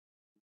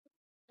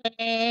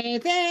Hey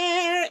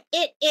there,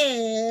 it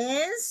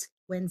is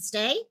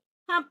Wednesday,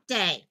 hump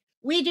day.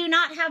 We do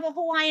not have a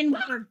Hawaiian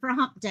word for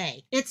hump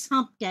day. It's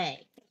hump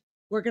day.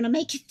 We're going to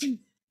make it through.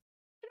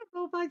 I don't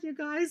know about you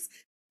guys.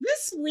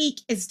 This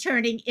week is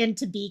turning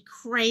into be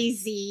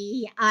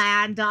crazy.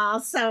 And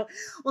so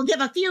we'll give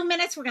a few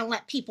minutes. We're going to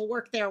let people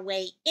work their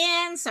way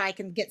in so I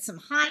can get some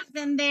hives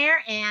in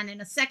there. And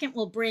in a second,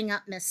 we'll bring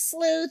up Miss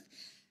Sleuth.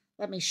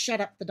 Let me shut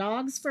up the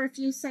dogs for a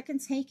few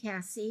seconds. Hey,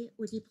 Cassie,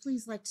 would you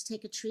please like to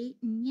take a treat?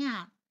 And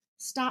yeah,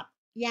 stop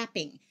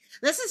yapping.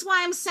 This is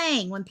why I'm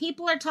saying when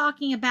people are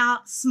talking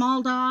about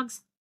small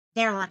dogs,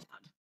 they're loud.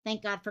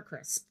 Thank God for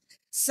Chris.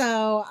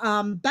 So,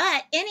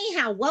 but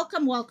anyhow,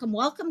 welcome,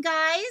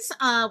 guys.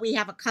 We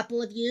have a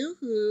couple of you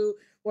who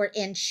were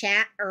in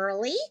chat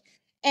early,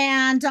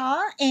 and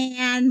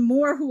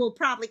more who will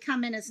probably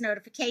come in as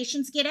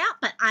notifications get out.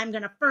 But I'm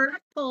gonna first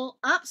pull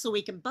up so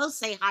we can both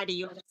say hi to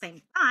you at the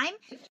same time.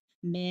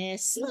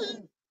 Miss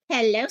Sleuth.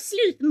 Hello,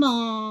 Sleuth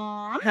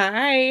Mom.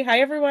 Hi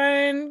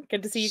everyone.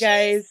 Good to see you She's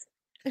guys.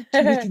 we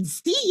can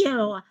see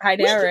you. I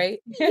We know, can right?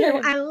 see you.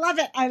 I love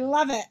it. I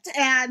love it.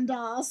 And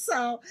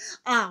well,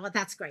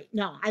 that's great.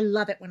 No, I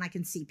love it when I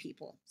can see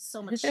people.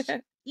 So much.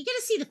 You get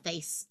to see the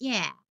face.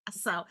 Yeah.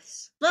 So,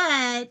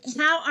 but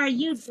how are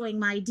you doing,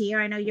 my dear?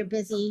 I know you're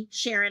busy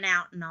sharing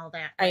out and all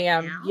that I right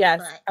am. now,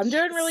 Yes. but I'm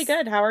doing really yes.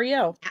 good. How are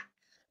you? Yeah.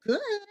 Good.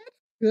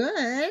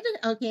 Good.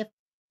 Okay, if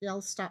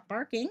they'll stop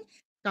barking.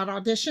 Got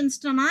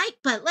auditions tonight,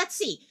 but let's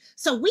see.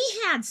 So we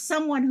had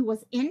someone who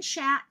was in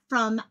chat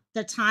from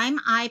the time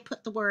I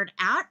put the word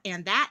out,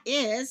 and that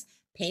is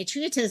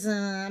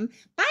patriotism.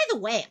 By the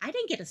way, I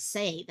didn't get to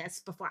say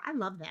this before. I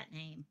love that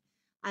name.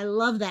 I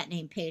love that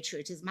name,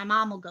 patriotism. My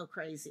mom will go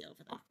crazy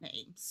over that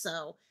name.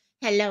 So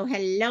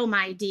hello,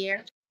 my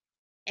dear.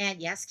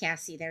 And yes,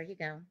 Cassie, there you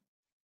go.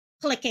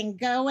 Click and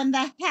go in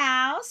the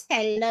house.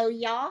 Hello,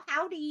 y'all.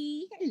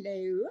 Howdy.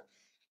 Hello.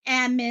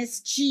 And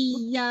Miss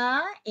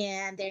Gia.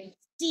 And there's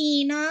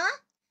Dina.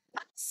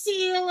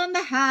 Seal in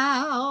the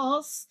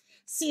house.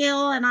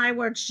 Seal and I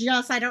were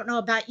just, I don't know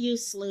about you,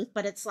 Sleuth,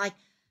 but it's like,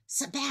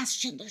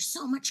 Sebastian, there's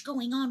so much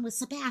going on with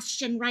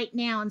Sebastian right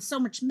now and so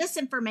much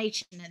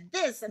misinformation and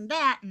this and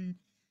that. And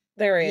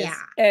There is. yeah,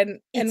 And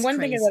it's one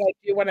thing that crazy.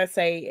 I do want to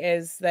say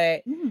is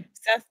that Mm,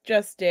 Seth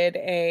just did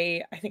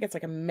I think it's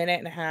like a minute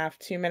and a half,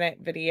 2-minute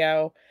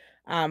video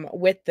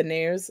with the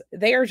news.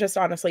 They are just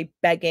honestly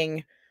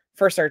begging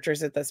for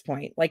searchers at this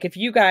point. Like if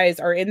you guys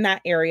are in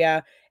that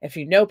area, if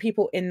you know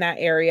people in that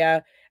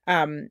area,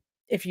 um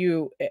if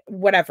you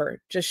whatever,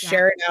 just yeah,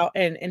 share it out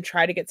and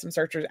try to get some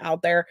searchers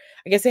out there.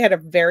 I guess they had a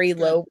very it's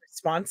good. low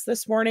response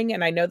this morning,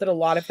 and I know that a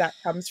lot of that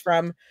comes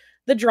from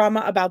the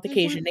drama about the They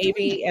Cajun weren't doing it.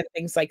 Navy and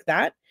things like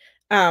that.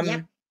 Yep.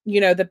 um,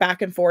 the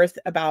back and forth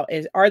about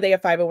are they a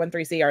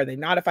 501(c)(3), are they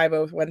not a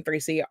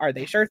 501(c)(3), are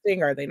they Yeah.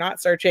 searching, are they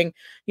not searching,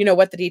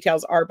 what the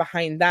details are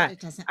behind But that. it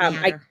doesn't I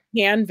matter.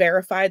 can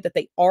verify that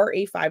they are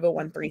a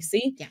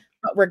 501(c), Yeah.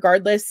 but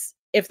regardless,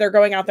 if they're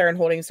going out there and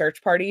holding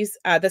search parties,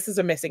 this is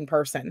a missing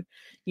person,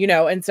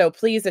 and so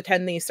please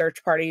attend these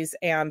search parties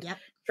and Yep.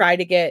 try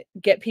to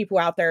get people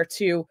out there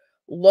to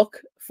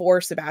look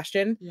for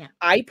Sebastian. Yeah.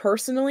 I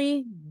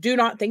personally do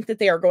not think that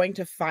they are going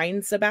to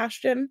find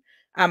Sebastian.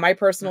 I I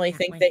personally can't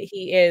think wait. that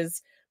he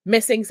is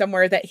missing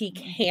somewhere that he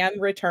Mhm. can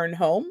return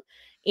home,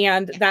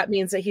 and Yeah. that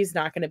means that he's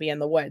not going to be in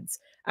the woods.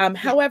 Yeah.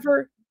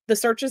 However, the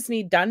searches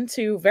need done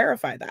to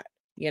verify that,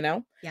 you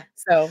know? Yeah.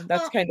 So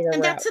that's Well, kind of where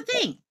and we're at that's the with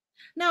it. thing.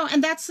 No,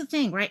 and that's the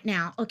thing right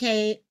now.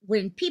 Okay,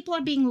 when people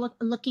are being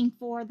looking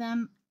for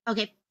them,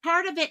 okay,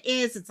 part of it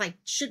is it's like,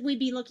 should we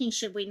be looking?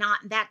 Should we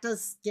not? And that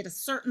does get a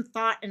certain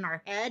thought in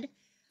our head.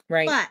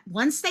 Right. But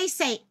once they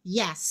say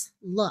yes,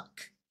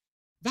 look,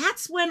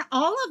 that's when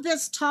all of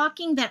this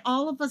talking that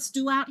all of us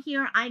do out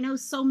here, I know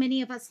so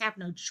many of us have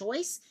no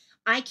choice.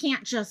 I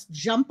can't just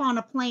jump on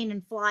a plane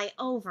and fly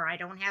over. I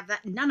don't have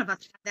that. None of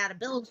us have that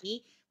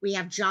ability. We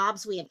have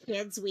jobs, we have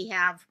kids, we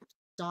have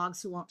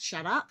dogs who won't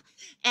shut up,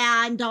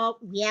 and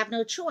we have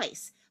no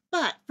choice.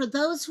 But for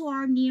those who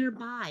are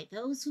nearby,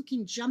 those who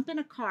can jump in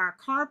a car,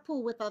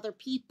 carpool with other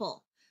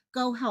people,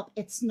 go help.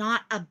 It's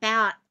not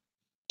about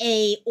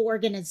a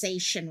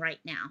organization right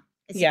now.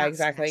 It's Yeah, about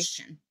exactly.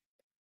 Sebastian.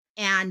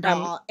 And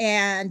Um,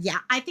 yeah,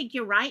 I think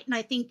you're right. And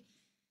I think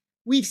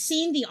we've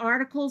seen the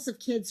articles of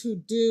kids who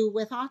do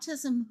with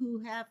autism who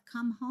have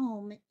come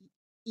home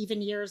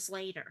even years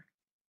later.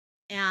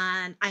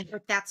 And I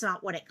hope that's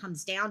not what it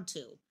comes down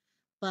to.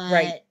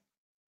 right. But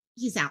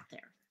he's out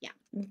there. Yeah.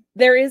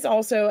 There is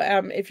also,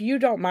 if you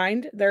don't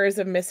mind, there is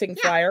a missing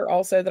Yeah. flyer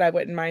also that I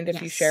wouldn't mind if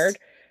you Yes. shared.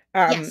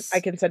 I Yes.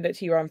 can send it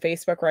to you on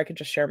Facebook, or I could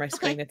just share my Okay.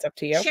 screen. It's up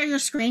to you. Share your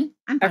screen.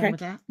 I'm fine Okay. with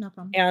that. No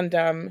problem.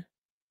 And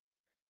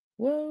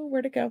whoa,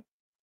 where'd it go?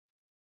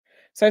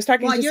 So I was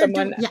talking While to you're doing,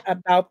 someone yeah.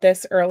 about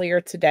this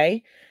earlier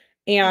today,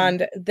 Mm.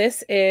 and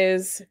this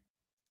is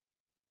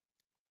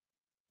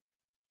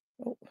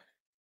oh,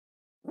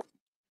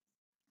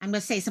 I'm going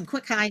to say some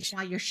quick highs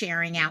while you're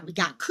sharing out. We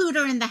got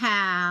Cooter in the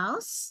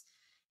house.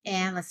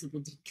 And let's see,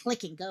 we did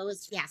clicking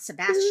goes. Yeah,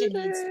 Sebastian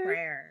needs Cooter.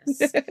 prayers.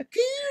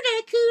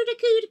 Cooter, cooter,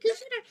 cooter,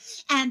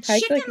 cooter. And Hi,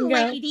 Click Chicken and Go.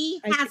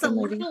 Lady Hi, has a Chicken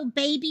Lady. little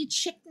baby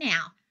chick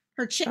now.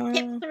 Her chick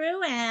picked Oh,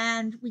 through,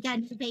 and we got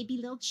a new baby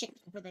little chick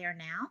over there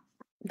now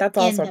that's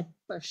in awesome. the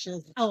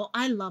bushes. Oh,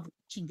 I love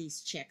watching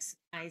these chicks,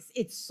 guys.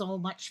 It's so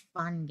much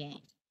fun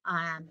game.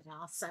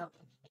 Also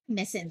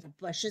missing the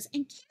bushes.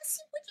 And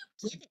Cassie,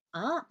 would you give it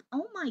up?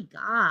 Oh my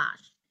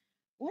gosh.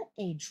 What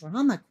a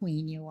drama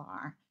queen you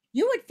are.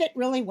 You would fit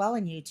really well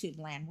in YouTube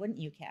land, wouldn't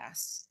you,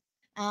 Cass?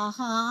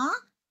 Uh-huh.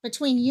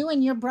 Between you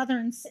and your brother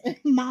and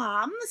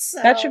mom.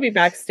 That should So, be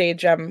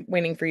backstage. I'm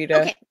waiting for you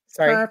to. okay.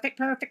 Sorry. Perfect,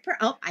 perfect.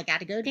 Oh, I got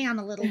to go down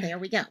a little. There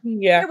we go.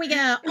 Yeah. There we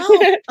go.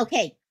 Oh,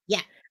 okay.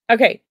 Yeah.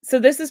 Okay, so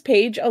this is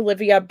Paige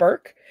Olivia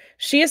Burke.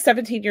 She is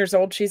 17 years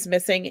old. She's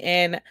missing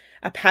in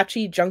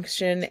Apache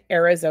Junction,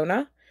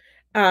 Arizona.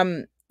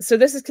 So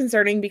this is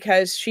concerning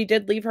because she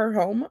did leave her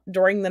home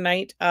during the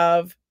night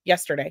of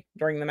yesterday,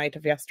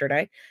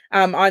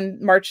 on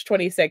March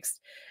 26th.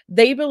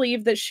 They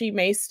believe that she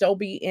may still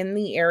be in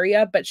the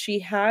area, but she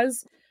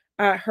has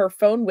her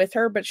phone with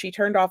her, but she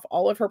turned off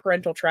all of her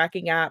parental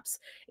tracking apps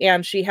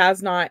and she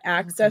has not Oh,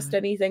 accessed God.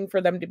 anything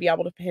for them to be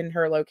able to pin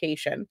her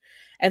location.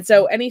 And Oh,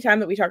 so anytime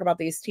that we talk about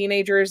these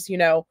teenagers,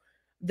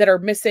 that are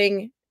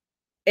missing,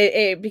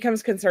 it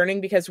becomes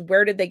concerning because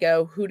where did they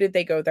go? Who did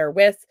they go there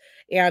with?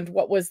 And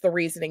what was the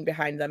reasoning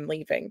behind them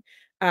leaving?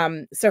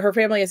 So her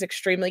family is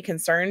extremely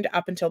concerned.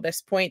 Up until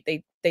this point,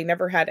 they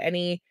never had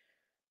any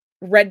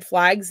red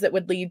flags that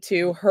would lead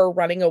to oh, her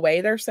running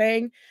away, they're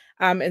saying.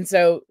 And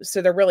so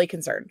they're really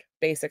concerned,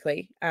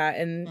 basically,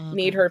 and oh,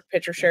 need God. her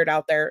picture Yeah. shared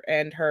out there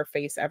and her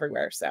face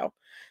everywhere. So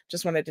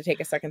just wanted to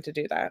take a second to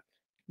do that.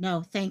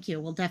 No, thank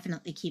you. We'll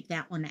definitely keep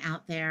that one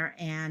out there.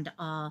 And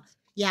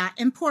yeah,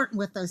 important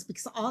with those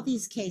because all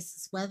these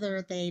cases,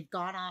 whether they've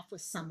gone off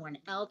with someone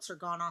else or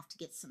gone off to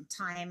get some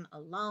time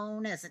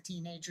alone as a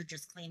teenager,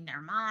 just clean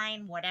their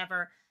mind,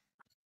 whatever,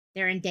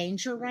 they're in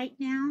danger right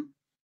now.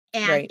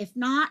 And Right. if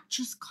not,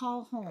 just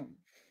call home.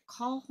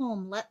 Call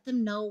home, let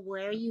them know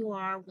where you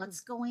are, what's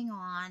going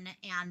on.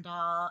 And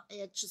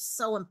it's just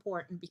so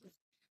important because it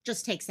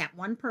just takes that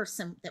one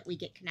person that we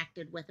get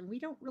connected with, and we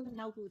don't really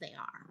know who they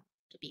are,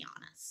 to be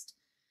honest.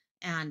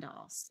 And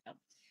also,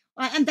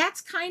 and that's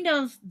kind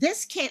of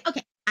this case.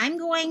 Okay, I'm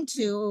going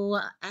to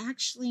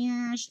actually,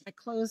 should I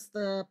close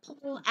the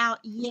poll out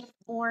yet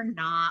or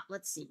not?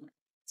 Let's see.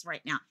 It's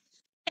right now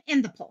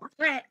in the poll.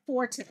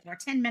 We're at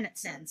 10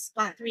 minutes in,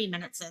 well, 3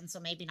 minutes in,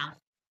 so maybe not.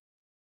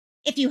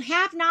 If you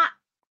have not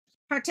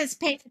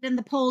participated in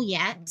the poll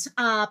yet,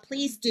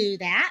 please do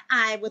that.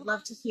 I would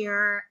love to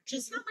hear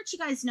just how much you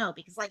guys know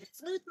because, like,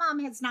 Sleuth Mom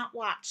has not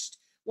watched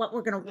what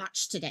we're going to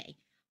watch today.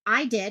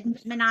 I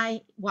did, and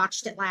I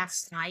watched it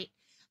last night.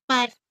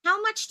 But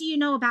how much do you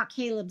know about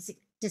Caleb's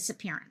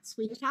disappearance?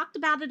 We've talked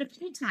about it a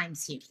few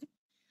times here.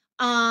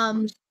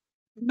 Um,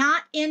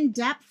 not in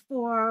depth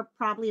for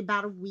probably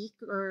about a week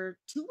or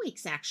 2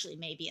 weeks, actually,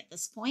 maybe at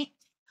this point.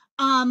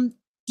 Um,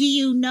 do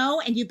you know,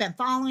 and you've been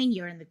following,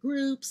 you're in the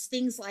groups,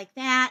 things like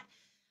that.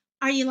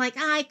 Are you like,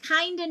 I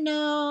kind of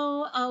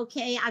know?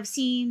 Okay, I've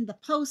seen the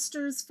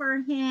posters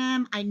for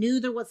him. I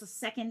knew there was a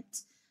second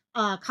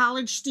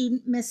college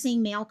student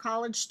missing, male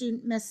college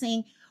student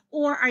missing.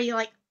 Or are you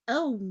like,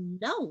 oh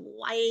no,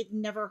 I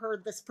never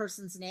heard this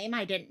person's name.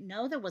 I didn't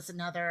know there was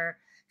another.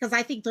 Because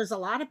I think there's a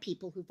lot of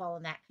people who fall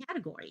in that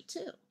category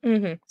too.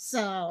 Mhm.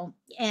 So,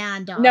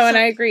 and No, and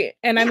I so, agree.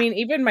 And I yeah. mean,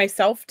 even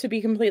myself, to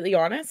be completely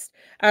honest,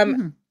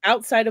 Mhm.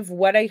 outside of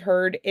what I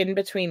heard in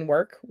between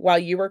work while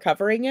you were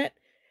covering it,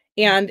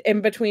 Yeah. and in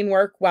between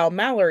work while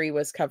Mallory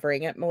was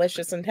covering it,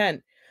 Malicious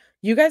Intent,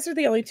 you guys are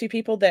the only two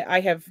people that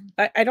I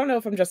don't know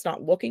if I'm just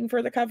not looking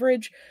for the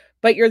coverage,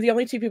 but you're the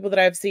only two people that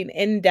I've seen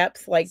in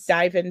depth, like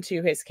dive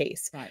into his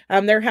case. Right.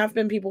 There have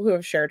been people who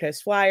have shared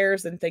his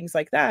flyers and things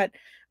like that.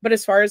 But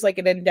as far as like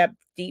an in-depth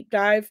deep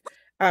dive,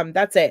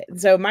 that's it.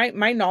 So my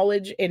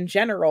knowledge in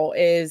general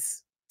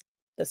is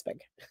this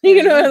big.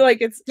 Very little.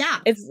 Like Yeah.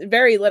 it's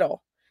very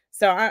little.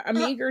 So I'm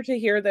Uh, eager to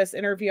hear this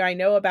interview. I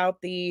know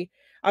about the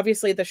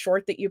obviously the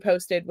short that you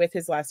posted with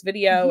his last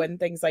video mhm. and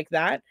things like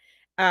that.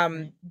 Um,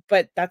 Right.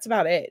 but that's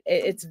about it.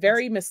 It's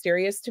very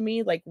mysterious to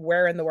me, like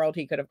where in the world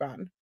he could have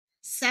gone.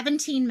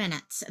 17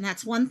 minutes. And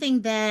that's one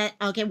thing that,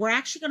 okay, we're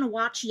actually going to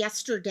watch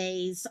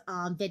yesterday's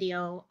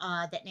video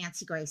that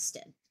Nancy Grace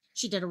did.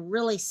 She did a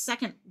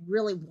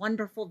really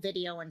wonderful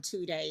video in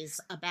 2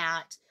 days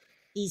about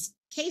these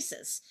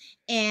cases.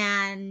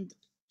 And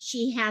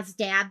she has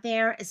dad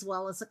there as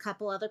well as a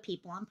couple other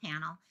people on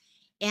panel.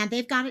 And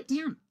they've got it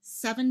down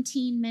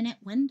 17-minute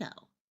window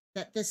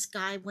that this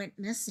guy went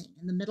missing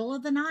in the middle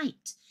of the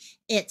night.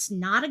 It's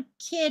not a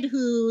kid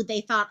who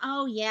they thought,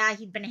 oh, yeah,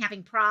 he'd been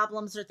having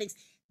problems or things.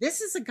 This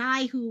is a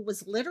guy who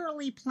was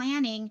literally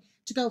planning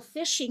to go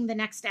fishing the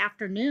next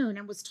afternoon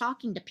and was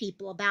talking to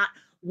people about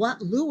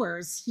what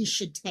lures he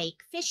should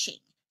take fishing.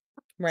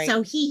 Right.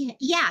 So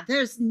yeah,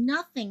 there's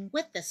nothing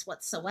with this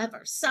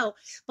whatsoever. So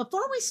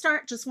before we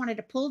start, just wanted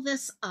to pull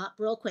this up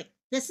real quick.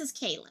 This is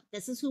Caleb.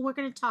 This is who we're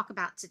going to talk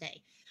about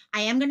today.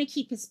 I am going to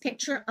keep his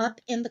picture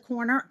up in the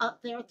corner up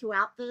there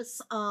throughout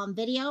this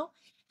video.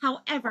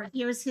 However,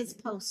 here's his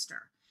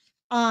poster.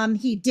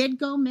 He did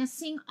go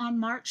missing on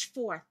March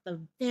 4th, the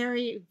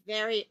very,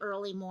 very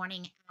early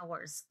morning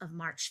hours of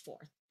March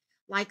 4th.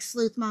 Like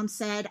Sleuth Mom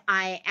said,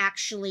 I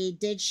actually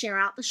did share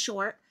out the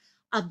short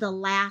of the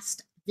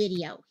last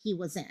video he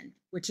was in,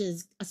 which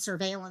is a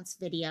surveillance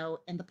video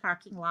in the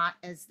parking lot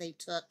as they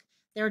took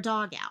their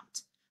dog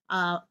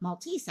out.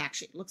 Maltese,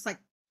 actually. It looks like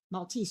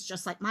Maltese,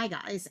 just like my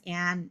guys.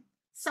 And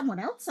someone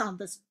else on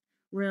this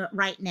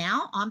right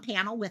now on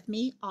panel with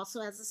me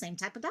also has the same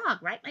type of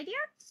dog, right, my dear?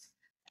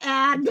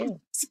 I And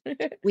do.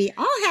 we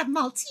all have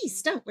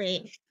Maltese, don't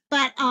we?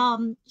 But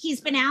he's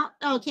been out.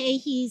 Okay,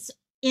 he's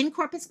in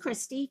Corpus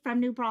Christi from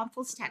New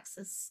Braunfels,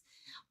 Texas.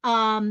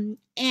 And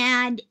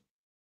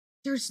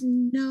there's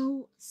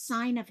no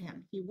sign of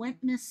him. He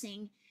went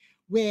missing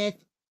with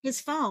his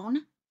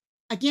phone.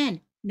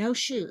 Again, no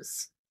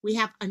shoes. We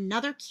have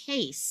another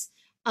case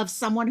of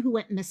someone who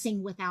went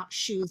missing without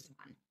shoes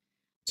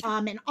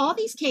on. And all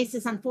these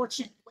cases,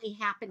 unfortunately,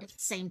 happened at the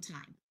same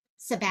time.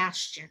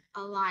 Sebastian,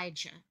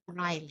 Elijah,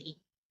 Riley,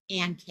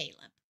 and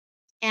Caleb.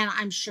 And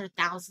I'm sure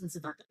thousands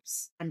of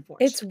others,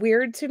 unfortunately. It's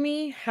weird to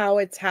me how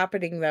it's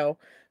happening though,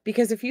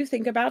 because if you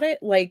think about it,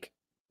 like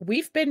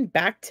we've been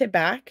back to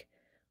back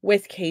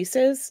with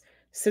cases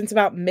since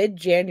about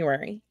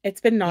mid-January.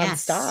 It's been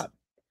Yes. nonstop.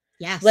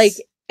 Like,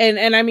 Yes.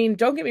 and I mean,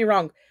 don't get me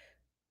wrong,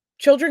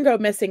 children go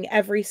missing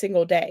every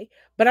single day,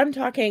 but I'm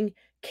talking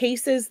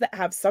cases that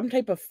have some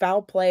type of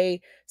foul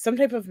play, some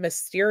type of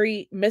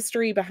mystery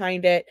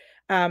behind it,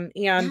 and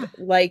Yeah.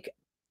 like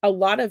a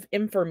lot of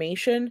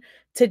information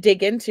to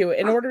dig into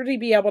in order to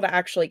be able to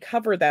actually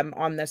cover them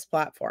on this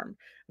platform,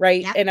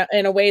 right? Yep.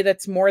 In a way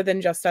that's more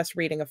than just us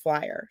reading a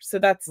flyer. So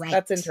that's Right.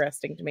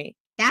 interesting to me.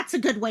 That's a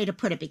good way to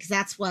put it because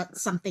that's what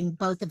something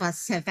both of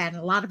us have had.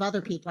 And a lot of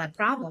other people have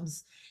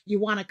problems. You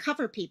want to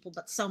cover people,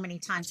 but so many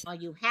times all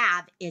you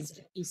have is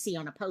what you see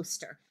on a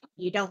poster.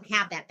 You don't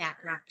have that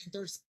background.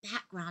 There's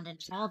background in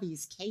all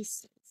these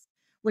cases,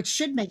 which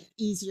should make it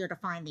easier to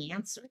find the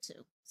answer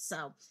to.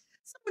 So,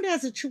 someone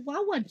has a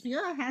chihuahua.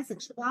 Gia has a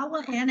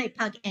chihuahua and a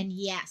pug. And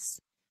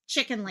yes,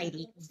 Chicken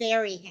Lady,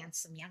 very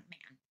handsome young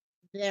man.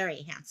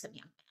 Very handsome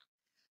young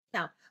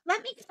man. So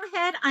let me go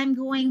ahead. I'm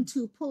going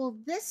to pull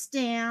this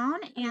down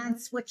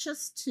and switch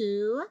us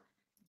to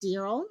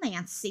dear old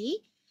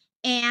Nancy.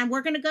 And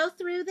we're going to go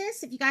through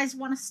this. If you guys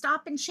want to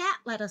stop and chat,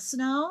 let us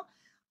know.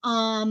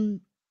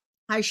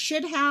 I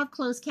should have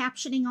closed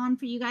captioning on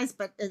for you guys,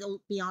 but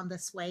it'll be on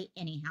this way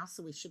anyhow,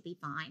 so we should be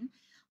fine.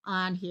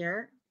 On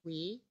here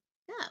we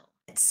go.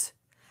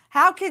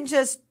 How can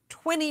just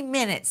 20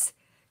 minutes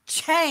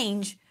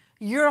change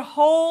your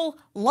whole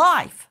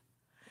life?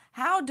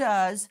 How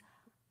does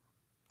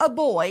a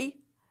boy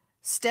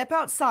step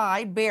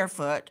outside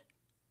barefoot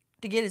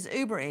to get his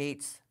Uber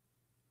Eats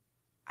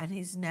and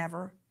he's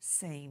never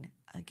seen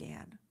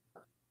again?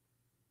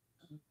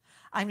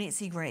 I'm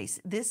Nancy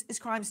Grace. This is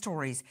Crime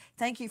Stories.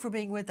 Thank you for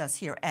being with us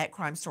here at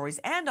Crime Stories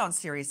and on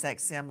Sirius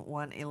XM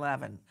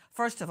 111.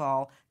 First of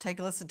all, take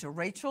a listen to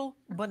Rachel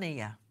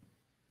Bonilla.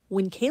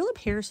 When Caleb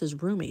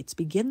Harris's roommates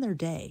begin their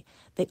day,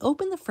 they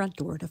open the front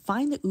door to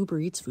find the Uber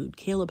Eats food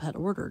Caleb had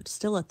ordered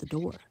still at the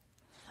door.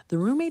 The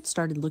roommates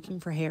started looking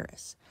for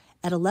Harris.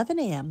 At 11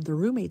 a.m., the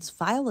roommates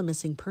file a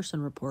missing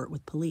person report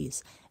with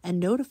police and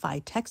notify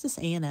Texas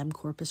A&M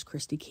Corpus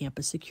Christi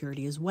campus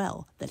security as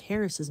well that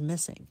Harris is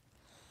missing.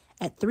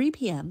 At 3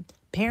 p.m.,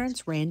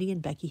 parents Randy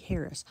and Becky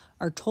Harris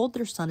are told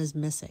their son is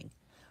missing.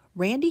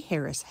 Randy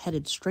Harris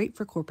headed straight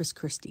for Corpus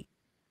Christi.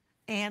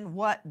 And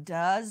what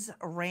does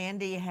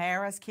Randy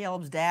Harris,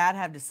 Caleb's dad,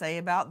 have to say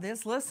about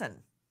this?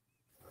 Listen.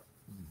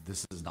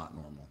 This is not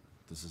normal.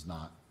 This is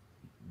not,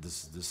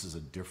 this is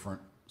a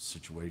different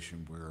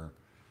situation where,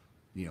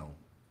 you know,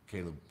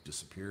 Caleb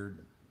disappeared,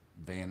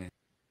 vanished.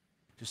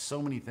 Just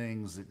so many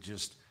things that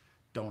just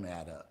don't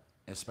add up,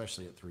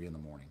 especially at 3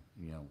 a.m,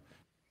 you know.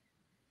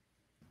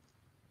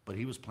 But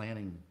he was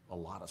planning a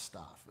lot of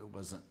stuff. It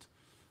wasn't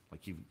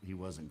like he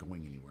wasn't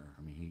going anywhere.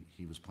 I mean,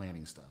 he was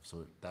planning stuff.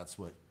 So that's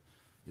what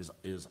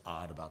is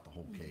odd about the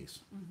whole case.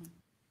 Mm-hmm.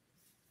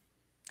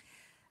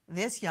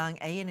 This young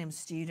A&M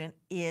student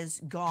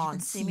is gone,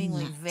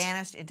 seemingly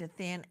vanished into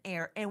thin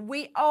air. And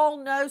we all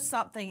know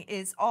something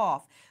is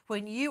off.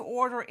 When you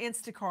order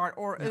Instacart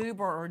or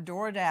Uber or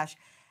DoorDash,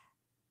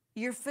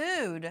 your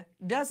food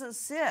doesn't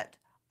sit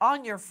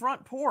on your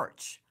front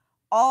porch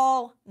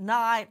all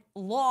night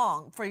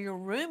long for your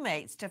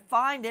roommates to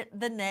find it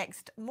the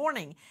next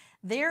morning.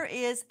 There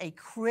is a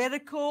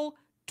critical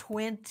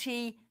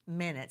 20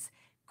 minutes.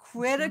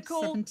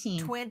 Critical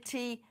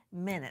 20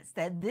 minutes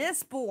that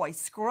this boy,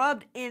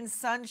 scrubbed in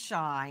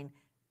sunshine,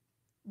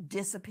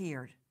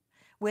 disappeared.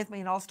 With me,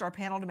 an all-star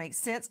panel to make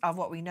sense of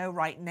what we know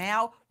right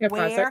now.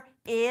 Where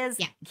is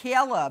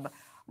Caleb?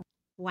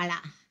 Voila.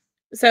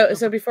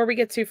 So before we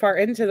get too far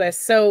into this,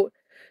 so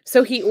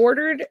he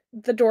ordered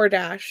the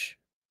DoorDash,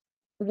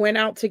 went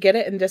out to get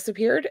it, and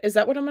disappeared. Is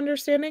that what I'm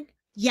understanding?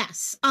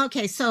 Yes.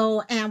 Okay.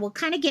 So, and we'll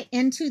kind of get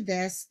into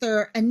this.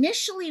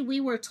 Initially,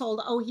 we were told,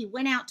 oh, he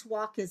went out to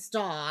walk his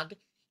dog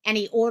and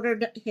he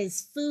ordered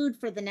his food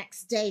for the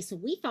next day. So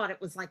we thought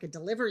it was like a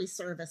delivery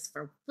service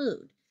for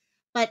food.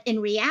 But in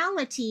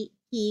reality,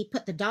 he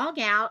put the dog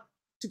out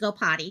to go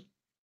potty,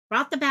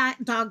 brought the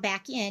dog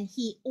back in.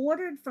 He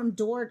ordered from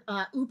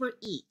Uber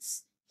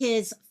Eats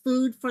his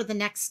food for the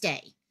next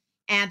day.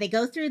 And they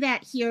go through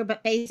that here,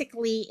 but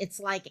basically it's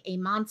like a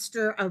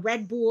monster, a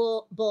Red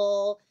Bull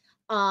bowl,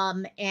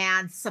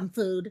 and some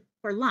food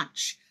for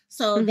lunch.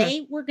 So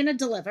they were going to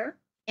deliver,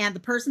 and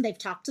they've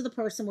talked to the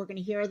person. We're going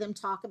to hear them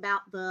talk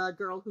about the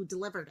girl who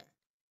delivered it.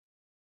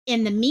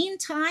 In the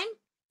meantime,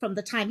 from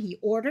the time he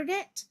ordered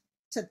it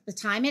to the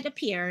time it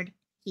appeared,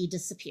 he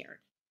disappeared.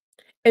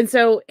 And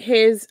so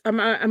I'm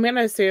going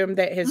to assume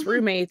that his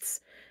roommates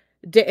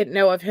didn't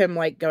know of him,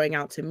 like, going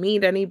out to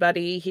meet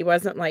anybody. He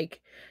wasn't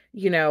like,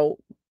 you know,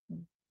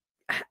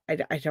 I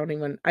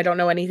don't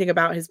know anything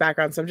about his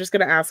background. So I'm just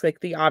going to ask,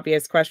 like, the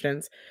obvious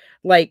questions.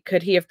 Like,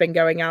 could he have been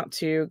going out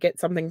to get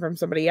something from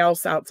somebody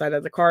else outside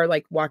of the car,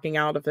 like walking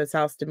out of his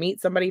house to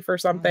meet somebody for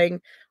something,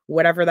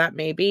 whatever that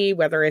may be,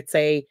 whether it's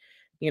I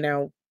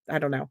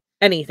don't know,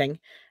 anything.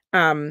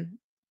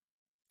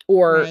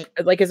 Or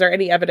like, is there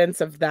any evidence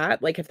of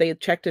that? Like, if they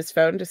checked his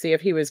phone to see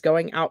if he was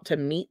going out to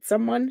meet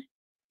someone?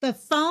 The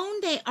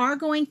phone they are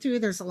going through,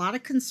 there's a lot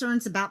of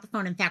concerns about the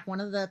phone. In fact, one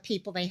of the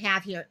people they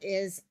have here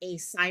is a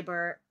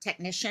cyber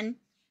technician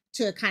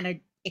to kind of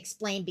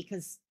explain,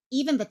 because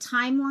even the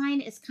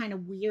timeline is kind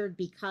of weird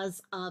because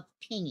of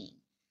pinging.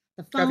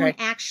 The phone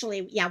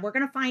actually, we're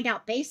going to find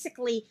out.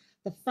 Basically,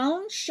 the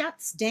phone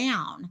shuts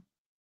down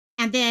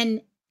and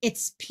then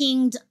it's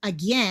pinged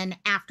again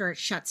after it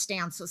shuts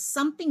down. So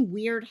something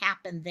weird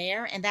happened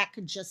there, and that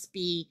could just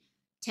be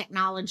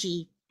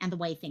technology and the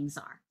way things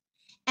are.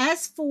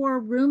 As for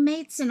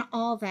roommates and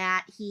all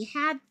that, he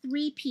had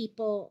 3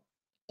 people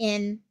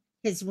in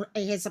his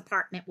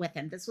apartment with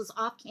him. This was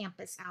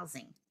off-campus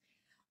housing.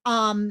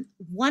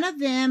 One of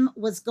them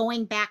was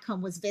going back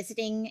home, was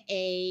visiting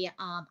a,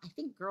 I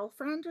think,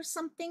 girlfriend or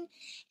something,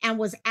 and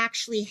was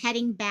actually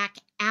heading back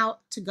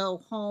out to go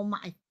home,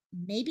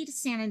 maybe to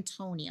San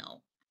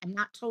Antonio. I'm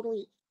not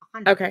totally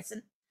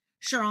 100%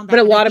 sure on that. But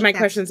a lot of my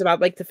questions about,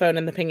 like, the phone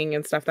and the pinging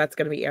and stuff, that's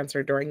going to be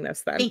answered during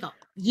this then. Bingo.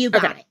 You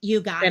got it. You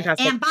got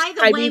Fantastic. it. And by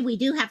the way, we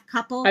do have a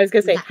couple. I was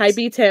going to say, hi,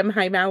 B. Tim.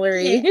 Hi,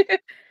 Mallory. Yeah.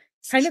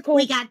 Hi, Nicole.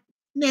 We got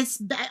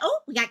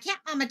we got Cat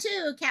Mama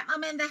too. Cat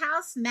Mama in the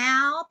house.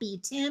 Mal, B.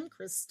 Tim,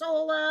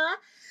 Christola.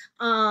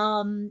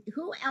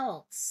 Who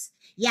else?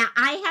 Yeah,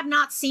 I have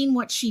not seen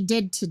what she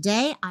did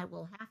today. I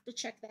will have to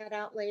check that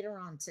out later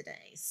on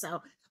today.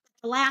 So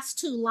the last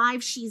 2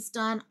 lives she's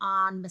done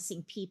on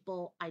missing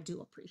people, I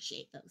do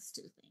appreciate those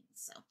 2 things.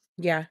 So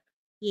yeah,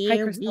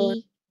 here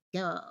we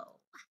go.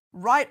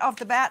 Right off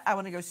the bat, I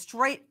want to go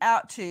straight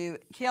out to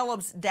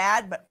Caleb's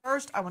dad. But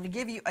first, I want to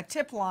give you a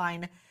tip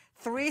line,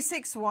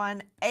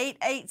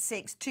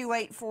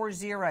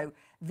 361-886-2840.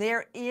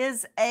 There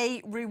is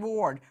a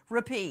reward.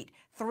 Repeat,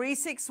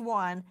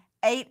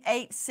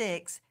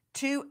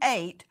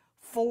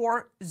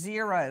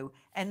 361-886-2840.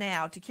 And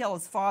now to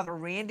Caleb's father,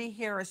 Randy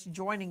Harris,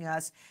 joining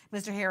us.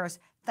 Mr. Harris,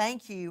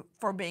 thank you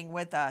for being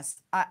with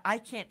us. I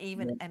can't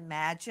even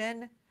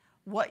imagine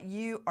what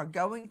you are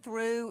going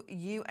through,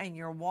 you and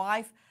your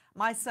wife.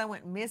 My son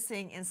went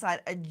missing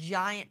inside a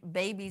giant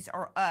Babies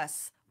R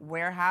Us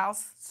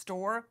warehouse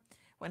store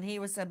when he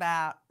was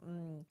about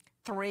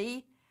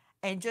 3.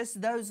 And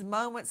just those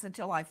moments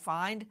until I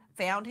found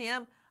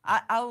him,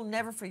 I'll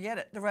never forget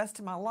it the rest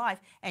of my life.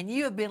 And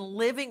you have been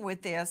living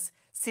with this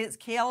since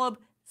Caleb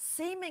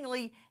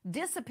seemingly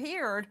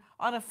disappeared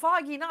on a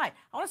foggy night.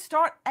 I want to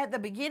start at the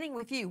beginning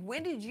with you.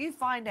 When did you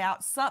find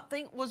out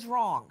something was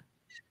wrong?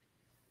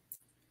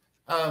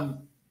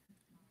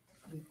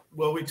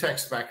 Well, we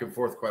text back and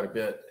forth quite a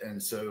bit.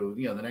 And so,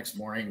 the next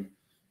morning,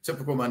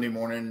 typical Monday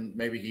morning,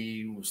 maybe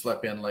he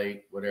slept in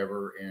late,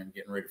 whatever, and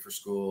getting ready for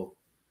school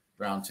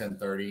around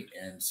 10:30.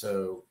 And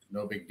so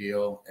no big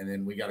deal. And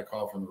then we got a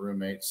call from the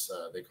roommates.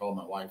 They called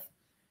my wife.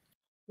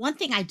 One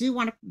thing I do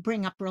want to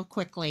bring up real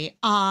quickly,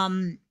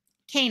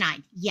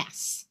 canine,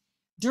 yes.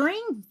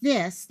 During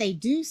this, they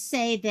do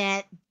say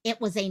that it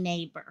was a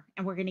neighbor,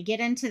 and we're going to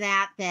get into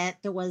that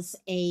there was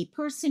a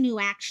person who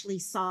actually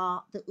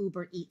saw the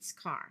Uber Eats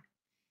car.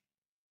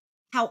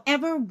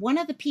 However, one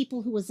of the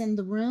people who was in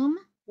the room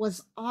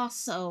was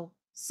also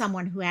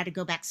someone who had to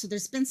go back. So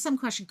there's been some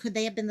question, could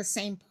they have been the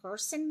same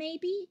person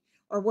maybe?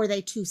 Or were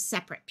they 2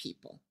 separate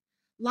people?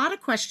 A lot of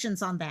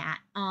questions on that.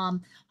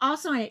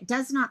 Also, it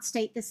does not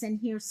state this in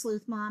here,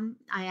 Sleuth Mom.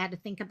 I had to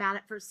think about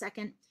it for a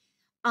second.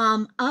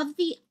 Of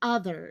the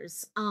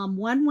others,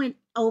 one went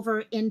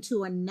over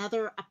into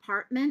another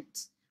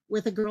apartment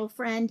with a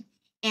girlfriend,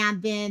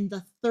 and then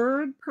the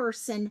 3rd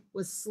person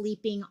was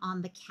sleeping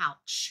on the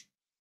couch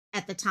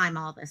at the time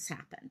all this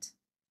happened.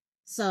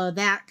 So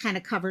that kind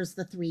of covers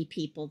the 3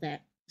 people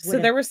that. So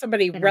there was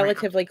somebody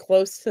relatively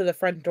close to the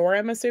front door,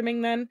 I'm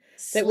assuming then,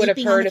 that would have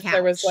heard if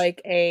there was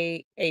like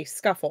a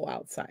scuffle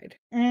outside.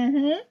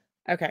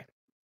 Okay.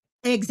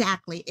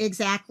 Exactly.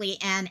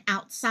 And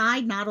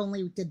outside, not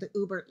only did the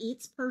Uber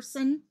Eats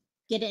person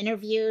get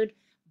interviewed,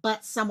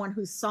 but someone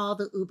who saw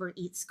the Uber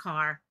Eats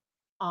car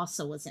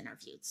also was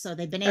interviewed. So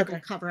they've been able to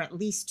Okay. cover at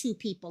least 2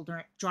 people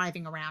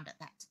driving around at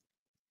that time.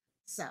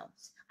 So,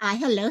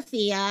 hello,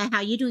 Thea. How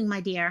you doing, my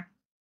dear?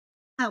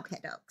 Okay,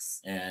 dokes.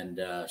 And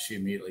she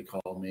immediately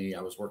called me.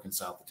 I was working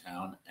south of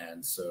town,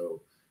 and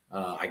so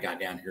I got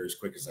down here as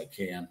quick as I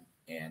can,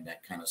 and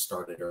that kind of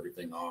started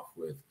everything off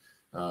with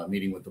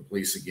meeting with the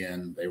police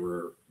again. They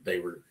were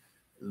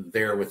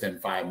there within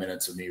 5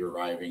 minutes of me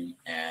arriving,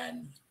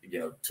 and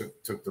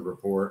took the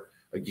report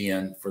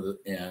again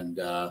and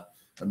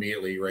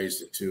immediately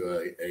raised it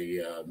to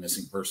a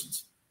missing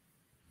persons.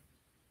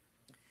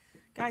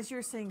 Guys,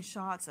 you're seeing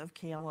shots of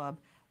Caleb.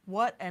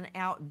 What an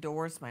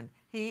outdoorsman.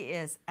 He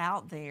is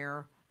out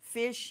there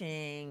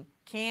fishing,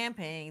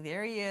 camping.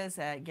 There he is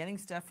getting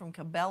stuff from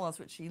Cabela's,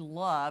 which he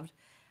loved.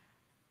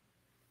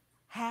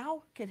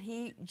 How could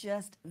he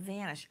just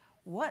vanish?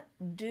 What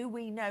do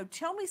we know?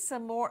 Tell me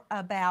some more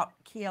about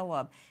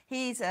Caleb.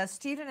 He's a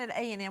student at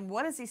A&M.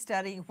 What is he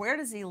studying? Where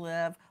does he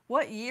live?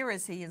 What year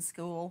is he in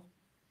school?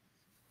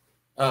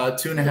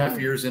 2.5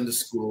 years into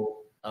school.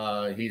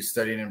 He's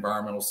studying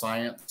environmental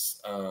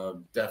science.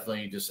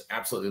 Definitely just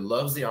absolutely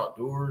loves the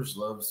outdoors,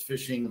 loves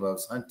fishing,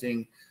 loves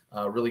hunting,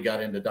 really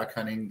got into duck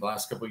hunting the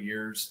last couple of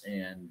years,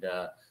 and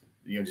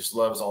just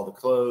loves all the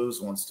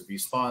clothes, wants to be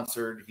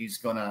sponsored. He's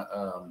going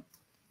to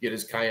get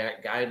his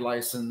kayak guide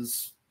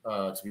license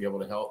to be able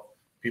to help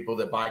people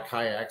that buy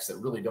kayaks that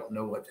really don't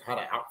know how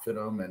to outfit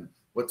them and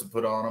what to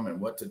put on them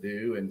and what to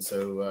do. And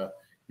so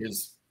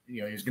he's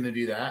going to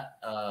do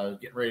that,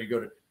 getting ready to go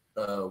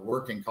to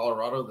work in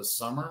Colorado this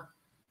summer.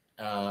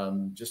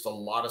 Just a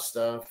lot of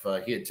stuff.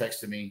 He had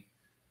texted me.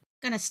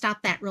 Going to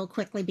stop that real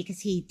quickly because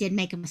he did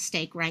make a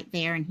mistake right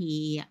there, and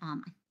I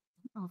don't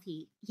know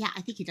if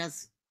I think he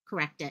does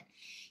correct it.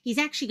 He's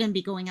actually going to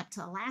be going up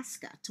to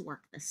Alaska to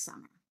work this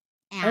summer.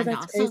 And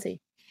that's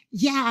crazy.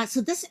 Yeah,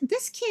 so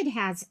this kid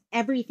has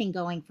everything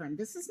going for him.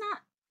 This is not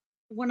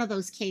one of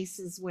those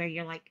cases where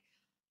you're like,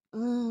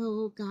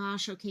 oh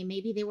gosh, okay,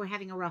 maybe they were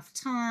having a rough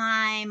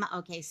time.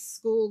 Okay,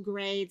 school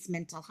grades,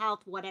 mental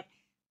health, whatever.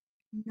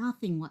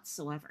 Nothing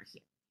whatsoever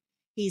here.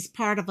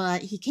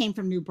 He came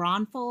from New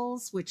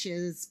Braunfels, which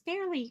is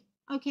fairly,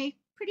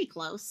 pretty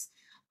close.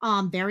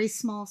 Very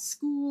small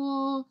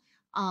school.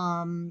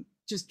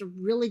 Just a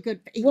really good,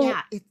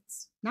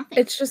 it's nothing.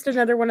 It's just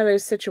another one of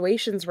those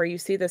situations where you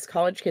see this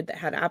college kid that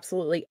had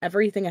absolutely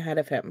everything ahead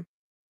of him.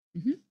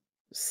 Mm-hmm.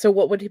 So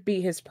what would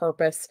be his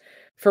purpose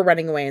for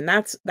running away? And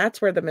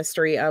that's where the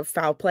mystery of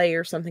foul play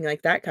or something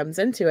like that comes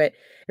into it.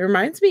 It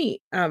reminds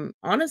me,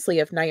 honestly,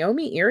 of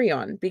Naomi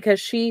Irion, because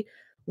she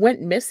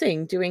went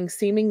missing doing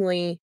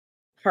seemingly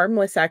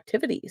harmless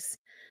activities.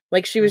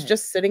 Like she was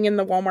just sitting in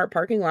the Walmart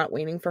parking lot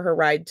waiting for her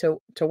ride to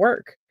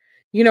work.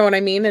 You know what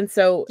I mean? And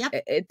so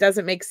it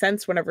doesn't make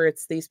sense whenever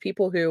it's these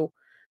people who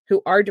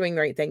are doing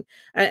the right thing.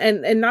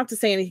 And not to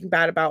say anything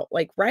bad about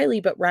like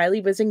Riley, but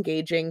Riley was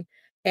engaging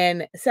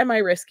in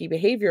semi-risky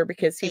behavior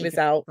because he was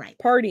out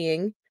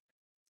partying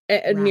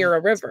near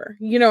a river.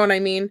 You know what I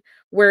mean?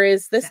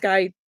 Whereas this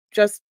guy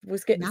just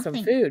was getting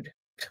some food.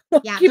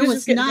 Yeah, he there was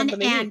was just getting none.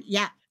 something to And eat.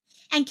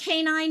 and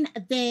Canine,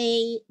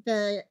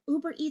 the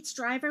Uber Eats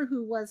driver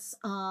who was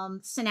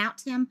sent out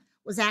to him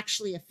was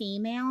actually a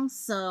female.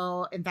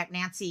 So in fact,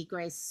 Nancy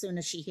Grace, as soon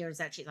as she hears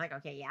that, she's like,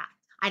 okay, yeah,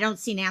 I don't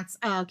see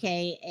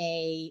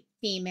a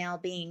female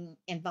being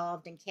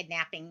involved in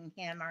kidnapping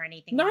him or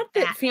anything Not like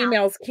that that.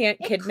 females can't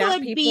It kidnap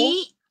could people.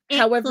 be.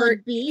 However,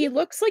 Could be. he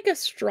looks like a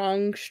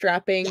strong,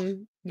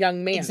 strapping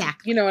young man.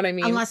 Exactly. You know what I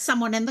mean? Unless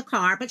someone in the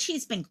car, but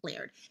she's been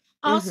cleared.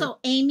 Mhm. Also,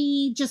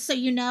 Amy, just so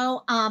you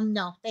know,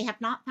 no, they have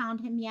not found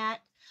him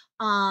yet.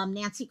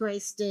 Nancy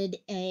Grace did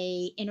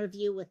a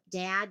interview with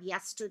Dad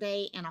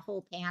yesterday and a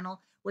whole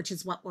panel, which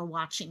is what we're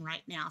watching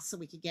right now, so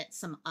we could get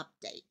some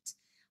update.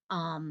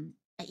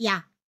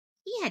 Yeah,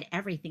 he had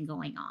everything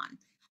going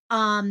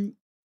on.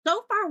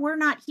 So far, we're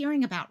not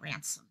hearing about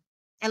ransom.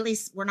 At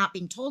least we're not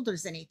being told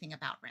there's anything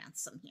about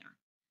ransom here.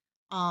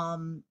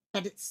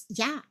 But it's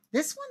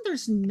this one,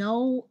 there's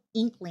no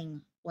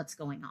inkling what's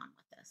going on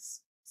with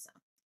this. So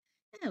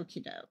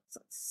okie dokes.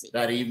 Let's see.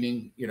 That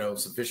evening,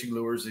 some fishing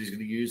lures that he's going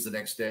to use the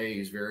next day.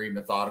 He's very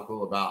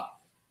methodical about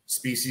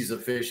species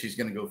of fish he's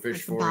going to go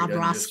fish for. Bob He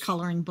doesn't Ross just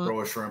coloring book. throw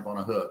a shrimp on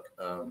a hook.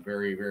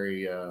 Very,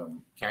 very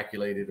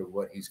calculated of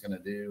what he's going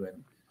to do,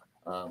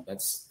 and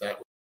that's that.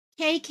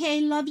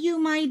 KK, love you,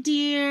 my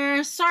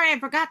dear. Sorry, I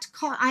forgot to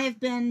call. I have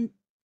been.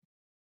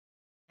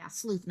 Yeah,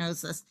 Sleuth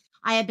knows this.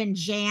 I have been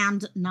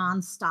jammed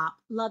nonstop.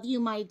 Love you,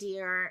 my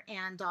dear,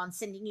 and on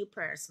sending you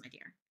prayers, my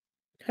dear.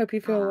 Hope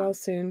you feel well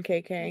soon,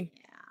 KK.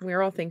 Yeah.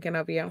 We're all thinking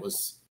of you.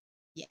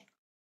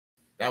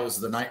 That was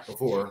the night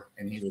before,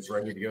 and he was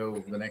ready to go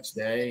the next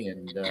day,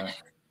 and then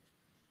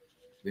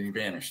he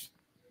vanished.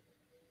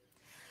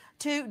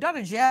 To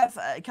Dr. Jeff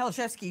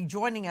Kalashevsky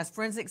joining us,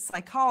 forensic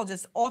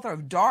psychologist, author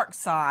of Dark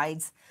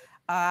Sides.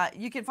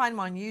 You can find him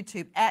on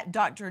YouTube at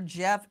Dr.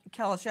 Jeff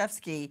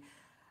Kalashevsky.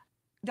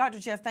 Dr.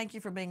 Jeff, thank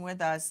you for being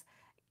with us.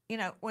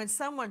 When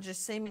someone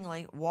just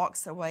seemingly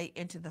walks away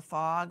into the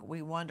fog,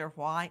 we wonder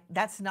why.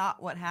 That's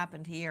not what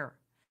happened here.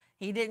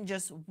 He didn't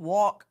just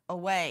walk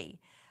away.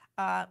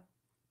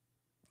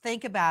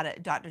 think about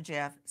it, Dr.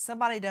 Jeff.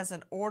 Somebody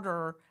doesn't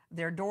order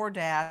their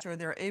DoorDash or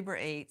their Uber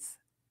Eats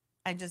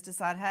and just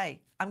decide,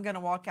 hey, I'm going to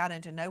walk out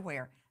into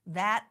nowhere.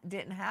 That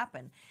didn't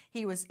happen.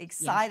 He was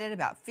excited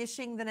about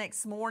fishing the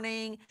next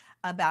morning,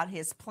 about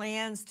his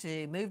plans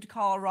to move to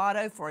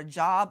Colorado for a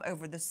job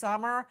over the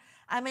summer.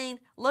 I mean,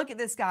 look at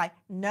this guy.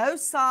 No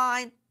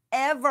sign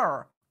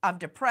ever of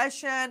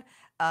depression,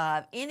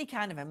 of any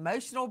kind of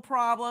emotional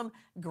problem,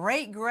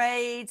 great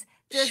grades.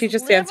 She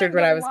just living answered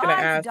what the I was going to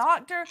life, ask.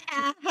 doctor.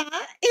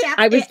 Uh-huh. Yeah,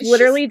 I was she's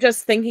literally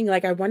just thinking,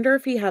 like, I wonder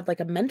if he had like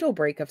a mental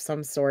break of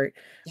some sort,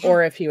 yeah.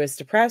 or if he was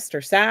depressed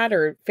or sad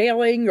or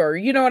failing, or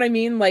you know what I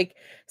mean? Like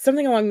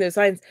something along those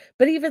lines.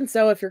 But even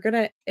so, if you're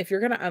gonna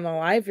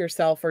unalive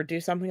yourself or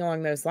do something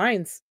along those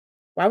lines,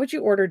 why would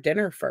you order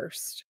dinner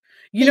first?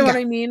 You know what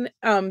Bingo. I mean?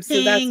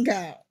 So that's Bingo.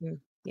 yeah.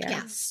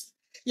 Yes.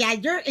 Yeah,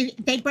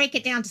 they break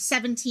it down to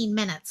 17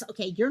 minutes.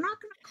 Okay, you're not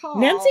going to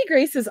Nancy call.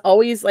 Grace is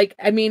always like,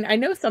 I mean, I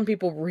know some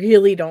people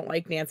really don't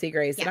like Nancy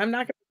Grace, and Yeah. I'm not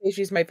going to say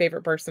she's my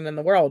favorite person in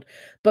the world,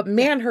 but Yeah.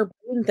 man, her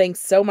brain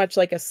thinks so much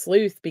like a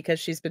sleuth because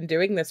she's been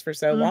doing this for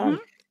so long. Mhm.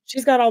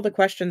 She's got all the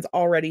questions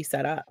already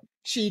set up.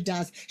 She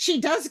does.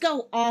 She does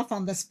go off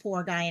on this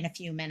poor guy in a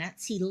few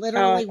minutes. He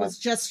literally Oh, was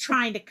just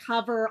trying to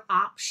cover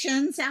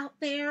options out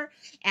there,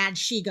 and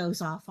she goes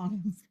off on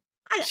him.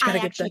 she I gotta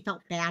get actually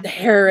felt bad the for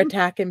hair him.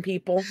 attacking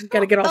people.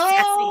 Gotta get all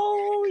sassy.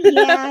 Oh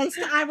yes,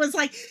 I was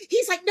like,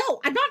 he's like, no,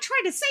 I'm not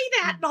trying to say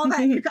that and all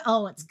that.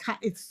 Oh,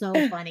 it's so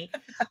funny.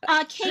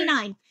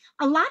 Canine.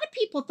 A lot of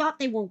people thought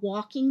they were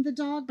walking the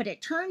dog, but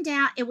it turned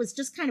out it was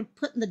just kind of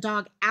putting the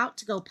dog out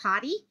to go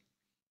potty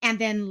and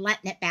then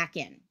letting it back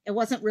in. It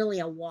wasn't really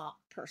a walk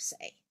per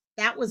se.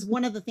 That was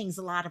one of the things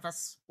a lot of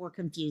us were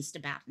confused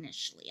about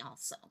initially,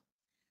 also.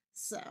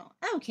 So,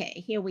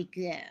 okay, here we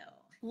go.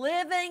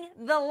 Living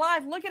the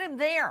life. Look at him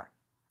there,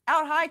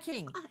 out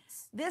hiking.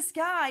 Us. This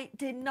guy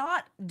did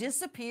not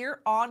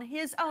disappear on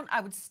his own. I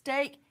would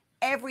stake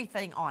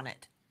everything on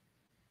it.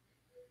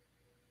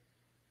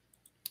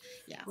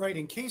 Yeah. Right.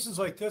 In cases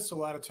like this, a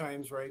lot of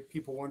times, right,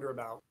 people wonder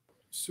about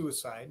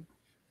suicide,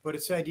 but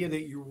it's the idea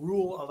that you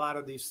rule a lot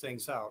of these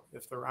things out.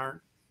 If there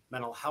aren't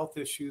mental health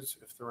issues,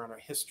 if there aren't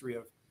a history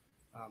of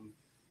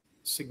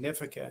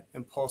significant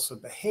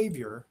impulsive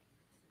behavior,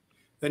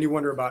 then you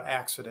wonder about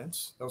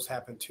accidents. Those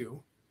happen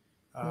too.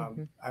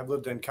 I've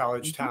lived in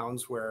college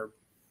towns where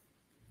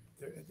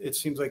it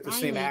seems like the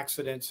same Right.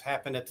 accidents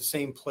happen at the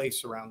same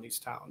place around these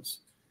towns.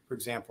 For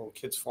example,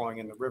 kids falling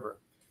in the river.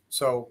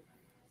 So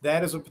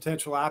that is a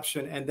potential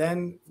option. And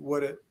then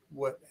what it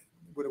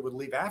would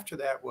leave after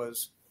that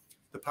was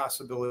the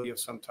possibility of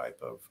some type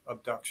of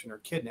abduction or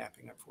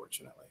kidnapping,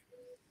 unfortunately.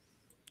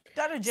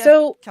 Dr. Jeff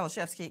So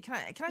Kalashevsky, can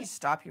I just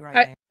stop you right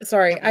I, there?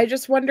 sorry, Okay. I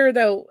just wonder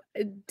though,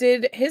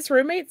 did his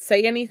roommates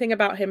say anything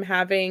about him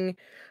having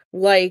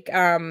like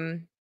I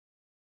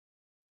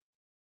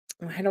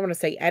don't want to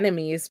say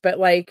enemies, but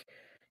like,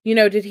 you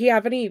know, did he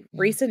have any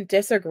recent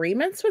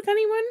disagreements with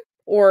anyone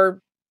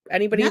or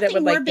anybody that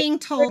would Nothing we're like being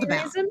hate for told any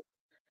about. reason?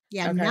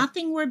 Yeah, Okay.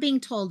 nothing we're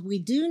being told. We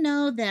do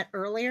know that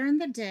earlier in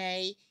the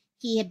day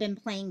he had been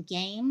playing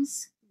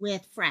games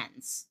with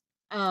friends.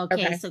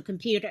 Okay, Okay. so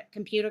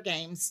computer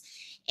games,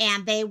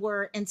 and they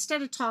were,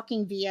 instead of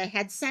talking via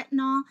headset and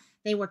all,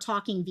 they were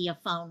talking via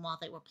phone while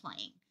they were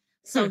playing.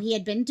 So Hmm. he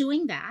had been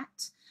doing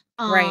that.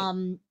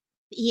 Right.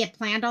 He had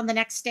planned on the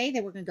next day they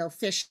were going to go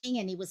fishing,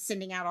 and he was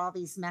sending out all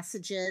these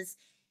messages.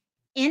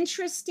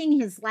 Interesting,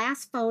 his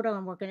last photo,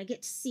 and we're going to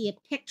get to see a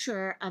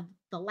picture of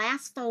the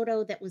last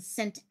photo that was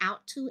sent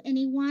out to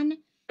anyone,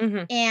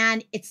 Hmm.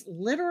 and it's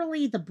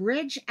literally the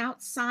bridge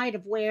outside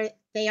of where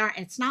they are.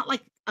 It's not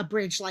like a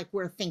bridge like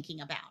we're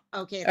thinking about.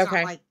 Okay, it's not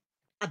Okay. like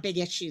a big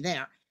issue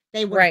there.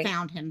 They would have Right.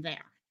 found him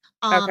there.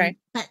 Okay.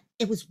 But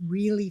it was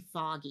really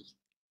foggy,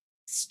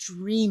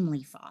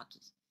 extremely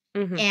foggy.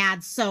 Hmm.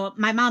 And so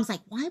my mom's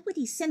like, why would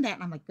he send that?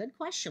 And I'm like, good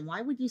question.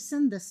 Why would you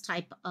send this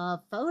type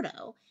of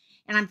photo?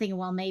 And I'm thinking,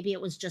 well, maybe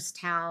it was just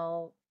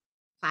how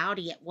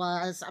cloudy it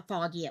was,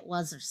 foggy it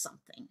was, or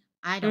something.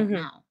 I don't Hmm.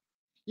 know.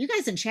 You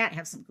guys in chat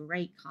have some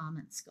great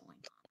comments going on.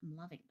 I'm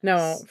loving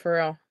No, this. for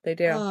real. They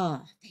do.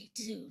 Oh, they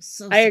do.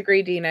 So I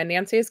agree, Dina.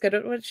 Nancy is good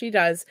at what she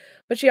does,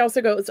 but she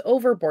also goes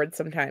overboard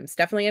sometimes.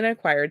 Definitely an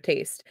acquired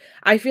taste.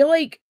 I feel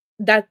like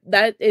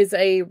that is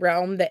a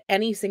realm that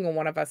any single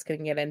one of us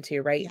can get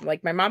into, right? Yeah.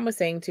 Like my mom was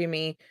saying to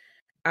me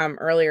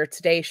earlier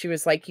today, she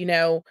was like, you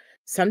know,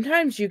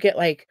 sometimes you get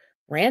like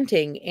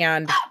ranting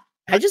and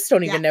I just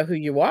don't Yeah. even know who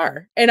you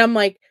are. And I'm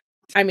like,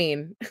 I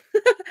mean,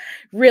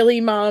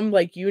 really, mom,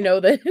 like you know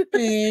that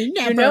you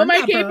know Never, my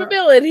never.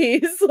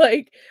 capabilities.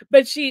 Like,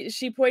 but she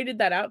pointed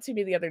that out to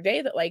me the other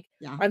day that like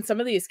Yeah. on some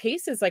of these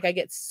cases, like I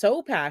get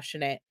so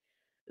passionate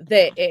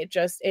Yeah. that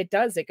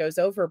it goes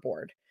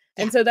overboard.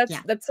 Yeah. And so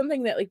Yeah. that's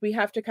something that like we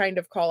have to kind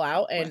of call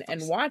out and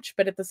Worthless. watch.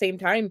 But at the same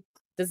time,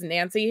 does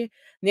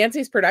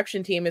Nancy's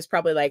production team is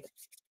probably like,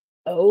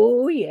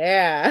 oh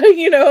yeah,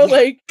 you know, Yeah.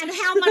 like And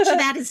how much of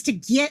that is to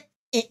get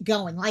it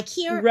going? Like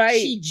here,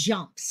 right. she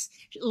jumps.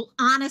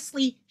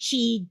 Honestly,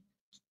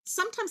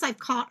 sometimes I've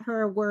caught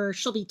her where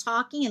she'll be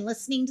talking and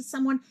listening to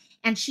someone,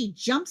 and she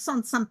jumps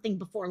on something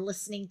before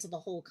listening to the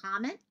whole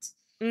comment.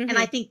 And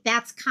I Mhm. think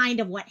that's kind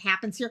of what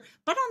happens here.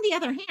 But on the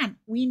other hand,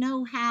 we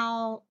know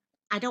how,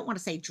 I don't want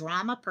to say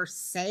drama per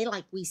se,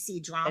 like we see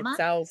It drama,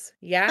 sells.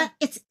 Yeah. but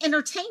it's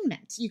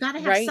entertainment. You got to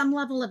have Right. some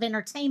level of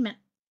entertainment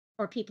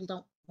or people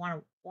don't want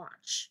to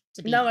watch,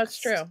 to be No,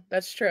 that's honest. true.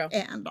 That's true.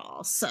 And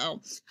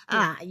also,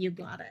 you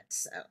got it.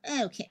 So,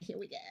 okay, here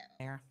we go.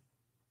 There.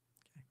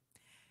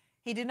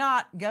 He did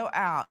not go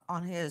out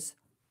on his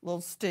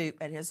little stoop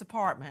at his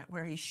apartment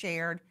where he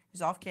shared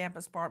his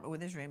off-campus apartment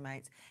with his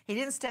roommates. He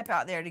didn't step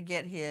out there to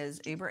get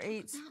his Uber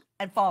Eats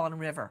and fall in a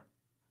river.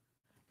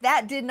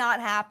 That did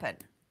not happen.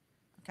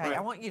 Okay, I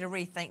Right. want you to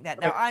rethink that.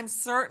 Now, I'm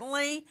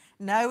certainly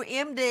no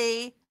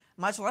MD,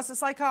 much less a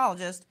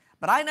psychologist,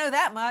 but I know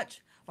that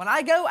much. When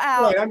I go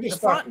out Right, I'm the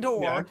just front talking-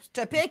 door yeah.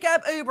 to pick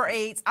up Uber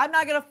Eats, I'm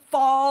not going to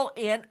fall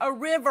in a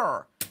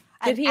river. Did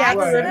An he have a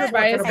Right, river I'm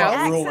by his talking about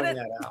house? ruling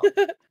accident.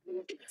 that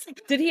out.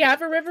 Did he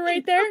have a river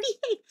right there?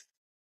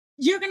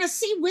 You're going to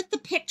see with the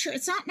picture,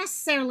 it's not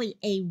necessarily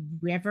a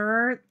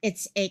river,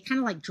 it's a kind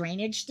of like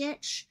drainage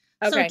ditch.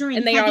 So Okay. during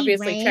And they heavy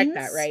obviously checked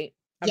that, rains- right?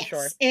 I'm yes,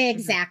 sure.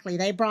 exactly.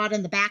 They brought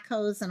in the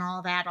backhoes and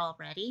all that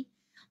already.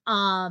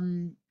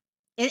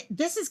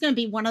 This is going to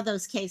be one of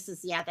those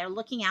cases. Yeah, they're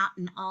looking out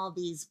in all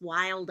these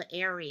wild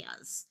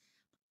areas.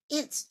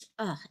 It's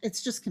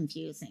just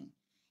confusing.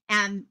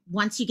 And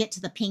once you get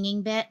to the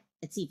pinging bit,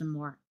 it's even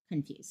more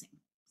confusing.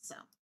 So,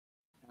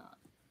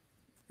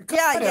 Yeah,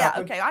 Cut yeah, out,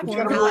 okay. I you can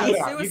gotta rule rule out it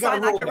out. You suicide.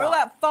 gotta I rule can it rule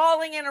out. out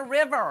falling in a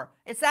river.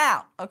 It's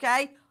out,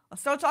 okay?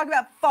 Let's don't talk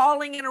about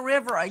falling in a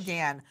river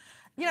again.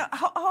 You know,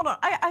 hold on.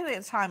 I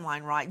think the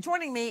timeline right.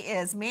 Joining me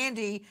is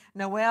Mandy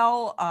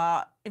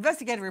Noel,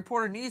 investigative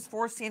reporter, News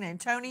 4 San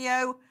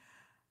Antonio.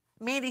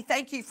 Mandy,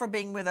 thank you for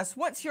being with us.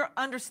 What's your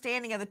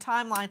understanding of the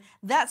timeline?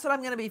 That's what I'm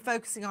going to be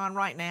focusing on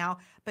right now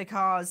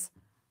because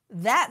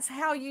that's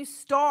how you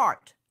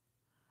start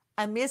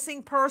a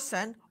missing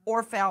person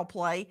or foul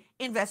play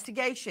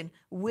investigation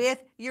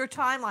with your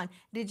timeline.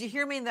 Did you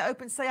hear me in the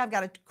open say I've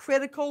got a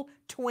critical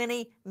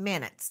 20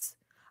 minutes?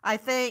 I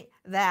think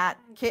that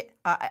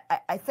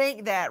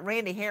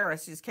Randy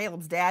Harris, who's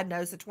Caleb's dad,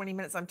 knows the 20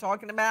 minutes I'm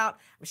talking about.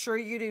 I'm sure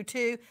you do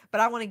too. But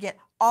I want to get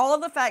all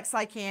of the facts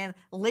I can,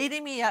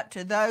 leading me up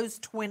to those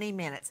 20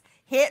 minutes.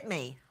 Hit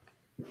me.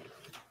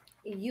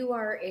 You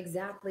are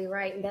exactly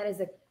right. And that is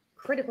a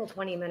critical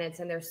 20 minutes.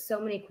 And there's so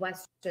many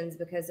questions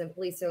because in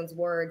Police Zone's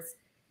words,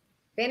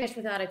 vanished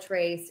without a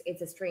trace.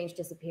 It's a strange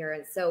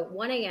disappearance. So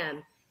 1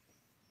 a.m.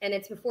 and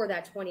it's before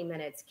that 20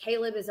 minutes.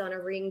 Caleb is on a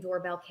Ring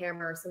doorbell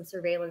camera or some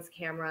surveillance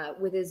camera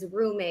with his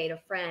roommate, a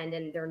friend,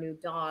 and their new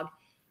dog.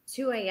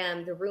 2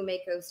 a.m., the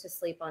roommate goes to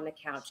sleep on the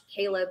couch.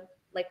 Caleb,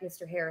 like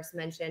Mr. Harris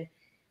mentioned,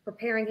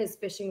 preparing his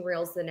fishing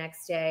reels the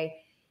next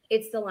day.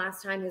 It's the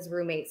last time his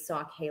roommate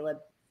saw Caleb.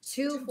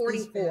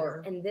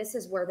 2:44, and this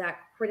is where that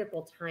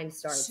critical time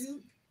starts.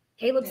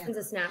 Caleb sends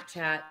a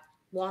Snapchat,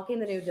 walking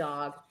the new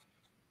dog.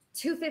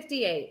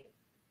 2:58,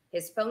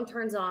 his phone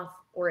turns off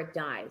or it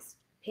dies.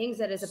 Pings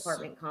at his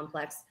apartment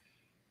complex.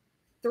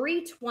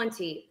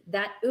 3:20,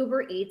 that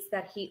Uber Eats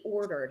that he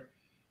ordered.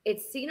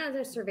 It's seen on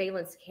the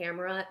surveillance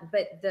camera,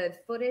 but the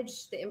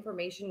footage, the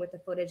information with the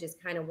footage is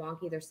kind of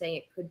wonky. They're saying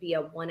it could be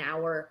a 1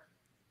 hour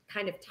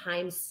kind of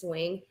time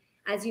swing.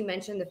 As you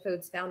mentioned, the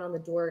food's found on the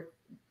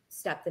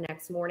doorstep the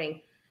next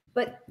morning.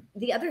 But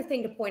the other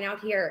thing to point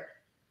out here,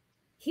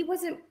 he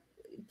wasn't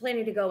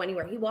planning to go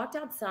anywhere. He walked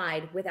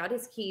outside without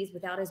his keys,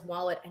 without his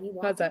wallet, and he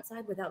walked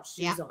outside without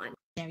shoes on.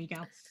 there you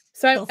go.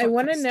 So Go I for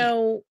want to Christy.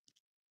 know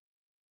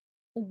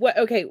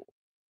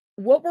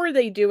what were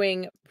they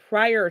doing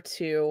prior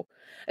to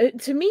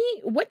me,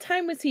 what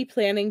time was he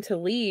planning to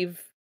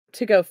leave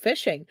to go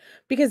fishing?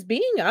 Because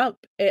being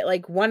up at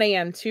like 1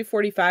 a.m.,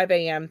 2:45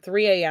 a.m.,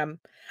 3 a.m.,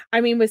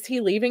 I mean, was he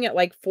leaving at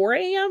like 4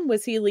 a.m.?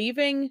 Was he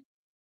leaving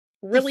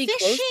really The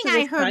close fishing to I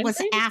this heard time was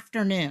frame?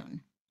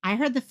 afternoon. I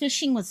heard the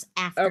fishing was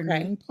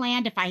afternoon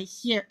planned, if I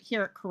hear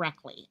it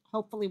correctly.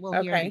 Hopefully we'll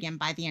hear it Okay. again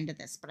by the end of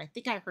this, but I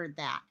think I heard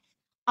that.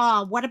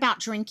 What about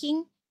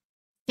drinking?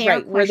 Fair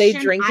Right. Were they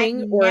question.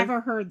 drinking I've or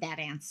never heard that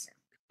answer.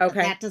 But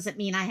okay. that doesn't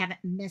mean I haven't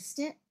missed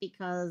it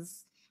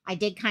because I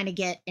did kind of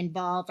get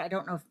involved. I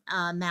don't know if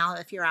Mal,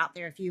 if you're out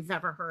there, if you've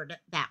ever heard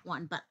that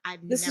one, but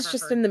I've This is never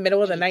just heard in the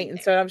middle of the night, anything and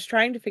there. so I was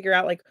trying to figure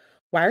out like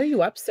why are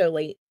you up so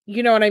late?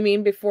 You know what I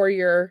mean? Before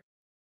you're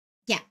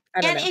Yeah.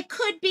 I don't And know. it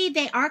could be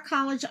they are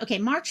college. Okay,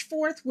 March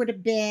 4th would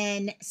have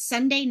been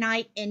Sunday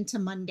night into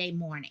Monday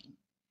morning.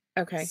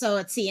 Okay. So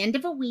it's the end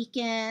of a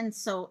weekend.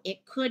 So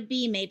it could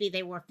be maybe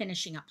they were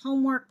finishing up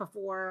homework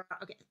before.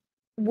 Okay.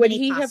 Would Many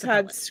he have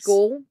had possibilities.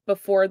 school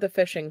before the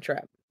fishing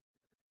trip?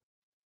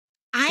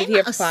 I'm he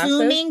have classes?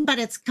 assuming, but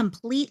it's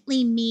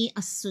completely me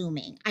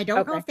assuming. I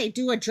don't know Okay. if they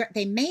do address,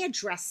 they may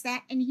address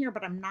that in here,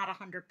 but I'm not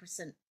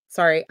 100%.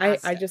 Sorry, I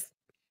Positive. just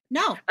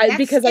No,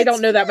 because I it's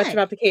don't know that much good.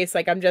 about the case.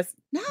 Like I'm just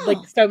like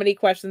No. so many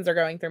questions are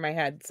going through my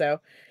head.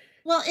 So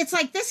Well, it's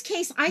like this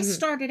case, I Mhm.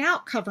 started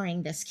out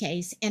covering this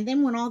case, and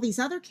then when all these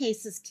other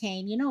cases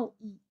came, you know,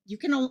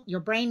 your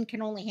brain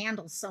can only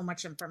handle so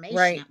much information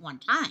Right. at one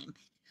time.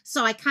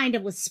 So I kind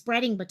of was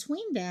spreading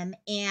between them,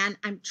 and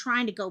I'm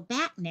trying to go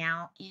back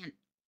now.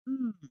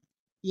 And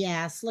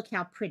yes, look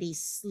how pretty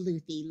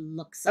Sleuthy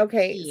looks up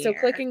Okay, so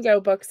Click here. and Go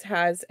Books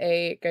has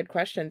a good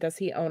question. Does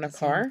he own a Does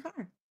he own a car?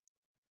 car?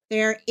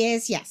 There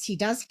is, yes, he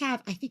does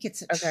have, I think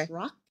it's a Okay.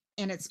 truck,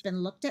 and it's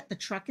been looked at. The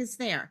truck is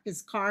there.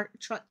 His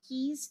truck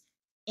keys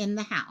in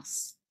the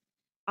house.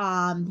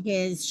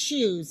 His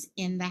shoes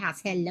in the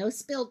house. Hello,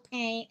 spilled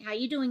paint. How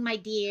you doing, my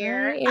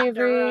dear? Hi,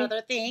 After our Avery.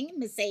 other thing,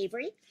 Miss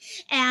Avery.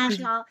 And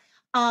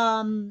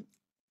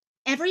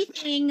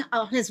everything,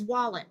 his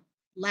wallet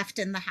left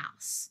in the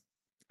house.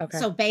 Okay.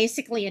 So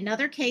basically,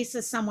 another case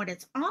of someone,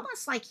 it's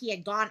almost like he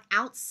had gone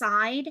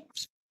outside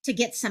to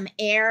get some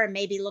air and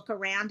maybe look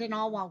around and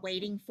all while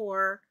waiting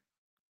for,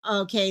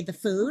 the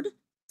food. And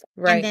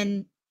Right.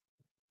 then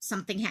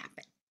something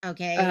happened.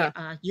 Okay.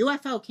 Uh-huh.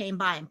 UFO came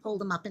by and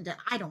pulled him up into,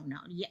 I don't know.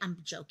 Yeah, I'm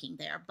joking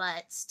there,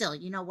 but still,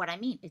 you know what I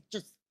mean? It's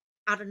just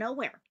out of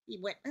nowhere. He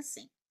went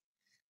missing.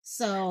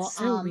 So,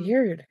 So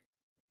weird.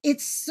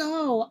 it's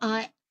so,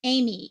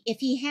 Amy, if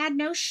he had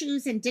no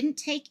shoes and didn't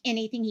take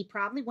anything, he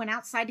probably went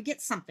outside to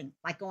get something,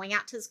 like going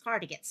out to his car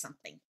to get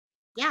something.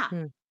 Yeah.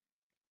 Hmm.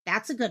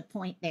 That's a good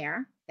point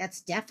there.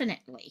 That's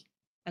definitely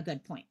a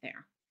good point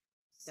there.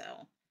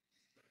 So,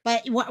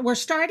 but we're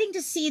starting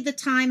to see the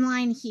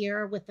timeline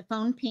here with the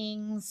phone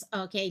pings.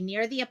 Okay,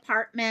 near the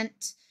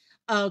apartment.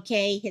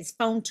 Okay, his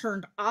phone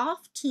turned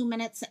off 2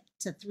 minutes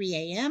to 3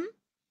 a.m.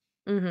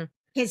 Mm-hmm.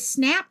 His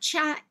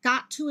Snapchat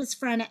got to his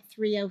friend at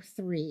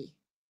 3:03.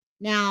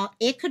 Now,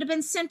 it could have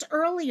been sent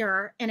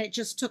earlier, and it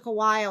just took a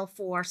while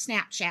for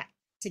Snapchat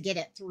to get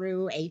it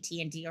through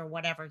AT&T or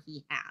whatever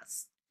he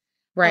has.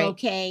 Right.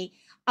 Okay.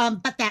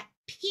 But that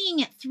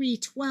ping at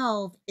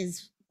 3:12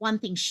 is one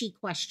thing she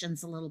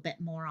questions a little bit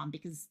more on,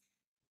 because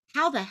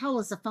how the hell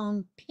is the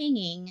phone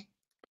pinging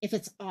if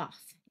it's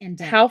off and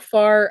dead? How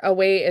far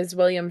away is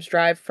Williams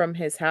Drive from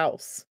his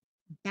house?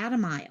 About a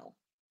mile.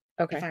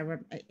 Okay.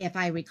 If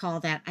I recall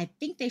that. I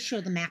think they show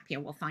the map here.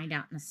 We'll find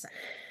out in a second.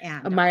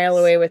 And, A mile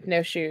away with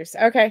no shoes.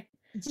 Okay.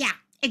 Yeah,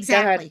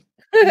 exactly.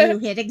 Go You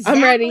ahead. hit I'm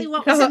exactly ready.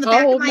 what was in the I'll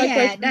back of hold my my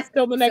head. questions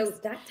till the next. So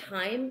that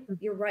time,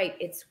 you're right,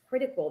 it's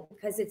critical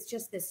because it's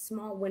just this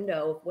small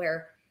window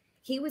where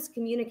he was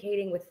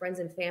communicating with friends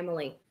and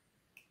family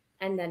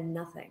and then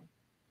nothing.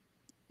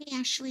 Hey,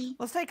 Ashley.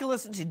 Let's take a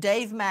listen to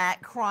Dave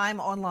Mack,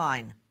 Crime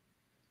Online.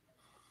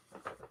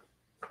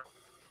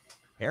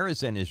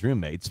 Harris and his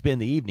roommate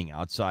spend the evening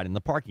outside in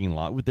the parking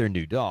lot with their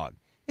new dog.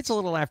 It's a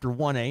little after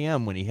 1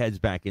 a.m. when he heads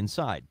back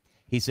inside.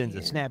 He sends a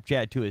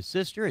Snapchat to his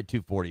sister at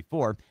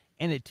 2:44,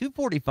 and at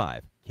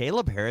 2:45,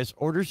 Caleb Harris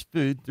orders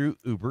food through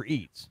Uber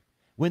Eats.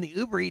 When the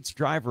Uber Eats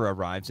driver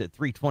arrives at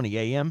 3:20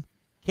 a.m.,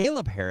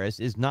 Caleb Harris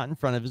is not in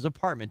front of his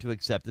apartment to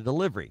accept the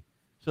delivery,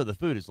 so the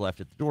food is left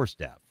at the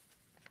doorstep.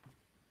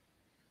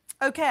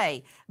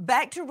 Okay,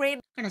 back to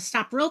Randy. I'm going to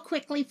stop real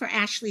quickly for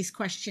Ashley's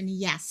question.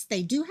 Yes,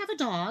 they do have a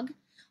dog.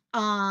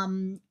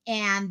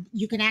 And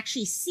you can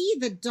actually see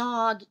the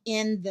dog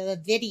in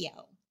the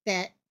video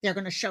that they're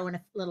going to show in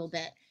a little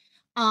bit.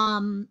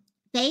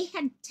 They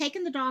had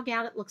taken the dog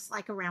out, it looks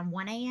like around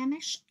 1 a.m.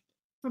 ish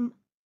from,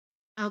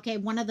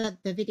 one of the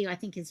video I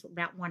think is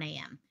about 1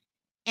 a.m.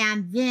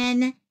 And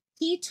then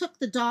he took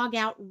the dog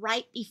out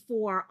right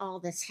before all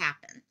this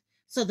happened.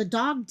 So the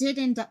dog did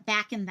end up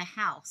back in the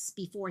house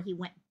before he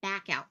went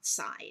back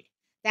outside.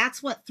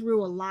 That's what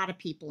threw a lot of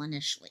people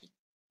initially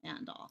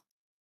and all.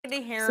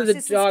 Harris, So the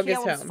this dog is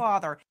is Caleb's home.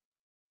 father.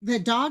 The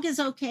dog is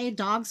okay.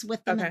 Dog's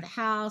with them Okay. in the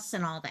house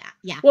and all that.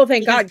 Yeah. Well,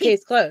 thank Because God,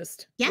 case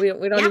closed. Yeah, We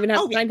don't yeah. even have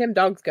Oh, to yeah. find him.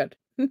 Dog's good.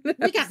 We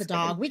got the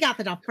dog. We got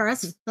the dog for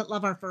us that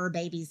love our fur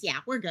babies. Yeah,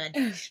 we're good.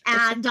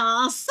 And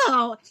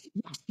also,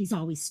 yeah, he's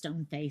always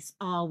stone faced,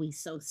 always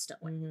so stoic.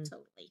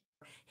 Totally.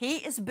 He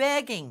is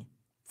begging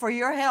for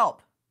your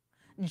help.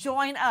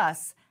 Join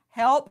us.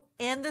 Help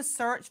in the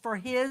search for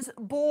his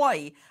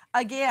boy.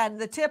 Again,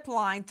 the tip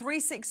line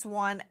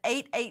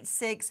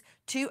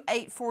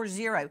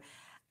 361-886-2840.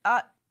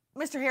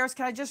 Mr. Harris,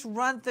 can I just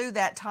run through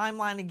that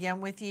timeline again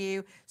with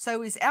you?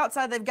 So he's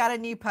outside. They've got a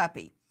new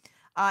puppy.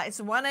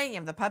 It's 1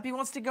 a.m. The puppy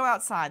wants to go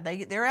outside.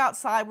 They're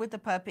outside with the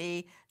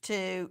puppy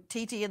to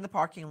TT in the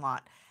parking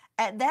lot.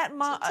 At that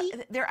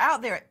moment, they're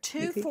out there at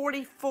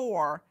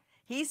 2:44.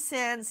 He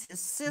sends his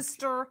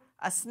sister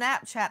a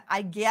Snapchat,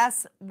 I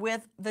guess,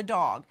 with the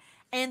dog.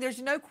 And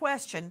there's no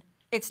question,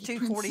 it's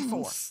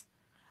 2:44.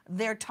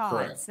 They're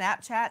timed.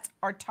 Snapchats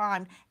are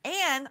timed.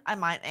 And I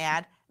might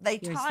add, they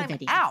time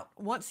out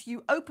once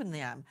you open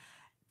them.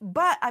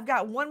 But I've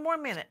got one more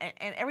minute,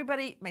 and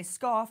everybody may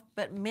scoff,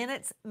 but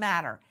minutes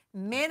matter.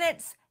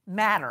 Minutes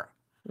matter.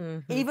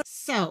 Even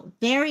So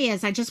there he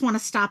is. I just want to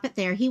stop it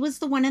there. He was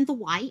the one in the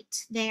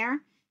white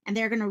there, and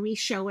they're going to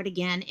re-show it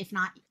again. If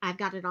not, I've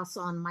got it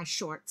also on my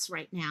shorts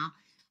right now.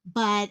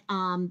 But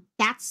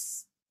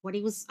that's what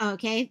he was.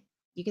 Okay,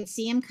 you can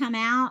see him come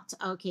out.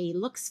 Okay, he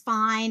looks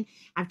fine.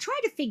 I've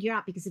tried to figure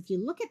out, because if you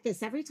look at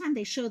this, every time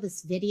they show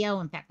this video,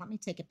 in fact, let me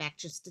take it back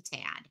just a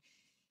tad.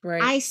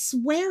 Right. I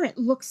swear it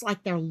looks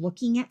like they're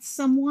looking at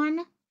someone,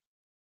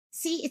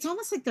 See, it's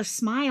almost like they're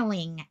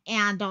smiling,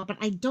 and but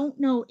I don't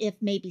know if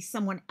maybe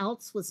someone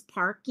else was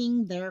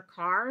parking their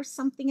car or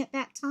something at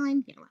that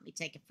time. Here, let me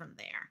take it from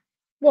there.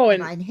 Well, Hold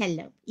and on.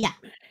 Hello. Yeah.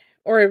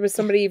 or it was Yeah.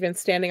 somebody even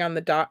standing on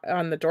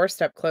the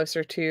doorstep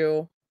closer to,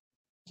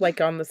 Yeah.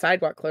 like, on the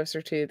sidewalk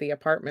closer to the Yeah.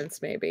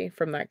 apartments maybe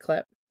from that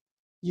clip.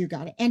 You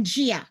got it. And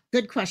Gia,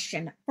 good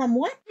question. From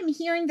what I'm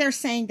hearing, they're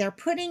saying they're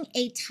putting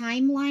a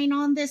timeline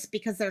on this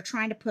because they're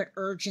trying to put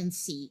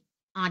urgency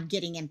on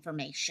getting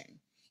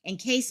information in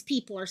case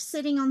people are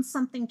sitting on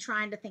something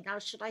trying to think, oh,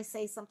 should I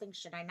say something?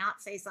 Should I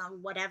not say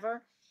something?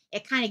 Whatever.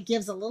 It kind of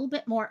gives a little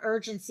bit more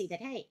urgency that,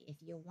 hey, if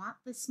you want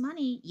this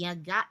money, you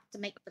got to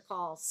make the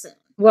call soon.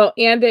 Well,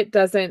 and it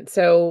doesn't,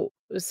 so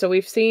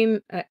we've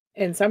seen,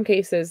 in some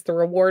cases, the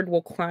reward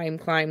will climb,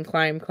 climb,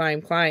 climb,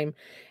 climb, climb,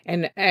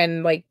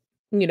 and, like,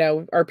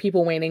 are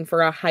people waiting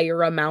for a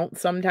higher amount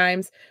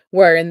sometimes,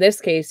 where in this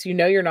case,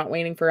 you're not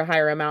waiting for a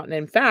higher amount, and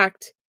in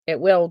fact,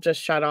 it will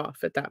just shut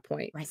off at that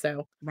point, Right.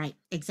 so Right.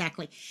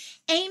 Exactly.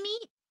 Amy,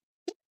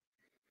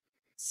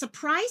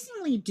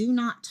 surprisingly do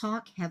not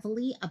talk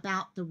heavily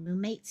about the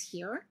roommates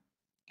here.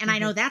 And I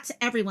know Mhm. that's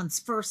everyone's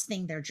first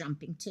thing they're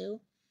jumping to.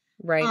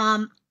 Right.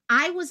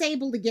 I was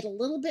able to get a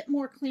little bit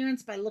more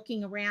clearance by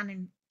looking around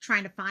and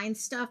trying to find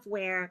stuff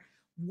where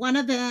one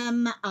of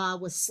them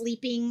was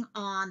sleeping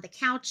on the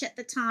couch at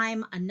the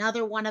time.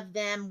 Another one of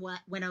them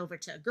went over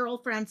to a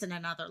girlfriend's and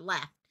another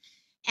left.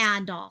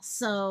 And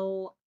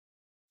also,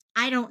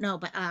 I don't know,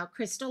 but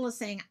Crystola's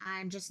saying,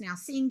 I'm just now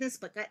seeing this,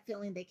 but gut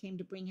feeling they came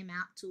to bring him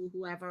out to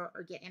whoever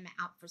or get him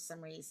out for some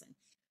reason.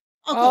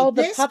 Okay, Oh,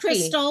 the this puppy.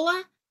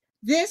 Cristola,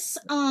 this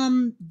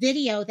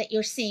video that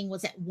you're seeing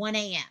was at 1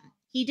 a.m.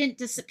 He didn't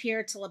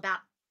disappear till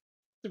about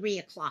 3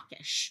 o'clock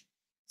ish.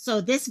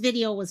 So this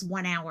video was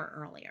 1 hour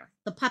earlier.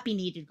 The puppy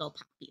needed to go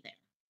potty there.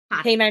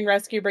 Potty. Canine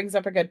Rescue brings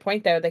up a good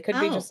point, though. They could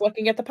be Oh, just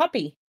looking at the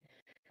puppy.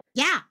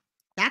 yeah,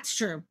 that's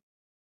true.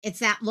 It's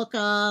that look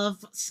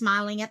of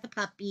smiling at the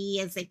puppy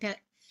as they pet.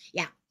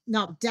 Yeah,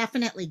 no,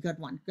 definitely good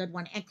one. Good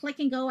one. And Click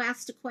and Go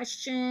asked a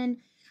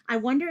question. I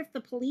wonder if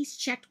the police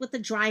checked with the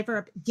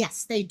driver.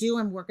 Yes, they do.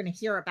 And we're going to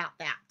hear about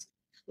that.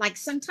 Like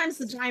sometimes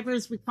the driver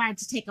is required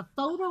to take a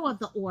photo of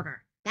the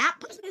order. That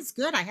is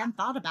good. I hadn't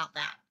thought about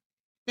that.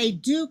 They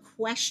do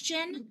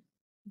question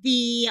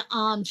the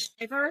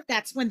driver.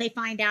 That's when they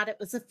find out it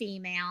was a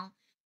female.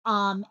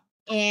 Um,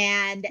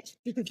 and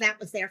because that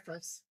was their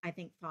first, I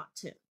think, thought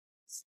too.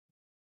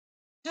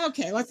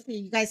 Okay, let's see.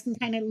 You guys can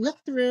kind of look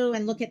through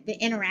and look at the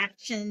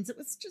interactions. It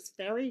was just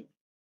very,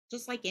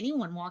 just like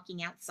anyone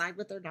walking outside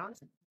with their dog.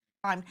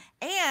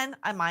 And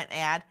I might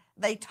add,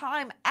 they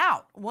time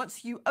out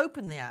once you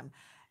open them.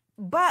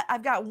 But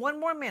I've got one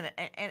more minute,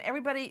 and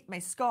everybody may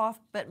scoff,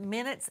 but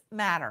minutes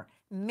matter.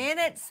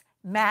 Minutes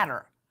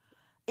matter.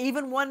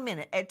 Even 1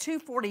 minute. At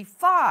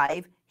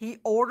 2:45, he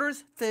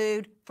orders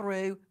food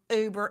through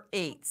Uber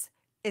Eats.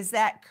 Is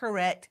that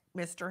correct,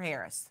 Mr.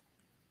 Harris?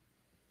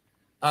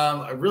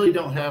 I really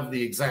don't have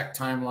the exact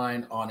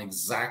timeline on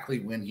exactly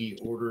when he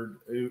ordered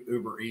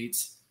Uber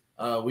Eats.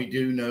 We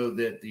do know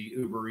that the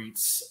Uber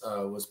Eats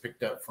was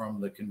picked up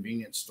from the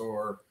convenience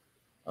store.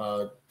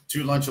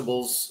 2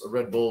 Lunchables, a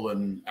Red Bull,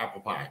 and apple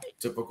pie.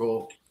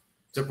 Typical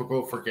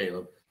for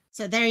Caleb.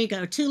 So there you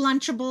go. 2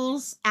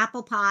 Lunchables,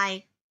 apple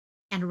pie,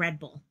 and a Red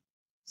Bull.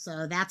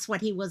 So that's what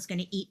he was going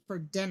to eat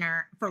for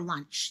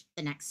lunch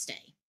the next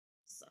day.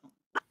 So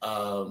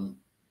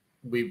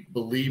we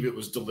believe it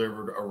was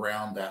delivered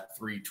around that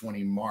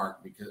 3:20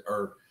 mark because,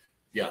 or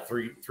yeah,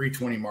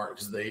 3:20 mark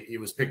because it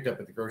was picked up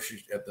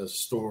at the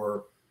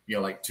store,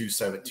 like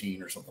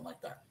 2:17 or something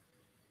like that.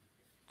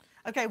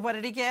 Okay, what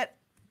did he get?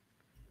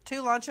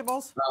 2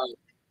 Lunchables?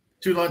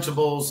 2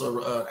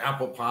 Lunchables,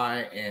 apple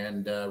pie,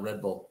 and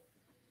Red Bull.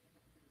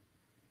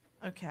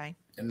 Okay.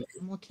 And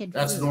kid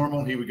that's food.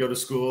 normal. He would go to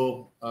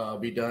school,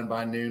 be done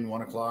by noon,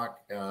 1 o'clock,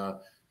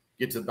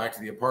 get back to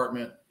the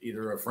apartment,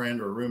 either a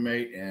friend or a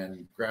roommate,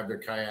 and grab their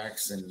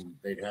kayaks, and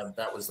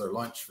that was their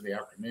lunch for the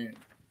afternoon.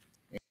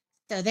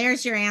 So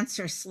there's your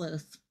answer,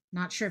 Sleuth.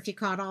 Not sure if you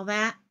caught all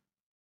that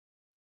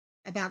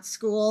about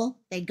school.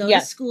 They'd go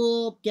to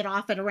school, get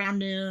off at around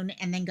noon,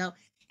 and then go.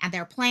 And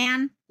their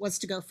plan was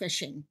to go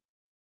fishing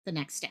the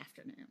next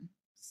afternoon.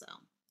 So.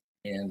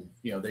 And,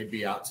 they'd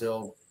be out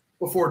till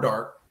before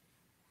dark.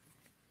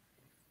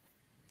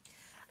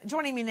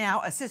 Joining me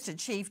now, Assistant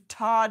Chief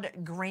Todd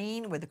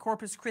Green with the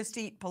Corpus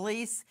Christi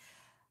Police.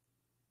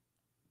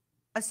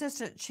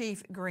 Assistant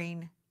Chief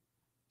Green,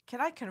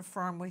 can I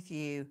confirm with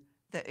you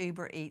the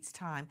Uber Eats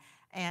time?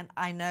 And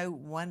I know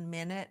 1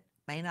 minute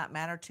may not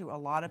matter to a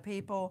lot of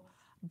people,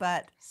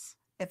 but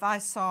if I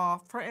saw,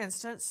 for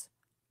instance,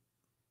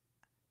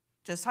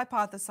 just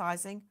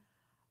hypothesizing,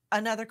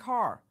 another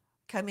car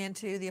come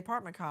into the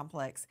apartment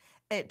complex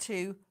at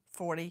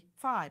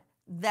 2:45,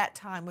 that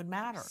time would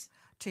matter.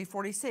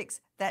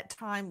 2:46, that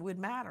time would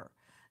matter.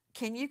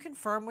 Can you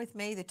confirm with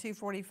me the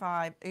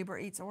 2:45 Uber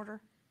Eats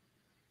order?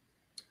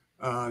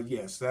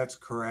 Yes, that's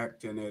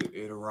correct. And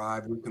it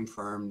arrived. We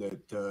confirmed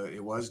that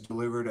it was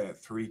delivered at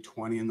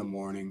 3:20 in the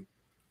morning.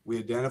 We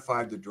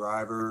identified the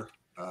driver,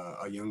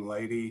 a young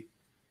lady.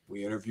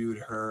 We interviewed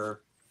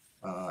her.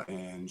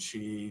 and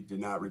she did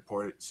not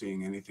report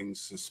seeing anything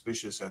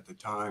suspicious at the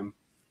time.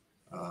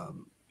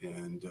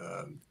 And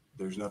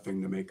there's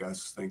nothing to make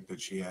us think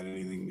that she had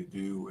anything to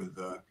do with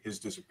his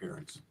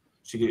disappearance.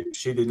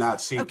 She did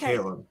not see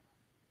Caleb.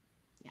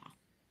 Yeah.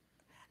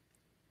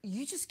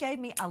 You just gave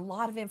me a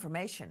lot of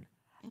information.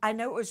 I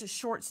know it was a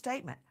short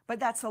statement, but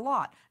that's a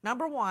lot.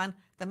 Number one,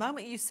 the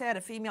moment you said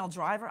a female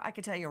driver, I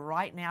can tell you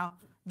right now,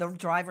 the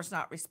driver's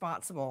not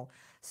responsible.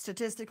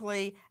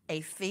 Statistically,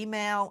 a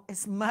female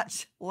is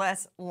much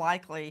less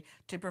likely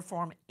to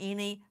perform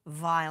any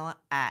violent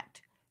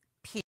act.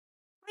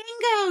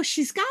 Bingo!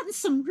 She's gotten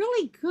some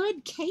really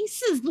good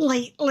cases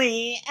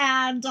lately.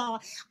 And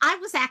I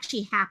was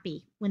actually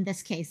happy when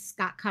this case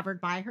got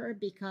covered by her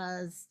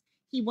because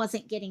he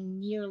wasn't getting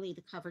nearly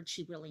the coverage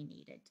she really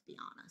needed, to be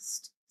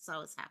honest. So I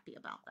was happy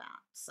about that.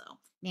 So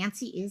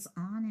Nancy is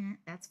on it.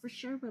 That's for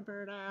sure,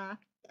 Roberta.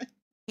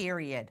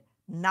 Period.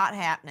 Not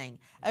happening.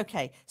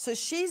 Okay, so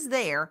she's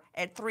there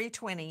at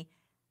 3:20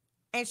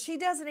 and she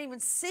doesn't even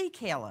see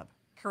Caleb,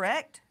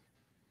 correct?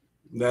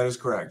 That is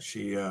correct.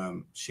 She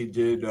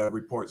did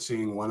report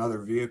seeing one other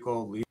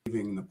vehicle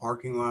leaving the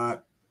parking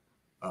lot.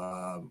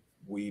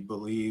 We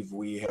believe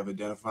we have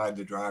identified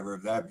the driver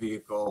of that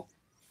vehicle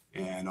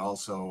and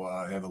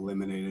also have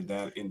eliminated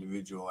that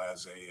individual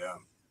as a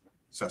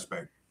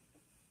suspect.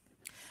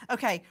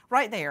 Okay,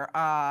 right there.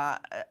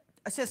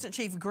 Assistant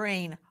Chief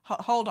Green,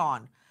 hold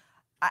on.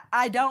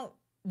 I don't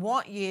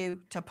want you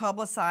to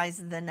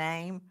publicize the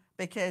name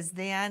because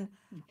then,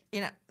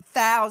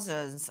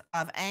 thousands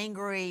of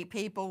angry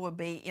people would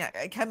be,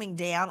 coming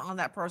down on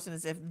that person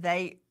as if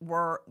they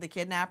were the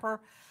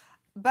kidnapper.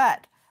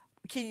 But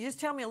can you just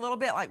tell me a little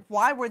bit, like,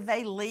 why were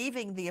they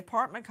leaving the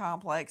apartment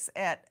complex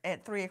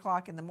at 3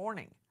 o'clock in the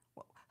morning?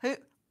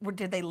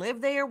 Did they live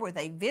there? Were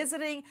they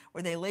visiting?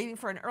 Were they leaving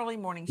for an early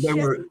morning shift?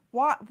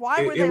 Why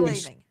were they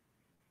leaving?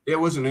 It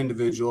was an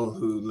individual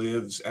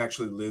who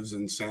actually lives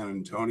in San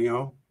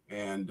Antonio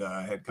and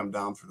had come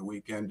down for the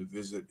weekend to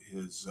visit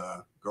his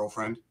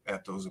girlfriend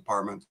at those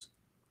apartments.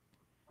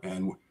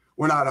 And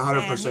we're not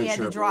 100% sure. And he had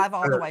to drive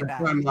all the way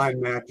back.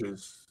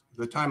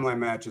 The timeline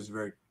matches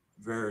very,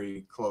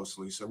 very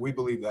closely. So we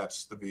believe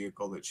that's the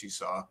vehicle that she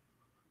saw.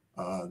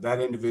 That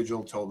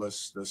individual told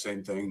us the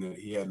same thing, that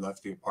he had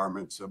left the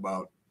apartments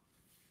about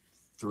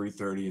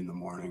 3:30 in the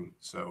morning.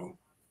 So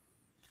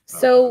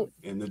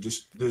in the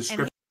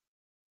description,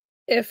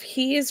 if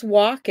he's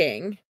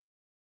walking,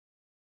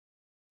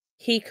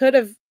 he could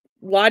have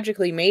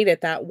logically made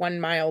it that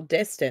 1 mile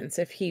distance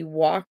if he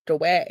walked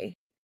away.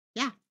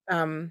 Yeah.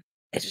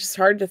 It's just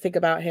hard to think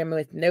about him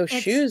with no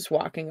shoes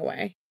walking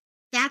away.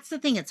 That's the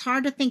thing. It's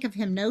hard to think of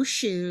him no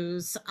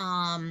shoes.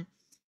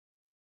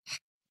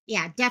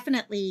 Yeah,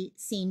 definitely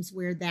seems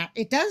weird that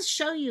it does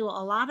show you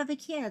a lot of the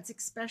kids,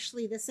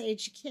 especially this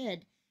age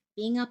kid,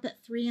 being up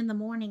at 3 in the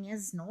morning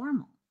is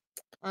normal.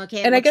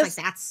 Okay. And I guess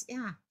like that's,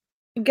 yeah.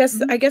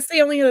 I guess the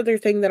only other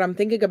thing that I'm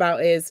thinking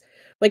about is,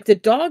 like, the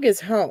dog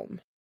is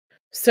home.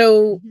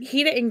 So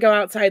he didn't go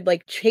outside,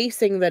 like,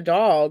 chasing the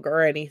dog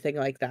or anything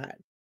like that.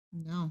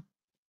 No.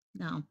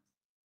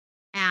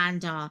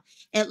 And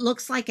it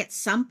looks like at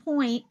some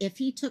point, if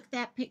he took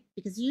that pic,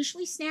 because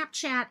usually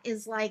Snapchat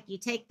is like you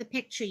take the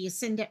picture, you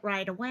send it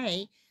right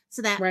away.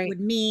 So that would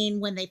mean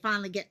when they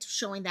finally get to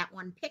showing that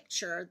one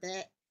picture,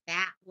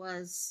 that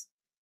was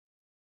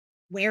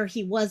where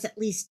he was, at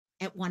least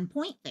at one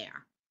point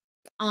there.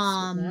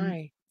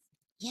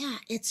 Yeah,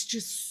 it's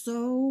just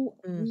so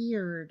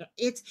weird.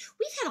 We've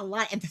had a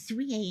lot at the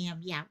 3 a.m.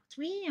 Yeah,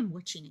 3 a.m.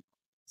 witching.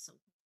 So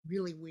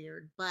really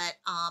weird. But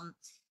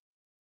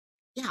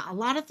yeah, a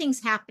lot of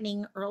things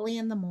happening early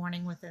in the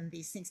morning within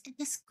these things. And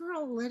this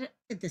girl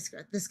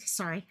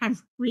sorry, I'm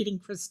reading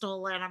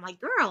Crystal and I'm like,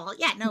 girl,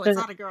 yeah, no, it's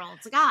not a girl,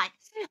 it's a guy.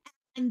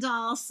 And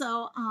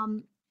also,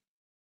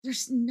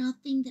 there's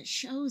nothing that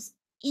shows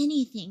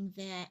anything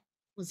that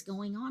was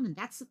going on. And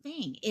that's the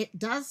thing. It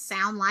does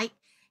sound like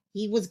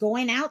he was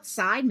going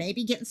outside,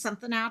 maybe getting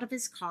something out of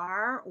his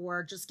car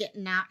or just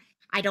getting out.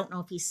 I don't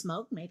know if he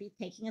smoked, maybe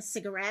taking a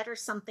cigarette or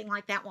something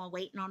like that while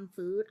waiting on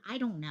food. I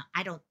don't know.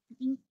 I don't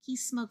think he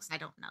smokes. I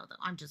don't know, though.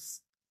 I'm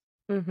just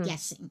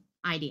guessing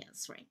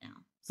ideas right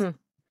now. So.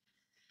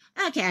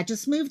 Okay, I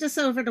just moved us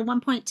over to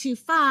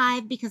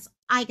 1.25 because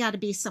I got to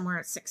be somewhere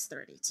at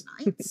 6:30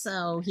 tonight.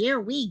 So here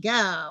we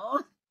go.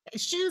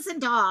 Shoes and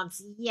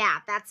dogs. Yeah,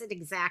 that's it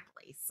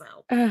exactly. So,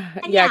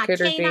 yeah,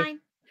 K9.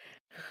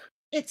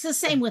 It's the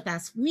same with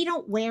us. We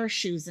don't wear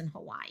shoes in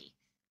Hawaii.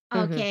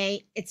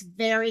 Okay, it's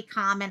very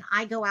common.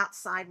 I go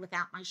outside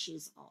without my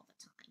shoes all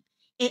the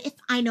time. If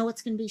I know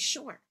it's going to be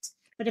short,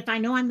 but if I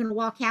know I'm going to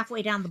walk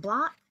halfway down the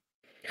block,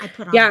 I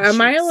put on. Yeah, a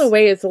mile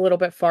away is a little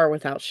bit far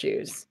without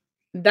shoes.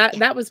 Yeah.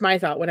 That was my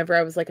thought whenever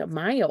I was like, a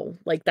mile,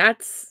 like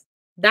that's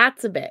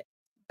a bit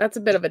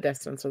of a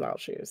distance without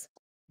shoes.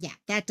 Yeah,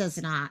 that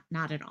does not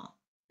at all.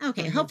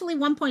 Okay, hopefully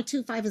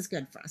 1.25 is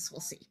good for us.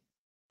 We'll see.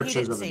 He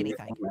didn't see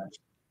anything.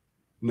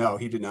 No,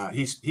 he did not.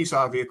 He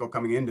saw a vehicle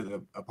coming into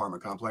the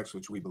apartment complex,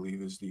 which we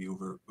believe is the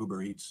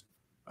Uber Eats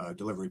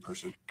delivery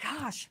person.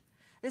 Gosh,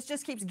 This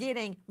just keeps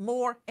getting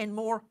more and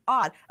more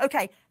odd.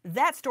 Okay,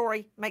 that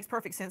story makes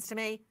perfect sense to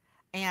me.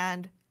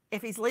 And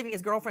if he's leaving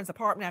his girlfriend's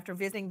apartment after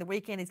visiting the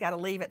weekend, he's got to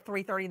leave at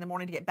 3:30 in the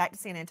morning to get back to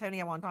San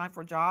Antonio on time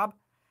for a job.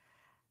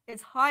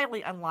 It's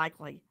highly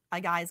unlikely a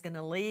guy is going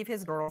to leave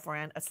his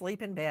girlfriend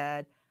asleep in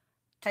bed,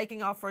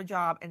 taking off for a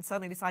job, and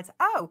suddenly decides,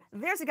 oh,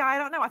 there's a guy I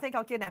don't know. I think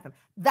I'll kidnap him.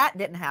 That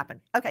didn't happen.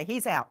 Okay,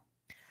 he's out.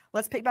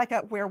 Let's pick back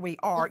up where we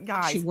are.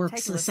 Guys, She works take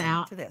a this listen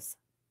out. to this.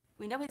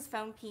 We know his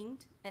phone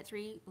pinged at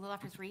 3, a little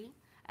after 3,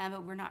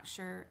 but we're not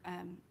sure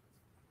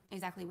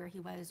exactly where he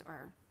was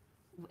or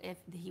if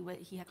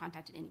he had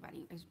contacted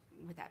anybody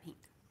with that ping.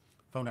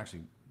 Phone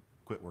actually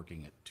quit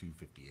working at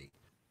 2:58.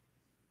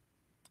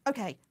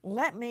 Okay,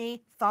 let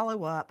me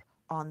follow up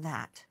on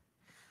that.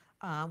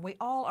 We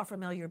all are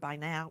familiar by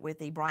now with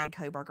the Brian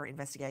Kohberger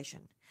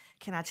investigation.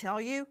 Can I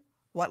tell you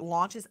what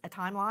launches a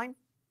timeline?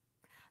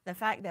 The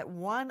fact that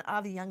one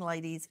of the young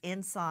ladies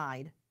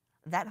inside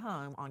that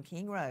home on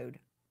King Road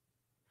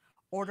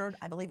ordered,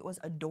 I believe it was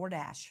a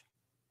DoorDash.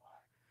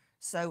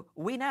 So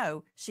we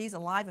know she's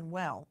alive and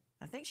well.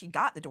 I think she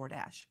got the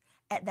DoorDash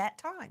at that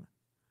time.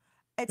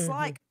 It's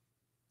like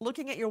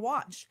looking at your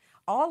watch.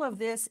 All of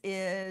this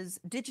is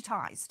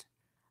digitized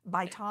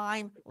by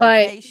time,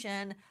 But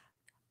location.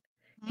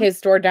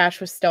 his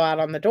DoorDash was still out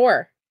on the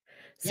door.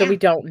 So Yeah. we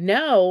don't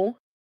know.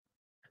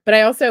 But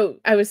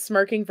I was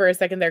smirking for a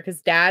second there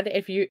because Dad,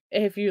 if you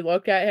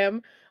look at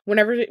him,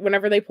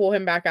 whenever they pull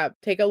him back up,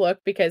 take a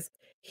look because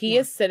he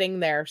Yeah. is sitting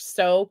there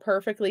so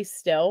perfectly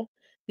still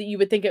that you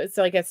would think it was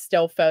like a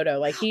still photo.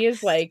 Like he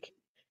is like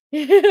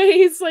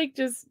he's like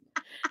just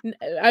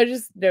I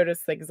just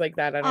noticed things like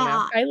that. I don't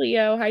know. Hi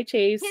Leo. Hi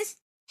Chase.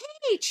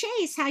 Hey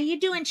Chase, how you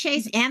doing,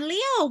 Chase? And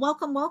Leo,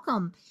 welcome,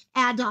 welcome.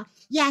 And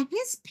yeah,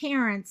 his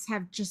parents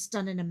have just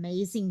done an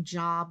amazing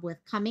job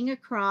with coming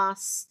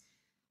across.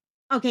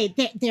 Okay,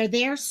 they're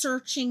there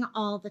searching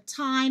all the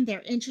time.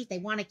 They're interested. They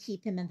want to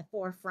keep him in the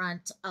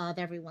forefront of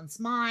everyone's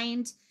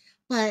mind,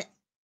 but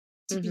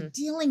to be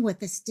dealing with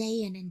this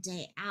day in and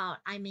day out,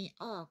 I mean,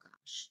 oh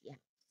gosh, yeah.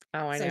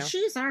 Oh, I So know.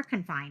 shoes are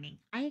confining.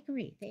 I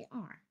agree, they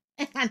are.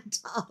 And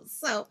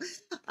so,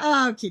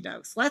 okie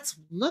dokes. Let's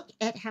look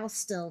at how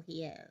still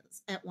he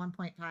is at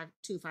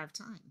 1.525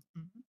 times.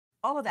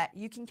 All of that,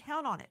 you can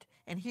count on it.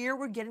 And here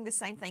we're getting the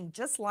same thing,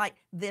 just like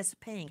this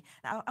ping.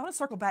 Now, I want to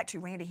circle back to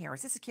Randy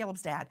Harris. This is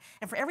Caleb's dad.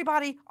 And for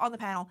everybody on the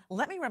panel,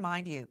 let me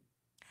remind you,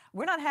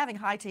 we're not having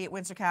high tea at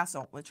Windsor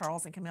Castle with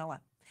Charles and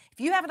Camilla. If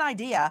you have an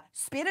idea,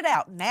 spit it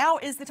out. Now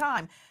is the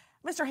time.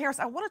 Mr. Harris,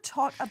 I want to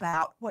talk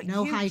about what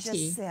No you high just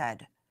tea.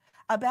 said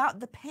about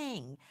the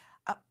ping.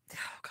 Oh,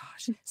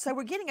 gosh. So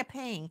we're getting a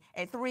ping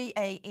at 3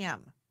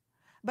 a.m.,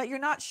 but you're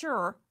not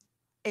sure,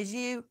 as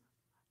you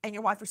and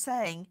your wife are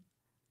saying,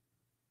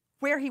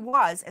 where he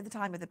was at the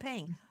time of the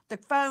ping. The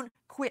phone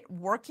quit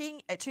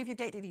working at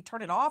 2:58. Did he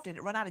turn it off? Did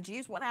it run out of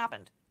juice? What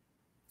happened?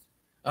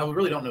 We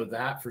really don't know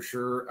that for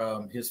sure.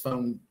 His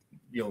phone,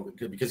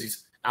 because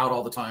he's out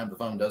all the time, the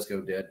phone does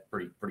go dead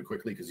pretty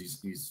quickly because he's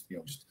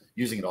just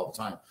using it all the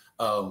time.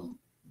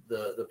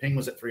 The ping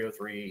was at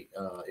 3:03.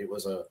 It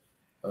was a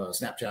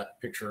Snapchat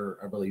picture,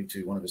 I believe,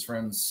 to one of his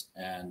friends,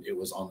 and it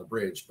was on the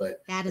bridge.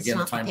 But That is again,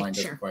 the not the timeline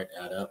picture. doesn't quite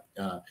add up.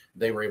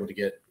 They were able to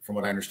get, from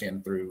what I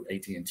understand, through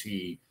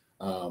AT&T,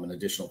 an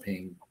additional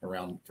ping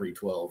around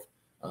 3:12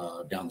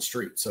 down the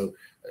street. So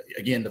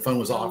again, the phone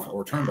was off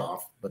or turned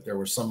off, but there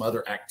was some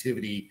other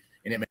activity,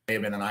 and it may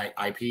have been an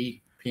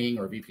IP ping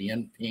or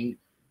VPN ping.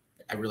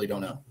 I really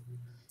don't know.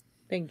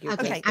 Thank you.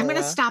 Okay, I'm Crystal. going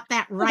to stop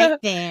that right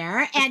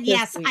there. And so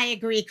yes, sweet. I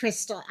agree,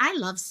 Crystal. I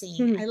love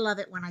seeing, I love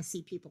it when I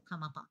see people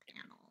come up on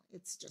panel.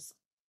 It's just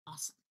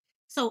awesome.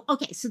 So,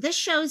 okay, so this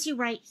shows you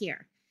right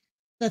here.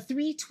 The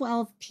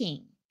 312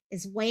 ping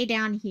is way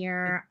down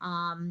here.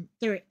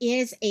 There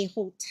is a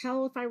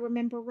hotel, if I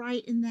remember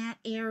right, in that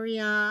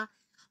area.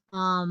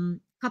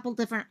 Couple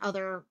different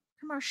other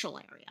commercial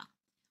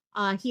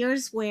area.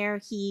 Here's where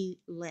he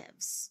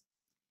lives.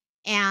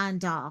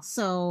 And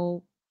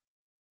so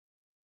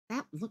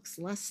that looks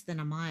less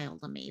than a mile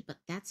to me, but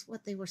that's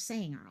what they were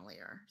saying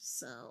earlier.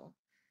 So,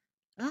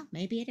 well,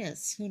 maybe it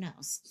is. Who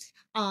knows?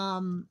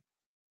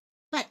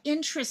 But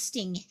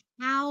interesting.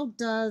 How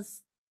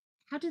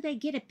do they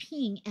get a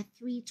ping at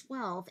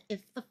 312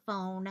 if the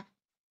phone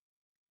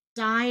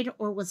died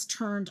or was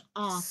turned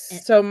off?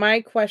 So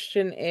my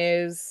question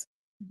is,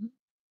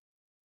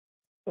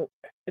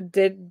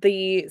 did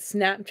the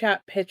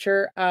Snapchat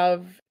picture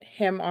of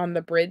him on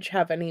the bridge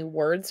have any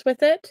words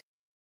with it?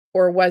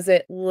 Or was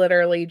it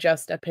literally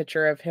just a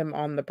picture of him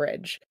on the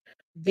bridge?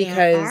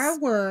 There are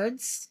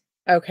words.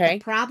 Okay.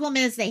 The problem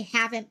is they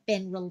haven't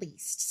been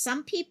released.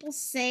 Some people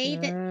say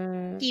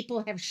that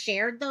people have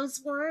shared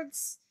those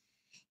words.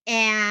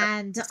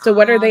 And so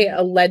what are they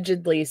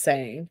allegedly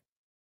saying?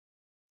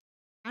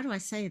 How do I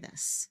say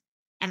this?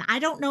 And I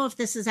don't know if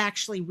this is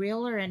actually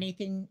real or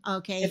anything.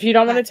 Okay. If you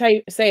don't want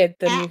to say it,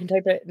 then you can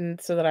type it in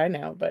so that I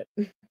know. But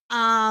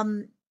I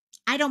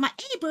don't mind.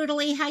 Hey,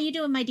 Brutally, how you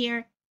doing, my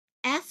dear?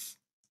 F.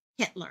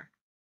 Hitler.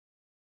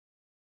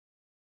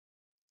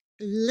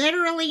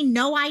 Literally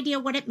no idea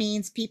what it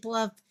means. People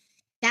have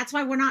That's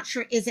why we're not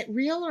sure. Is it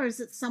real or is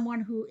it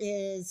someone who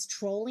is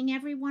trolling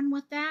everyone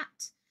with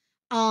that?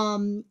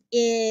 And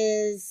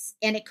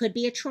it could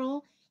be a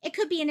troll. It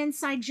could be an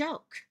inside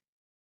joke.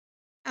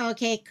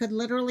 Okay, it could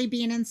literally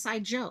be an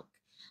inside joke.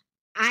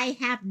 I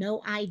have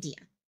no idea.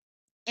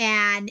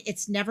 And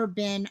it's never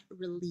been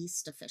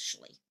released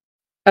officially.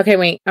 Okay,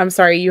 wait. I'm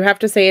sorry. You have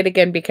to say it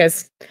again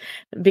because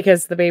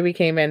the baby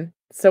came in.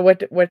 So what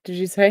did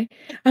you say?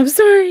 I'm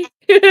sorry.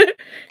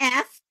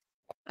 F.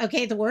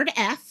 Okay, the word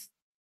F.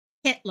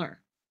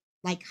 Hitler.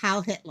 Like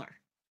Heil Hitler.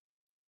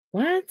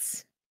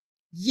 What?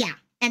 Yeah.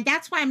 And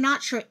that's why I'm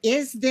not sure.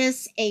 Is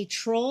this a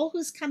troll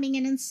who's coming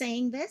in and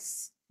saying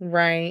this?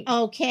 Right.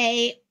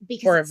 Okay, Or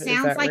because it is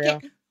sounds that like real?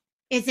 it.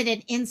 Is it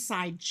an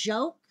inside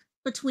joke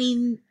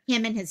between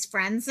him and his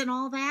friends and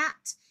all that?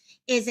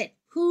 Is it,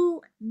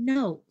 who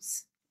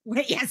knows?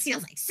 Well, yes, he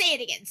was like, say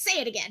it again, say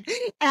it again.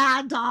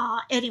 And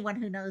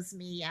anyone who knows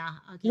me, yeah.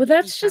 Okay, Well,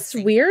 that's just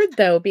weird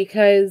though,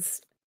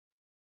 because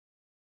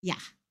yeah.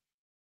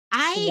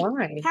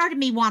 why? Part of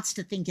me wants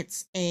to think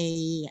it's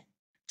a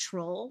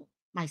troll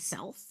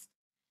myself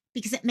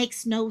because it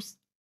makes no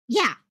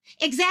yeah,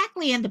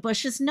 exactly. In the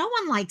bushes, no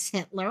one likes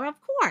Hitler, of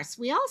course.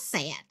 We all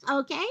say it,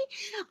 okay?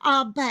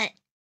 But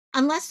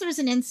unless there's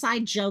an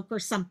inside joke or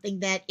something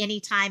that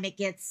anytime it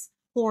gets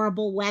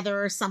horrible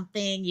weather or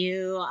something,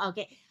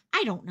 okay.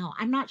 I don't know.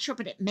 I'm not sure,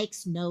 but it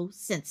makes no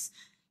sense.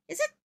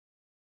 Is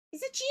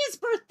it Gia's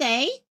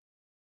birthday?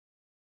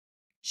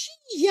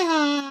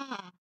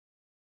 Gia!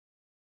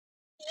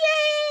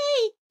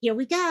 Yay! Here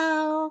we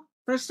go.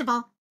 First of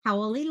all,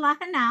 Howali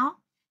Laha now.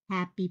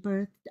 Happy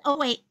birthday. Oh,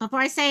 wait, before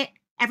I say it,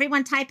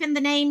 everyone type in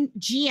the name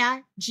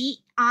Gia,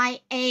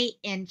 G-I-A,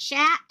 in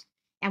chat.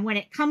 And when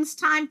it comes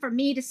time for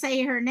me to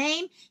say her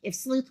name, if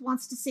Sleuth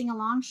wants to sing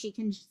along, she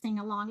can sing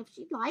along if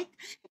she'd like.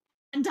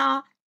 And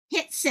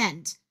hit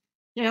send.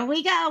 Here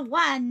we go.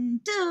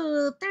 1,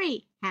 2,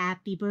 3.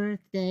 Happy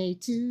birthday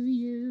to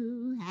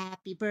you.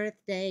 Happy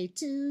birthday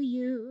to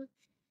you.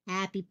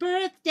 Happy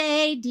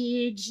birthday,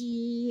 dear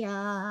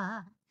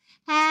Gia.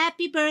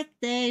 Happy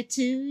birthday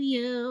to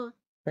you.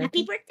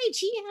 Happy birthday,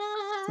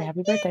 Gia. Say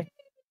happy birthday.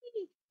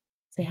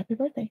 Say happy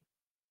birthday.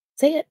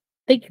 Say it.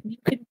 They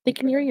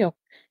can hear you.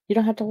 You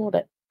don't have to hold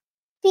it.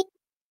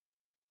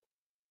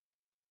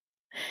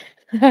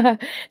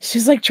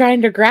 She's like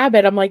trying to grab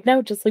it. I'm like,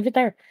 no, just leave it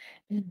there.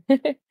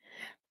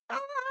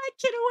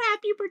 Kiddo,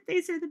 happy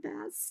birthdays are the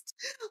best.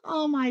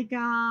 Oh my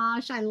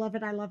gosh. I love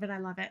it. I love it. I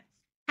love it.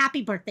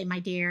 Happy birthday, my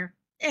dear.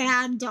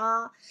 And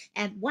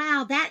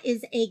wow, that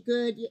is a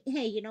good,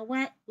 hey, you know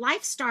what?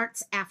 Life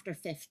starts after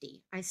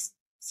 50. I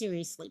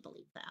seriously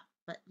believe that.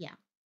 But yeah,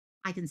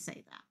 I can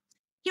say that.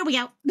 Here we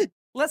go.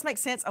 Let's make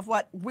sense of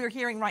what we're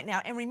hearing right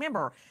now. And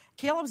remember,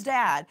 Caleb's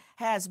dad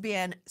has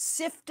been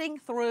sifting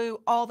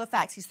through all the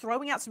facts. He's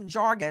throwing out some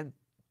jargon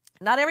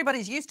not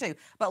everybody's used to,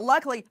 but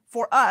luckily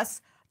for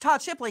us,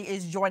 Todd Shipley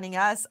is joining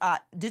us,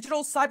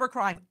 digital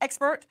cybercrime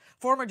expert,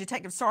 former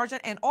detective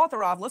sergeant, and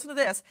author of, listen to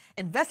this,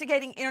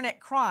 Investigating Internet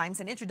Crimes,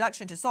 an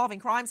Introduction to Solving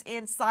Crimes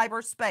in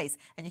Cyberspace.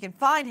 And you can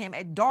find him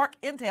at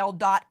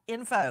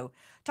darkintel.info.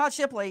 Todd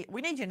Shipley,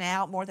 we need you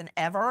now more than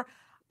ever.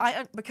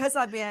 Because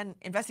I've been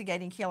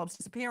investigating Caleb's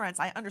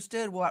disappearance, I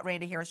understood what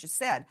Randy Harris just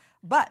said,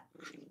 but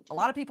a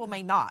lot of people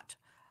may not.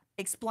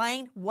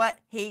 Explain what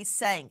he's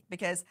saying,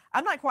 because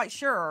I'm not quite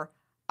sure.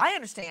 I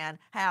understand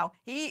how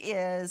he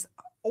is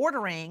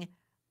ordering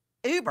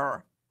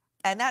Uber,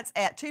 and that's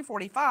at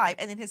 2:45,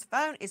 and then his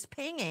phone is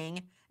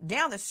pinging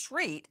down the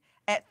street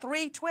at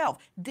 3:12.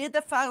 Did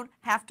the phone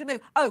have to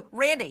move? Oh,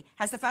 Randy,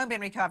 has the phone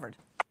been recovered?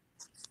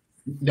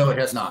 No, it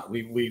has not.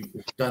 We've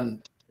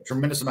done a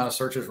tremendous amount of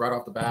searches right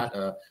off the bat,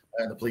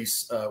 and the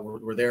police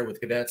were there with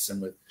cadets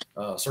and with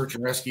search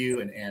and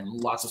rescue, and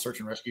lots of search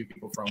and rescue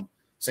people from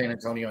San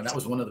Antonio, and that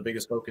was one of the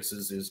biggest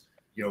focuses is,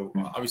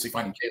 obviously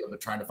finding Caleb,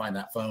 but trying to find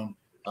that phone.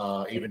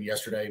 Even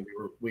yesterday,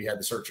 we had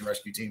the search and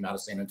rescue team out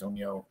of San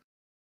Antonio.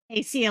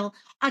 Hey, Seal.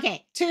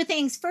 Okay, two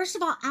things. First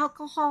of all,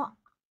 alcohol.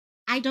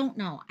 I don't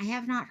know. I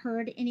have not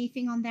heard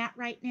anything on that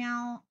right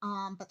now.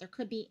 But there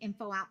could be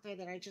info out there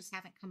that I just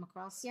haven't come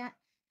across yet.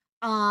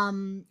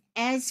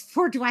 As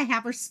for do I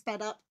have her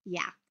sped up?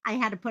 Yeah, I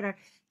had to put her.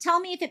 Tell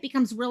me if it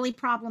becomes really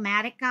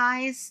problematic,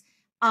 guys.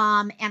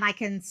 And I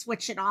can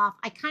switch it off.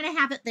 I kind of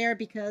have it there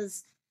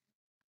because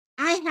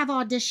I have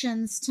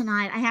auditions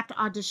tonight. I have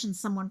to audition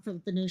someone for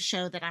the new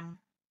show that I'm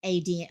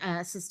AD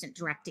assistant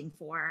directing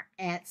for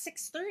at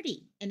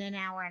 6:30 in an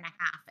hour and a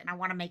half, and I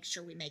want to make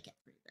sure we make it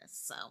through this.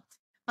 So,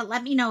 but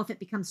let me know if it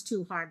becomes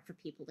too hard for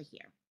people to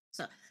hear.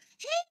 So,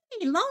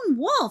 hey, Lone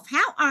Wolf,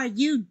 how are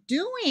you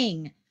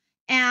doing?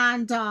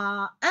 And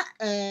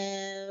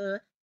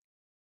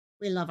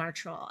we love our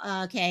troll.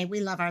 Okay,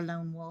 we love our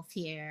Lone Wolf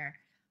here.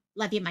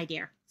 Love you, my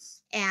dear.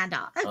 And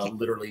okay,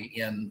 literally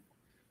in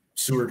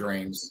sewer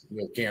drains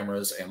with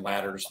cameras and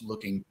ladders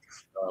looking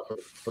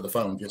for the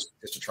phone just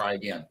to try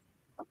again.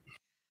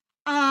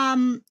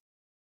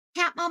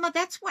 Cat Mama,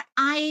 that's what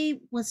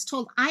I was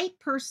told. I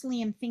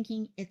personally am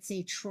thinking it's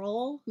a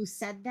troll who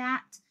said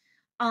that.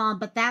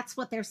 But that's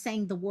what they're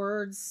saying the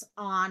words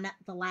on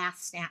the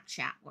last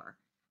Snapchat were.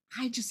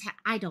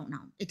 I don't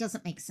know. It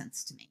doesn't make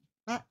sense to me.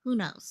 But who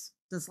knows?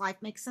 Does life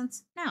make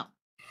sense? No.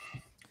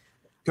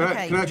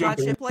 Okay, can I jump Todd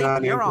in, Shipley, you're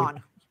Nancy?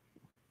 on.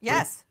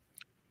 Yes.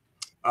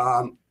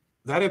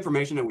 That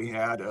information that we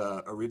had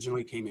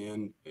originally came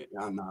in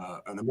on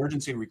an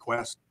emergency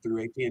request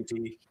through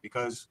AT&T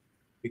because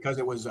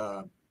it was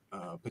a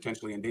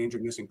potentially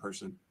endangered missing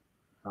person.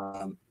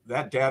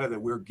 That data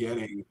that we're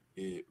getting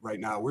right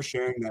now, we're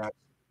sharing that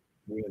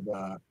with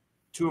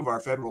two of our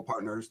federal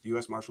partners, the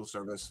U.S. Marshal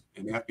Service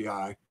and the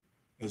FBI,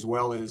 as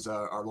well as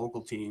our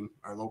local team,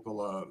 our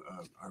local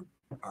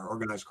our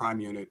organized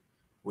crime unit,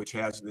 which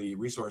has the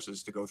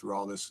resources to go through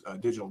all this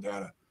digital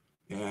data.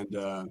 And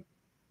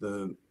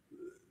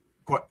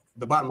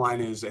the bottom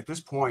line is, at this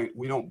point,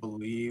 we don't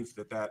believe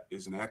that that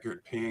is an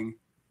accurate ping.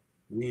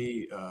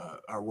 We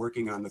are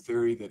working on the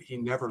theory that he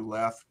never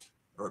left,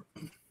 or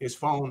his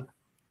phone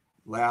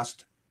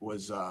last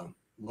was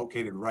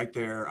located right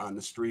there on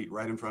the street,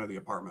 right in front of the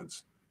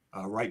apartments,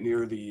 right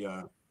near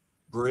the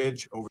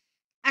bridge over.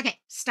 Okay,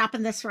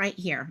 stopping this right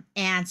here.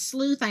 And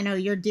Sleuth, I know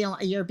you're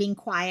being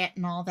quiet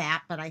and all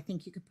that, but I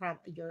think you could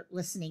probably, you're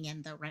listening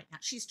in though right now.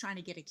 She's trying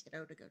to get a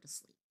kiddo to go to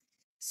sleep.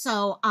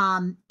 So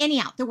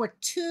anyhow, there were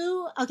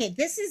two. Okay,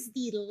 this is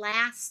the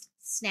last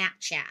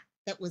Snapchat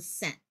that was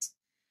sent.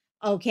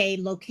 Okay,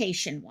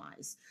 location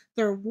wise,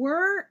 there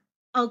were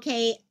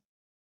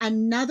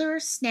another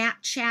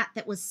Snapchat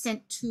that was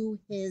sent to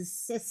his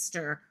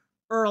sister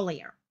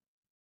earlier.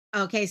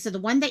 Okay, so the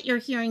one that you're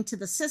hearing to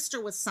the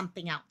sister was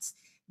something else.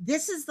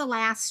 This is the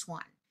last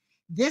one.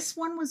 This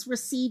one was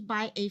received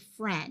by a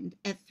friend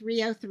at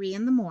 3:03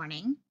 in the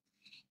morning.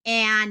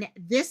 And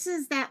this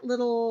is that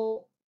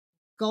little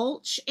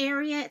gulch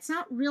area. It's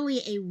not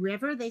really a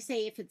river. They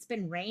say if it's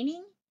been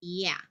raining,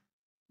 yeah,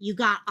 you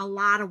got a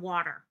lot of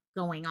water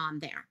going on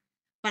there.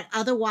 But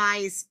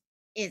otherwise,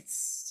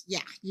 it's, yeah,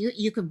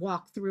 you could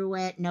walk through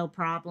it, no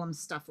problem,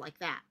 stuff like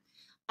that.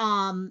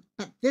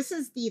 But this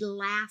is the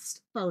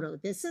last photo.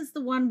 This is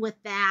the one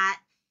with that.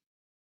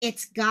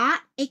 It's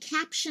got a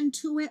caption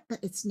to it, but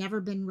it's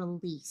never been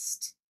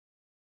released.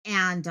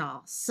 And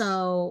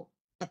so,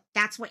 but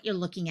that's what you're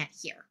looking at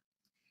here.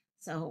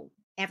 So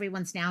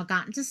everyone's now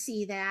gotten to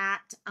see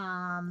that.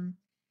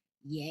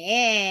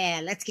 Yeah,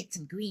 let's get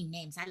some green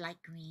names. I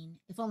like green.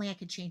 If only I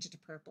could change it to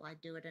purple,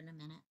 I'd do it in a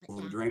minute. But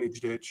The yeah.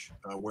 drainage ditch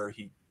where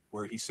he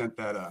sent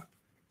that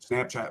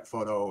Snapchat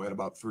photo at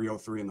about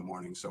 3:03 in the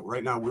morning. So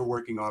right now we're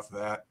working off of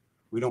that.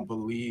 We don't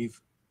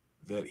believe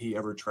that he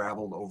ever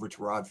traveled over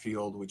to Rod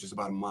Field, which is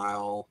about a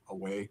mile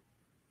away,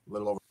 a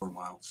little over a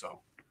mile.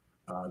 So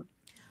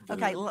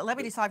Okay, let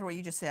me decipher what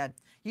you just said.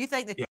 You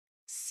think that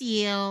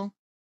Seal.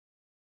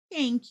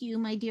 Thank you,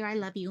 my dear. I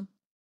love you.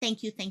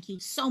 Thank you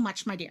so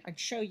much, my dear. I'd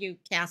show you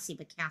Cassie,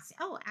 but Cassie,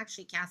 oh,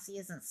 actually, Cassie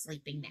isn't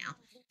sleeping now.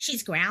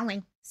 She's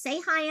growling.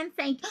 Say hi and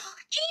thank.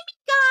 Amy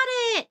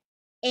got it.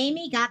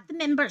 Amy got the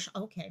members.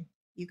 Okay,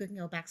 you can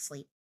go back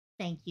sleep.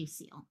 Thank you,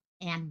 Seal.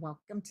 And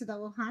welcome to the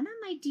Ohana,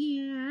 my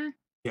dear.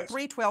 Yes.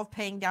 312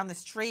 ping down the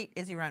street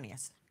is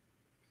erroneous.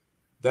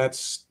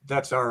 That's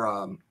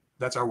our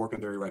working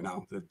theory right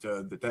now.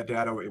 That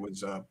data, it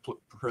was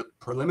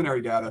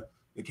preliminary data.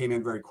 It came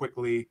in very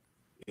quickly.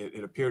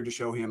 It appeared to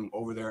show him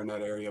over there in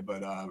that area,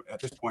 but at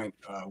this point,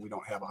 we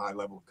don't have a high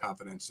level of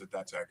confidence that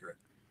that's accurate.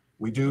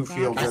 We do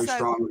feel very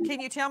strongly. Can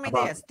you tell me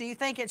this? Do you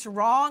think it's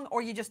wrong,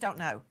 or you just don't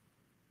know?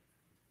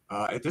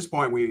 At this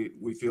point,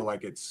 we feel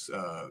like it's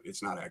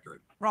not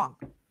accurate. Wrong.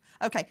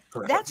 Okay,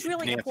 Correct. that's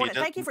really Nancy, important.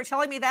 Thank you for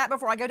telling me that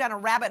before I go down a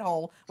rabbit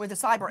hole with a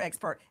cyber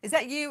expert. Is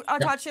that you,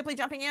 Todd Shipley,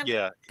 jumping in?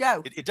 Yeah.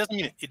 Go. It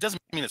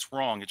doesn't mean it's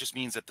wrong. It just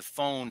means that the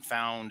phone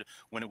found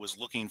when it was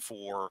looking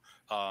for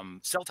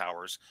cell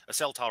towers, a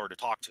cell tower to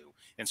talk to,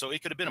 and so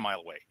it could have been a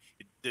mile away.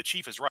 The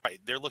chief is right.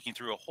 They're looking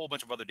through a whole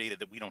bunch of other data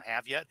that we don't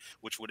have yet,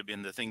 which would have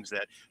been the things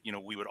that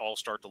we would all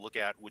start to look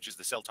at, which is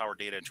the cell tower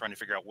data and trying to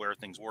figure out where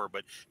things were.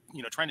 But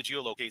trying to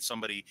geolocate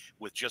somebody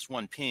with just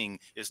one ping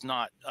is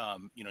not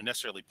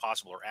necessarily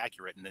possible or accurate.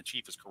 And the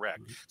chief is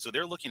correct. Mm-hmm. So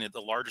they're looking at the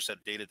larger set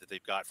of data that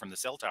they've got from the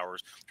cell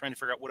towers, trying to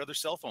figure out what other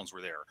cell phones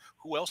were there,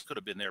 who else could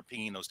have been there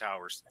pinging those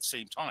towers at the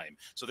same time.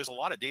 So there's a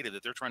lot of data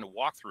that they're trying to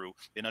walk through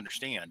and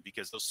understand,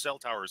 because those cell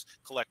towers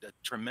collect a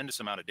tremendous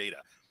amount of data.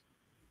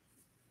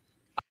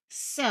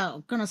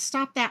 So, gonna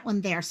stop that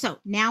one there. So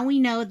now we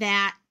know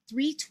that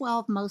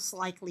 312 most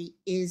likely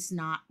is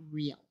not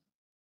real.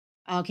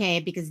 Okay,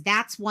 because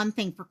that's one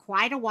thing. For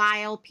quite a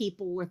while,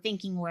 people were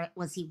thinking,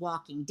 was he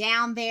walking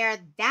down there?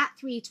 That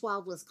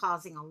 312 was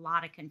causing a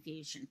lot of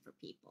confusion for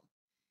people.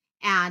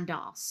 And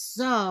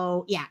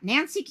so, yeah,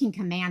 Nancy can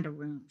command a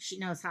room. She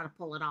knows how to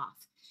pull it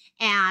off.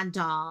 And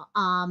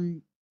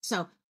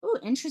so, oh,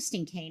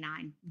 interesting,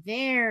 K9.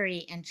 Very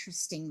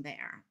interesting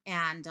there.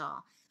 And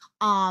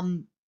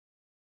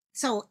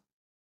so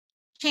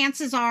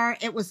chances are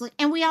it was,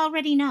 and we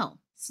already know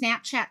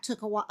Snapchat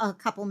took a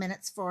couple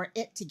minutes for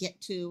it to get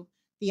to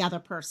the other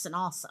person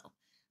also.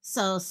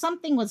 So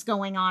something was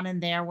going on in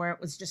there where it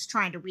was just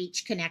trying to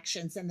reach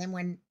connections. And then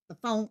when the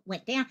phone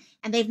went down,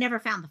 and they've never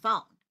found the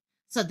phone.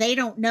 So they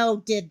don't know,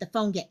 did the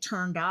phone get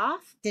turned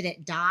off? Did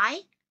it die?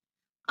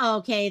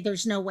 Okay,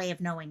 there's no way of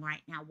knowing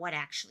right now what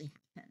actually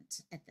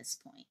happened at this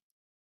point.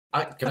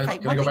 Can I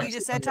One go thing back you to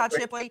just something said, real Todd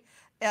quick? Shipley,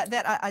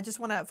 that I just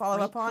want to follow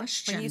Great up on. When you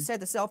question. said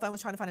the cell phone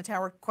was trying to find a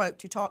tower, quote,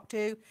 to talk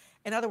to.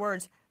 In other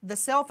words, the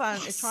cell phone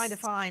is trying to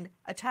Yes. find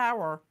a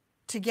tower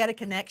to get a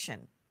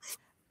connection.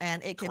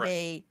 And it could Correct.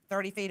 be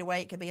 30 feet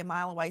away, it could be a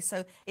mile away.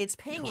 So it's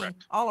pinging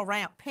Correct. all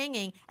around,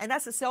 pinging, and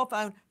that's a cell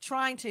phone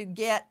trying to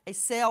get a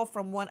cell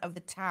from one of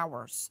the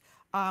towers.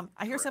 I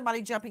hear Correct.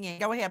 somebody jumping in.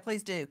 Go ahead,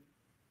 please do.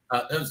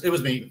 It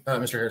was me,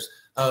 Mr. Harris.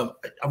 I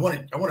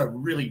want to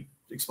really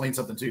explain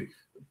something too.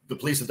 The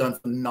police have done a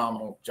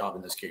phenomenal job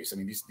in this case. I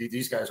mean,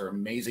 these guys are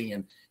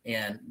amazing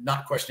and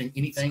not questioning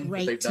anything that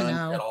great they've to done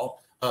know. at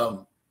all.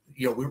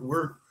 You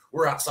know,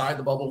 we're outside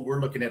the bubble.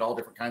 We're looking at all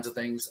different kinds of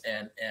things,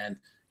 and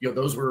you know,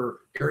 those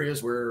were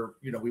areas where,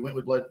 you know, we went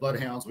with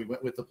bloodhounds, we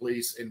went with the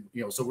police, and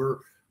you know, so we're,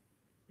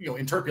 you know,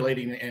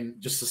 interpolating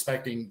and just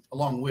suspecting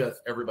along with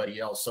everybody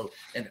else. So,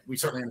 and we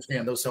certainly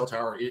understand those cell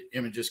tower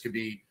images could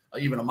be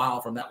even a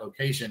mile from that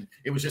location.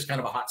 It was just kind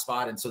of a hot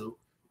spot, and so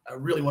I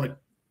really want to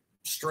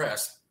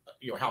stress,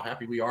 you know, how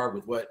happy we are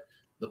with what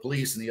the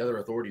police and the other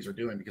authorities are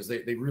doing, because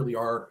they really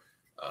are,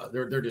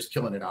 they're just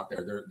killing it out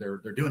there.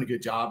 They're doing a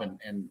good job,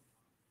 and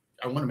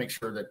I want to make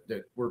sure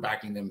that we're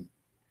backing them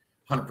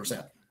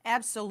 100%.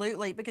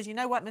 Absolutely, because you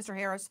know what, Mr.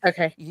 Harris?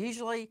 Okay.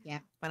 Usually, Yeah.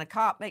 when a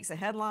cop makes a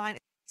headline,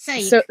 So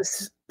you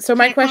So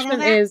my kinda caught all question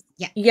that? is,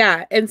 Yeah.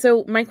 yeah, and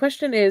so my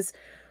question is,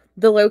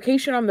 the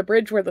location on the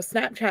bridge where the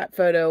Snapchat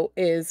photo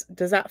is,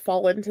 does that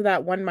fall into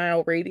that 1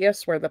 mile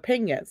radius where the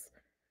ping is?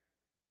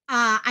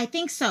 I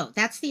think so.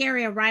 That's the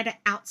area right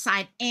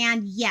outside.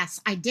 And yes,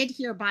 I did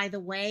hear, by the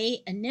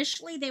way,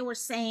 initially they were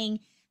saying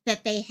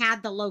that they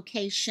had the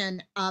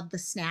location of the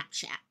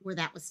Snapchat where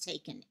that was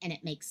taken, and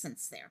it makes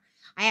sense there.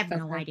 I have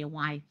no Okay. idea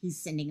why he's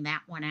sending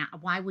that one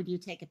out. Why would you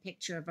take a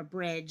picture of a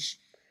bridge?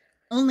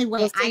 Only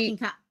way Well, I see, can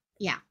cut.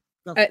 Yeah.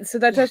 Go. so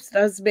that Yeah. just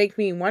does make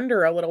me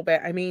wonder a little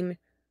bit. I mean,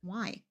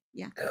 Why?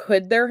 Yeah.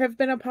 could there have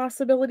been a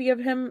possibility of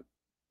him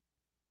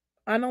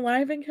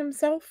unaliving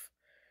himself?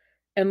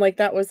 And like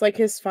that was like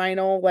his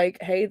final,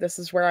 like, hey, this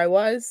is where I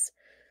was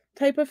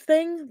type of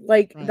thing?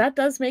 Like, Right. that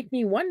does make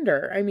me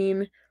wonder. I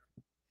mean,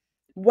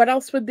 what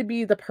else would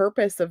be the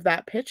purpose of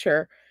that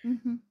picture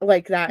Hmm.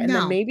 like that? And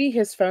then No. maybe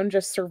his phone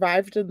just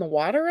survived in the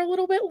water a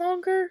little bit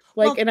longer?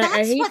 Like, Well, and I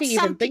that's hate to what even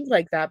some think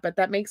like that, but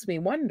that makes me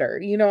wonder.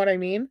 You know what I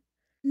mean?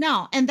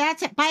 No, and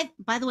that's it.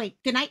 By the way,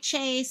 good night,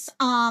 Chase.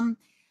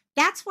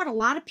 That's what a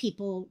lot of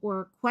people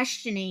were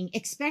questioning,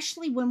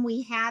 especially when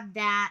we had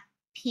that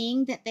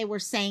ping that they were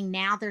saying.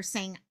 Now they're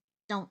saying,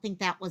 don't think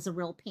that was a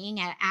real ping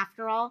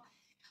after all.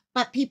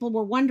 But people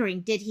were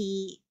wondering, did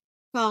he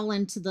fall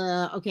into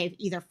the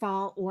either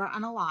fall or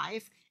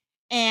unalive?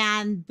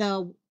 And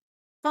the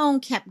phone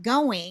kept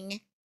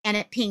going and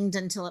it pinged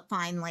until it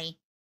finally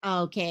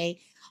okay.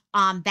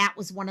 That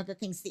was one of the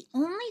things. The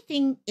only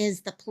thing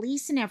is the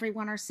police and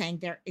everyone are saying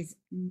there is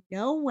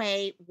no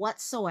way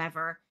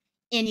whatsoever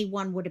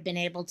anyone would have been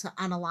able to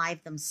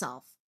unalive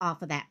themselves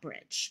off of that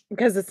bridge.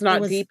 Because it's It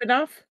not was deep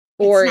enough?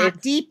 it's Or not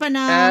it's deep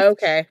enough.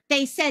 okay.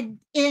 They said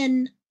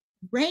in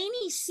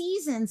rainy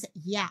seasons,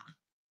 yeah,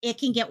 it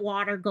can get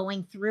water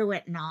going through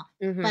it and all,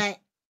 Hmm. but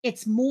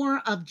it's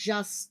more of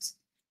just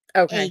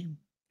Okay. a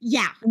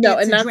yeah, No,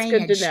 it's and a that's good to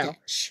drainage know.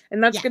 ditch.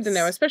 And that's good to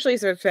know, Yes. especially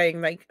as they're saying,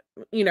 like,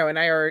 you know, and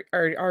I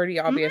already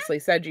Mhm. obviously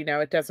said, you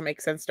know, it doesn't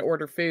make sense to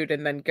order food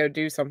and then go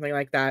do something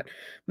like that.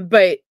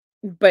 But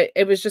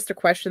it was just a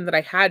question that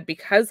I had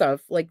because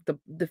of like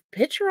the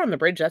picture on the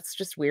bridge. That's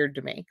just weird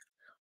to me.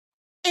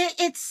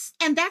 It's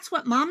and that's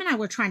what mom and I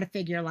were trying to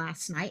figure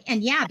last night.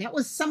 And yeah, that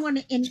was someone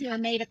in here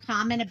made a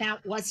comment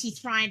about, was he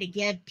trying to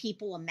give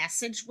people a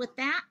message with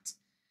that?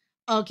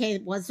 Okay,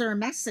 was there a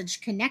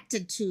message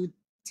connected to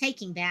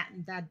taking that?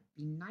 And that'd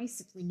be nice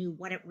if we knew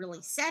what it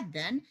really said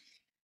then.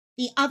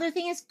 The other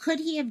thing is, could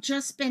he have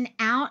just been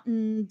out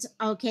and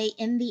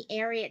in the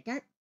area?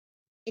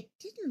 It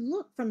didn't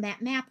look from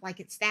that map like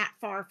it's that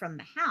far from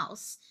the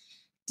house.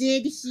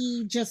 Did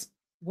he just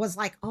was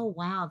like, oh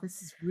wow,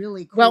 this is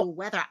really Well, cool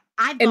weather?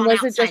 I've and gone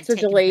was it outside just a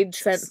taking delayed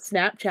sent pictures.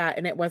 Snapchat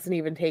and it wasn't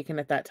even taken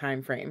at that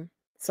time frame?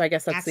 So I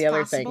guess that's That's the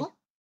other thing. possible.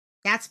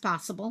 That's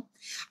possible.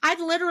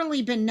 I've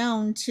literally been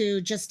known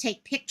to just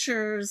take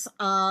pictures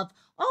of,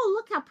 oh,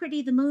 look how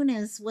pretty the moon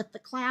is with the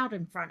cloud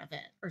in front of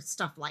it, or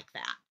stuff like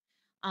that.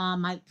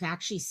 I've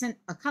actually sent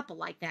a couple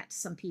like that to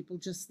some people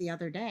just the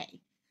other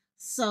day.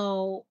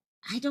 So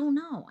I don't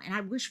know. And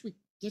I wish we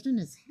get in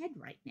his head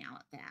right now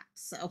at that.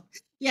 So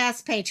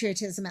yes,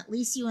 patriotism. At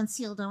least you and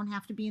Seal don't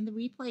have to be in the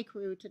replay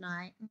crew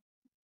tonight.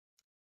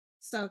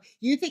 So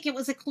you think it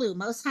was a clue?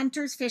 Most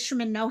hunters,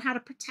 fishermen know how to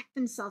protect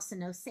themselves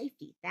and know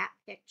safety. That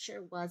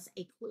picture was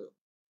a clue.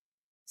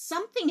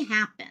 Something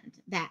happened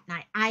that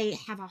night. I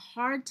have a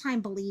hard time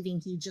believing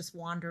he just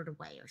wandered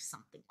away or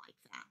something like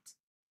that.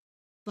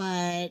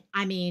 But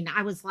I mean,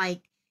 I was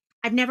like,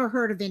 I've never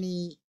heard of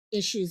any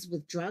issues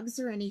with drugs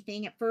or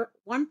anything. At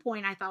one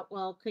point, I thought,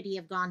 well, could he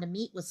have gone to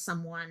meet with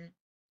someone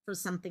for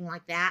something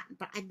like that?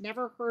 But I've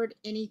never heard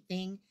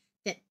anything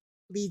that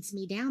leads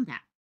me down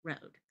that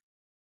road.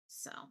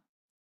 So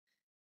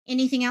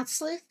Anything else,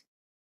 Sleuth,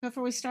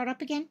 before we start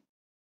up again?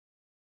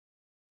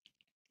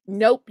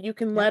 Nope, you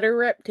can let her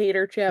rip,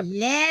 Tater Chip.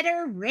 Let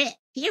her rip.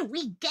 Here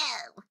we go.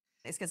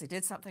 It's because he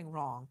did something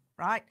wrong,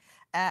 right?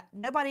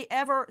 Nobody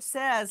ever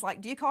says,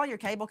 like, do you call your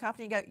cable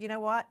company and go, you know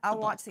what? I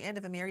watched the end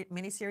of a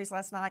miniseries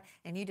last night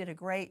and you did a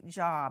great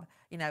job,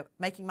 you know,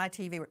 making my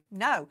TV.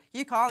 No,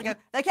 you call and go,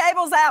 the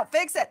cable's out,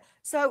 fix it.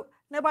 So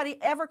nobody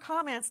ever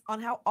comments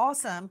on how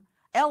awesome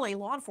Ellie,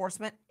 law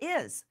enforcement,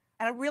 is.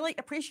 And I really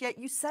appreciate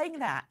you saying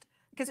that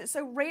because it's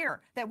so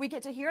rare that we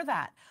get to hear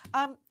that.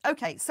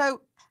 Okay,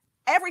 so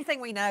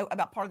everything we know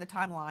about part of the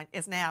timeline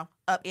is now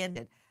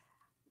upended.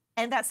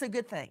 And that's a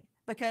good thing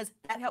because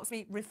that helps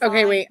me refine.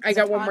 Okay, wait, I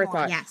the got one more timeline.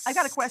 thought. Yes. I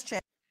got a question.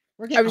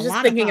 We're I getting was a just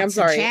lot thinking, of I'm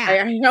thoughts in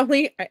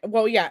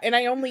sorry. chat.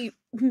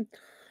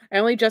 I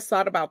only just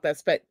thought about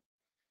this, but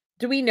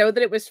do we know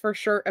that it was for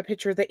sure a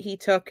picture that he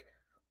took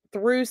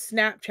through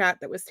Snapchat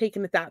that was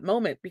taken at that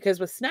moment? Because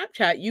with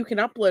Snapchat, you can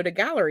upload a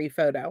gallery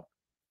photo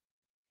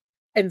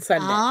and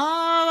send it.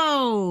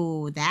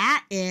 Oh,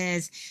 that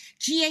is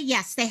Gia.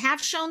 Yes, they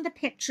have shown the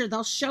picture.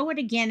 They'll show it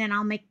again, and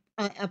I'll make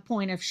a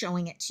point of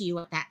showing it to you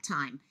at that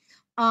time.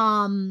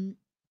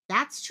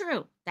 That's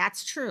true.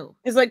 That's true.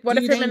 It's like, what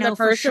Do if they him and know the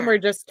for person were sure?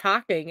 just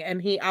talking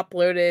and he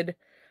uploaded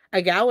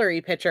a gallery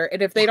picture?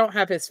 And if they don't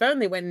have his phone,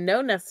 they wouldn't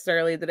know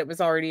necessarily that it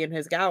was already in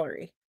his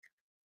gallery.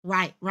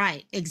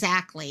 Right,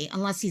 exactly.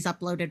 Unless he's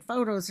uploaded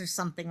photos or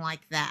something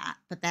like that.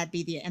 But that'd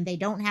be and they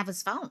don't have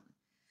his phone.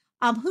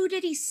 Who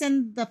did he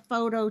send the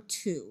photo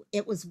to?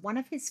 It was one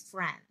of his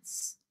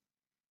friends.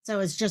 So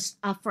it's just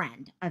a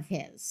friend of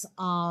his,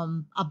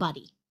 a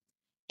buddy.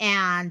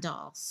 And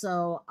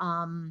also,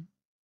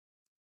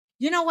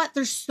 you know what?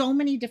 There's so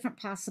many different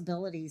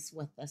possibilities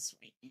with this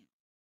right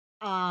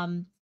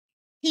now.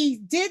 He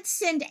did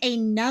send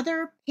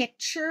another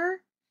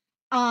picture.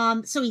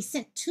 So he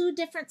sent 2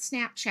 different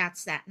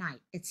Snapchats that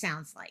night, it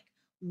sounds like.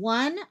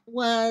 One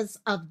was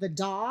of the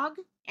dog,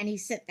 and he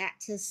sent that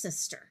to his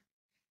sister.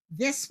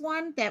 This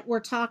one that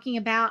we're talking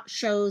about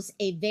shows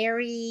a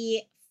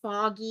very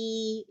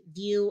foggy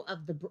view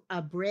of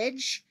the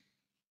bridge,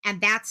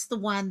 and that's the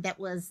one that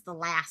was the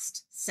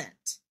last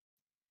sent.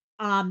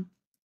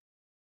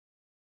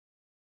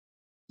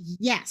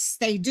 Yes,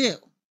 they do.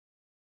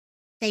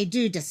 They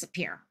do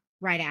disappear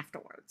right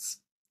afterwards.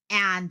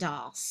 And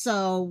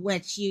so,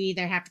 which you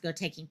either have to go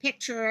taking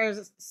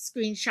pictures,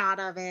 screenshot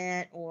of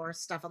it, or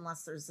stuff,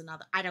 unless there's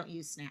another. I don't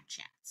use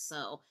Snapchat,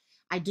 so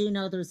I do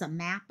know there's a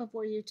map of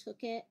where you took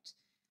it,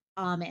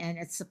 and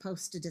it's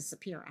supposed to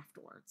disappear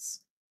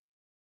afterwards.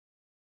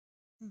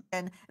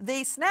 And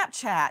the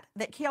Snapchat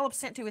that Caleb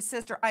sent to his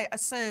sister, I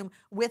assume,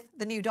 with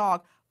the new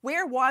dog,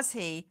 where was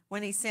he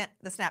when he sent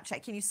the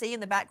Snapchat? Can you see in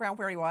the background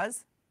where he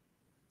was?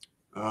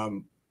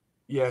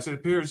 Yes, it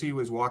appears he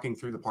was walking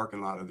through the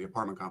parking lot of the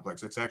apartment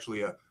complex. It's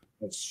actually a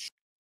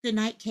Good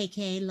night,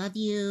 KK. Love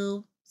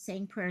you.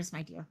 Saying prayers,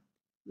 my dear.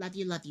 Love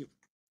you, love you.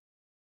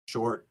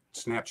 short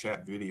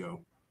Snapchat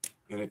video.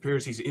 And it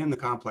appears he's in the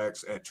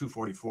complex at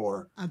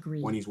 2:44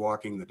 Agreed. when he's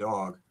walking the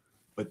dog.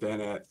 But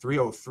then at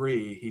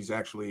 3:03, he's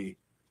actually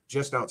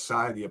just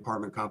outside the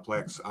apartment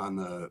complex on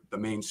the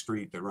main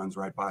street that runs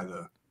right by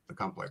the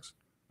complex.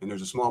 And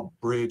there's a small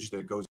bridge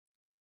that goes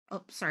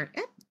sorry.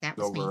 That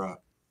was over me.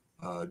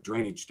 A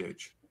drainage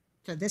ditch.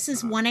 So this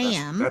is 1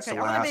 a.m. That's Okay,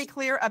 the I want to be last.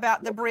 clear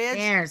about the bridge.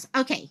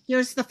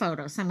 Here's the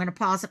photo. So I'm going to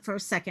pause it for a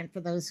second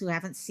for those who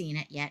haven't seen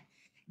it yet.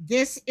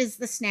 This is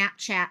the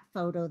Snapchat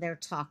photo they're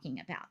talking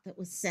about that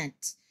was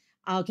sent.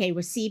 Okay,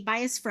 received by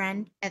his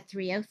friend at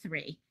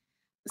 3:03.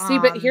 See,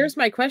 but here's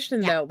my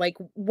question though. Like,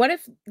 what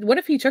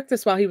if he took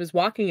this while he was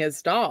walking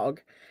his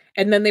dog,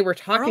 and then they were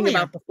talking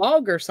about the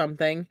fog or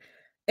something,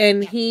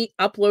 and he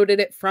uploaded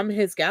it from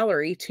his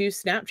gallery to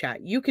Snapchat?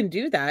 You can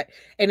do that,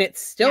 and it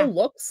still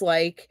looks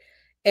like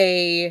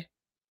a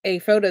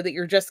photo that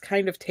you're just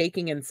kind of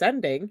taking and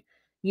sending.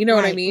 You know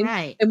what I mean?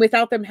 Right. And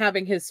without them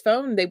having his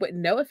phone, they wouldn't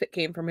know if it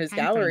came from his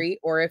gallery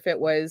or if it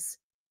was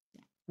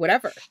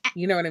whatever.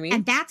 You know what I mean?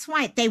 And that's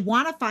why they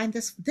want to find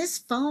this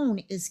phone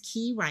is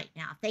key right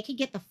now. If they could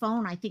get the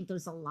phone, I think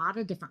there's a lot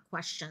of different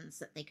questions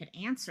that they could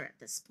answer at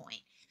this point.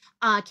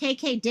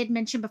 KK did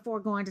mention before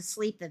going to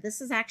sleep that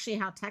this is actually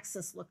how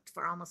Texas looked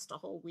for almost a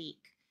whole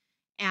week.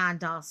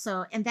 And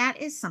and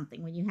that is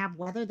something when you have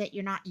weather that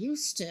you're not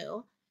used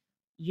to,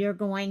 you're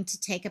going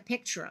to take a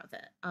picture of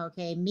it.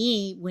 Okay.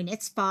 When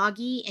it's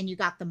foggy and you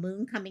got the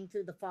moon coming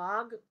through the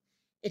fog,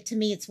 to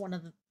me, it's one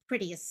of the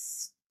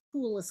prettiest,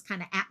 coolest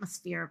kind of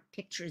atmosphere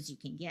pictures you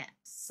can get.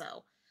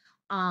 So,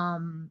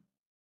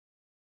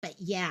 but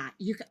yeah,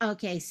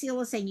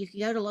 Seal is saying you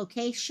can go to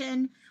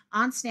location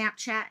on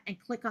Snapchat and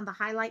click on the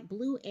highlight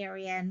blue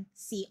area and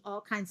see all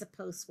kinds of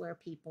posts where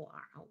people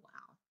are. Oh,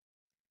 wow.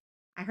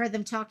 I heard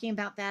them talking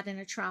about that in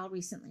a trial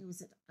recently.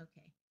 Was it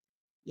okay?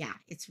 Yeah,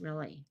 it's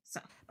really so.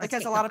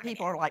 Because a lot of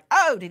people are like,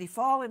 oh, did he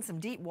fall in some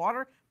deep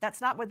water?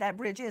 That's not what that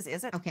bridge is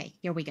it? Okay,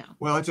 here we go.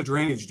 Well, it's a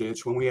drainage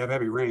ditch. When we have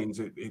heavy rains,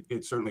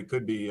 it certainly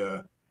could be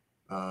a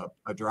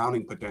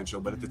drowning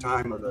potential. But at the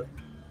time of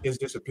his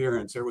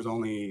disappearance, there was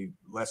only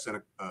less than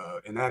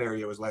in that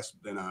area was less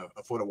than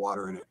a foot of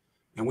water in it.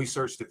 and we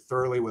searched it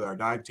thoroughly with our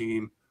dive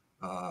team.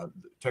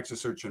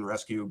 Texas Search and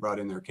Rescue brought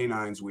in their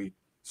canines. We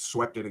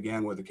swept it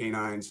again with the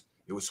canines.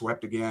 It was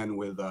swept again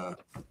with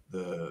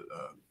the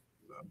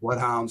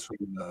bloodhounds from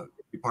the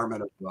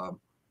Department of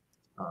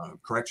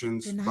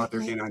Corrections, brought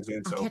their canines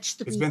in. So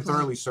it's been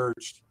thoroughly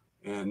searched,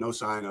 and no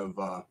sign of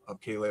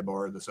Caleb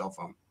or the cell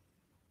phone.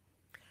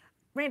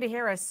 Randy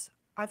Harris,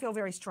 I feel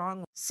very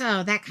strongly.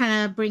 So that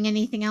kind of bring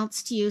anything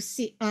else to you,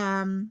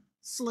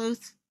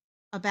 Sleuth,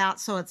 about,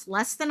 so it's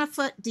less than a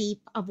foot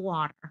deep of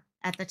water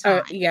at the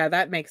time. Yeah,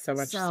 that makes so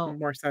much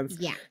more sense.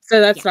 Yeah.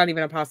 So that's not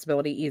even a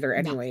possibility either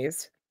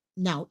anyways.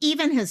 No,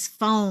 even his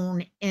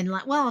phone, and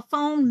a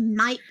phone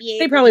might be able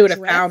They probably to would have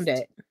drift, found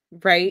it,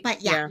 right?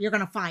 But yeah, you're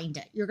going to find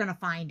it. You're going to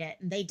find it.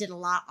 And they did a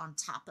lot on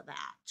top of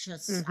that.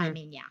 Just, I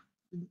mean,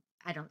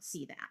 I don't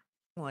see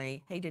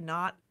that. He did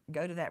not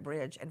go to that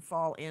bridge and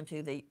fall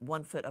into the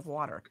 1 foot of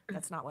water.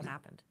 That's not what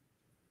happened.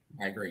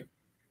 I agree.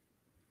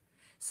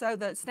 So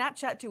the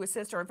Snapchat to his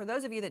sister, and for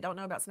those of you that don't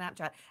know about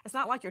Snapchat, it's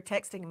not like you're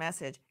texting a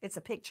message. It's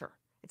a picture.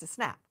 It's a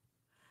snap.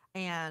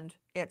 And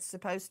it's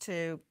supposed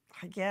to,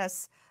 I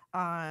guess,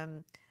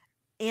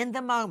 in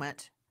the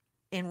moment,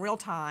 in real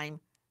time,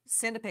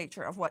 send a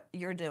picture of what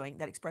you're doing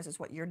that expresses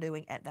what you're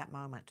doing at that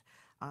moment.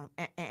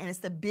 And it's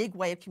the big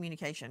way of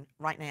communication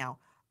right now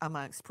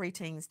amongst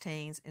preteens,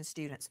 teens, and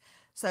students.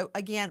 So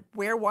again,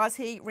 where was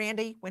he,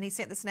 Randy, when he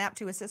sent the snap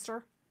to his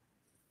sister?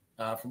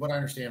 From what I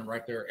understand,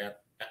 right there at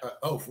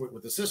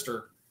with the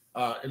sister,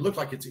 it looked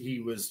like he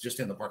was just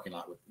in the parking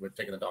lot with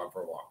taking the dog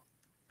for a walk.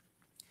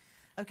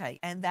 Okay,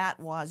 and that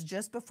was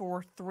just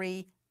before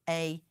 3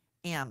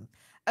 a.m.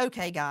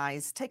 Okay,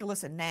 guys, take a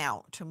listen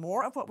now to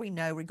more of what we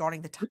know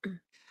regarding the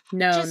time.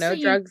 No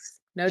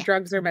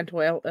drugs or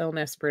mental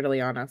illness, brutally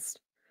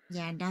honest.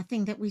 Yeah,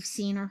 nothing that we've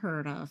seen or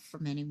heard of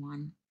from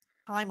anyone.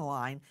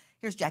 Timeline.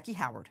 Here's Jackie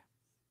Howard.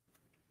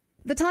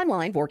 The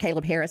timeline for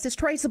Caleb Harris is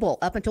traceable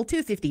up until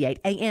 2:58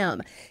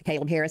 a.m.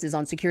 Caleb Harris is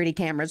on security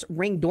cameras,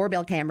 Ring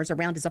doorbell cameras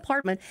around his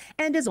apartment,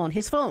 and is on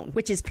his phone,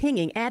 which is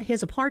pinging at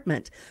his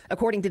apartment.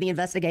 According to the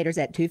investigators,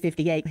 at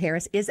 2:58,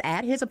 Harris is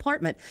at his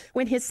apartment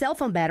when his cell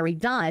phone battery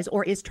dies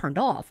or is turned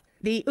off.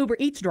 The Uber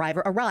Eats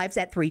driver arrives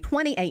at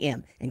 3:20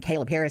 a.m., and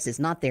Caleb Harris is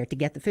not there to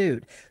get the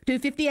food.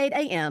 2:58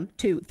 a.m.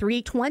 to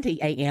 3:20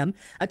 a.m.,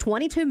 a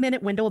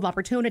 22-minute window of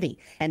opportunity.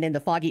 And in the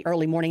foggy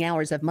early morning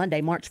hours of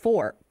Monday, March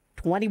 4,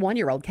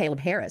 21-year-old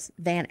Caleb Harris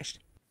vanished.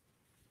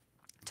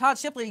 Todd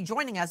Shipley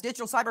joining us,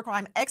 digital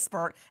cybercrime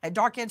expert at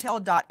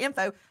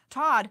darkintel.info.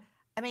 Todd,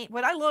 I mean,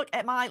 when I look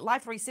at my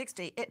Life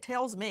 360, it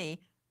tells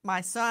me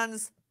my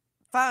son's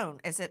phone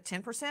is at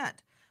 10%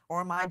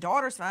 or my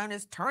daughter's phone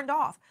is turned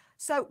off.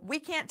 So we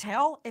can't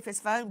tell if his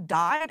phone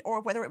died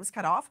or whether it was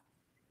cut off?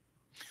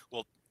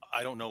 Well,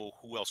 I don't know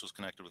who else was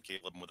connected with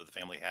Caleb and whether the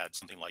family had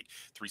something like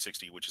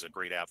 360, which is a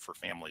great app for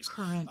families.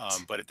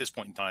 But at this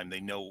point in time, they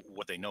know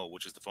what they know,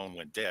 which is the phone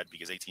went dead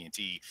because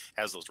AT&T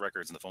has those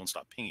records and the phone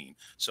stopped pinging.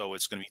 So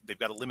it's going to be, they've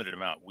got a limited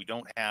amount. We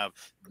don't have,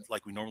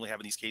 like we normally have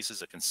in these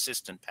cases, a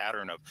consistent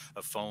pattern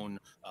of phone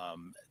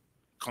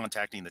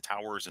contacting the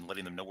towers and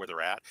letting them know where they're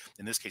at.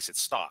 In this case, it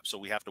stopped. So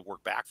we have to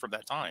work back from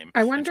that time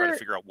and try to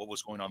figure out what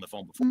was going on the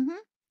phone before.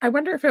 I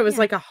wonder if it was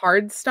like a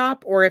hard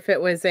stop or if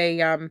it was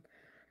a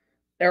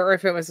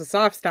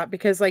soft stop,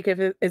 because like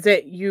is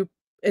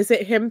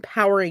it him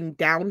powering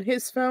down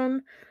his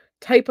phone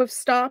type of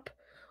stop,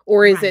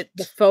 or is it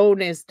the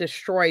phone is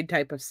destroyed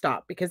type of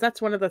stop? Because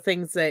that's one of the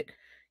things that,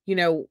 you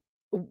know,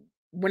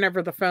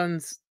 whenever the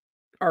phones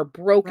are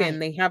broken,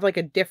 they have like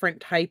a different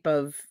type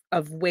of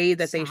way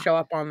that they show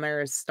up on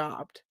there as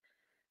stopped.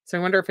 So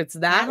I wonder if it's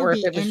that, or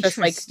if it was just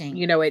like,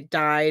 you know, it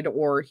died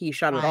or he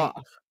shut it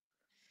off.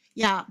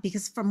 Yeah,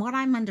 because from what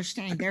I'm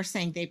understanding, they're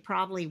saying they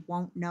probably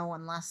won't know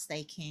unless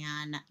they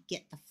can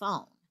get the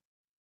phone.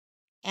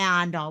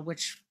 And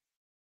which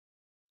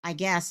I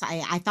guess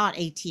I thought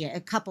a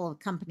couple of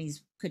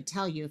companies could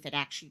tell you if it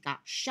actually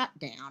got shut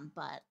down,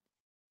 but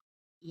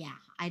yeah,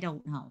 I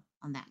don't know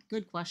on that.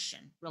 Good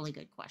question. Really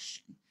good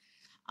question.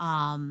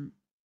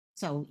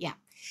 So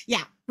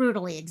yeah,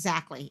 brutally,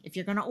 exactly. If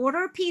you're going to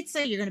order a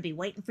pizza, you're going to be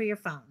waiting for your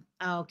phone.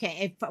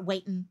 Okay,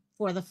 waiting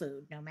for the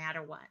food, no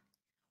matter what.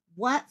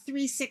 What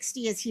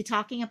 360 is he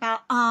talking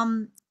about?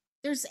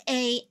 There's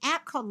a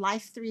app called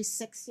Life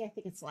 360. I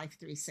think it's Life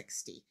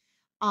 360.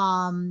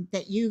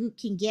 That you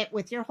can get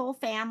with your whole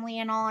family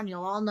and all, and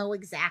you'll all know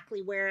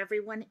exactly where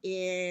everyone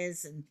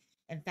is. And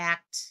in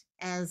fact,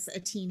 as a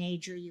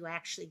teenager, you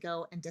actually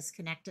go and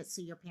disconnect it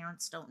so your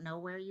parents don't know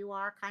where you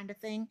are, kind of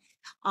thing.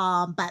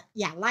 But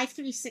yeah, Life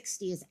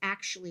 360 is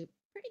actually a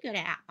pretty good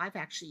app. I've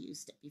actually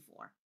used it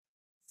before.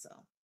 So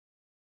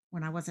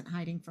when I wasn't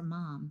hiding from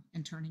mom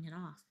and turning it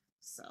off.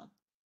 So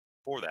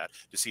for that,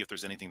 to see if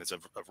there's anything that's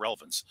of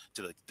relevance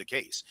to the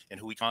case and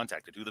who he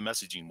contacted, who the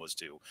messaging was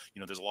to. You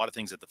know, there's a lot of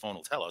things that the phone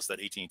will tell us that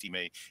AT&T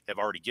may have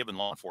already given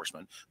law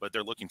enforcement, but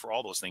they're looking for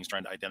all those things,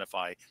 trying to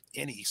identify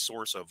any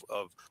source of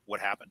what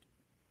happened.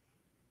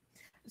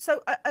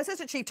 So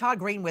Assistant Chief Todd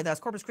Green with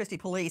us, Corpus Christi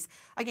Police.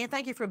 Again,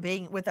 thank you for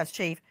being with us,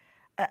 Chief.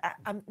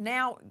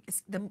 Now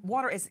the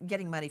water is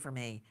getting muddy for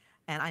me.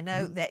 and I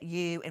know that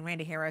you and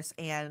Randy Harris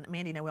and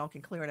Mandy Noel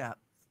can clear it up.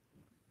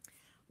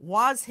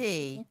 Was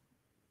he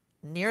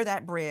near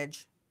that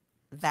bridge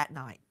that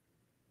night?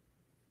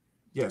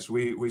 Yes,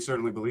 we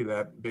certainly believe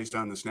that based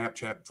on the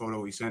Snapchat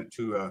photo he sent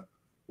to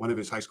one of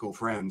his high school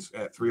friends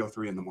at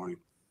 3:03 in the morning.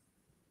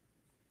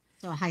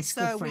 So a high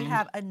school So friend. we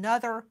have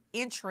another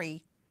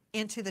entry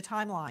into the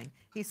timeline.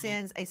 He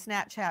sends a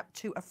Snapchat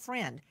to a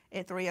friend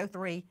at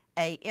 3:03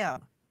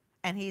 a.m.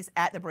 and he's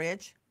at the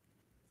bridge.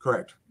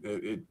 Correct.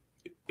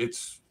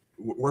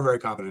 We're very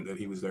confident that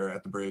he was there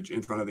at the bridge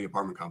in front of the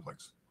apartment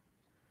complex.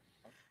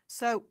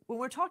 So when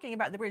we're talking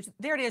about the bridge,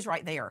 there it is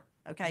right there.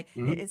 Okay.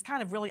 It's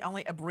kind of really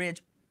only a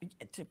bridge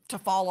to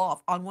fall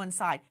off on one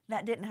side.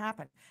 That didn't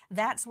happen.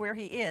 That's where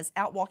he is,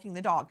 out walking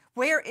the dog.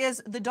 Where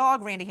is the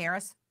dog, Randy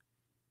Harris?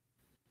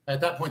 At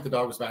that point, the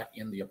dog was back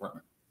in the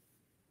apartment.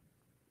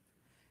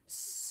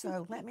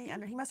 So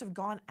he must have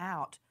gone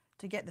out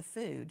to get the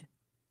food.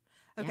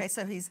 Okay,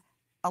 so he's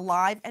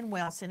alive and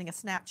well, sending a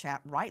Snapchat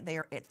right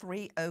there at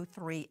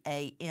 3:03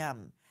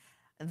 a.m.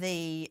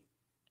 The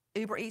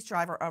Uber Eats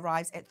driver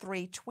arrives at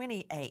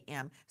 3:20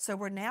 a.m. So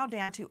we're now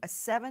down to a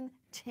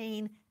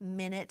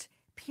 17-minute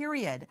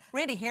period.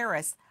 Randy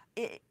Harris,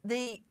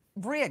 the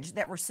bridge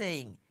that we're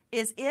seeing,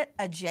 is it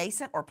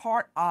adjacent or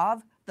part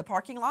of the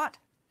parking lot?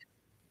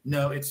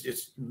 No,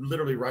 it's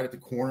literally right at the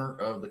corner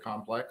of the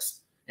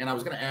complex. And I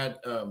was going to add,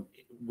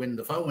 when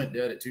the phone went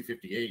dead at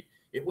 2:58,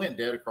 it went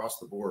dead across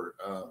the board.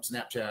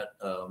 Snapchat,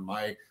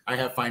 I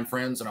have Find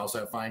Friends, and I also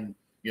have Find,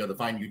 the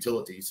Find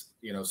Utilities,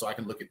 so I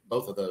can look at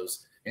both of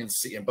those and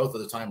see, and both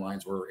of the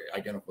timelines were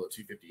identical at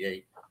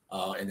 2:58.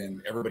 And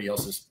then everybody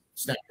else's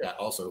Snapchat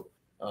also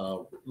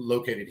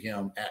located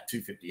him at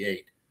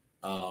 2:58,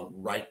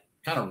 right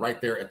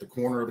there at the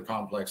corner of the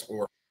complex.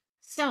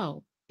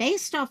 So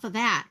based off of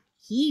that,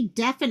 he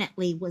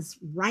definitely was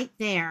right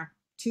there,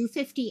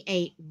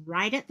 2:58,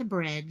 right at the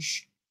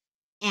bridge,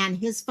 and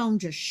his phone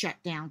just shut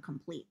down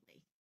completely.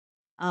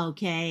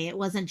 Okay, it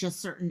wasn't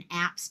just certain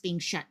apps being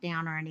shut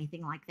down or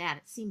anything like that.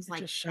 It seems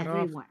like just shut off.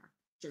 everywhere.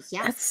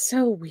 That's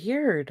so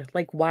weird.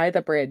 Like, why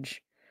the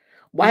bridge?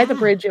 Why the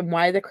bridge and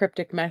why the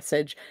cryptic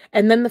message?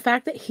 And then the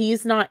fact that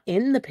he's not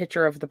in the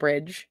picture of the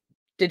bridge.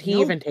 Did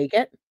he even take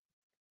it?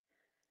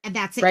 And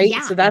that's it. Right?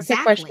 Yeah, So that's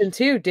exactly. a question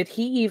too. Did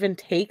he even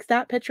take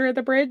that picture of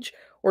the bridge?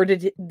 Or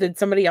did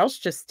somebody else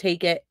just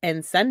take it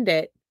and send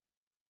it?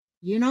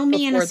 You know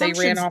me and before they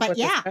ran assumptions, off but with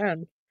his yeah.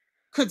 phone?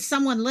 Could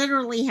someone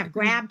literally have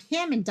grabbed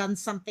him and done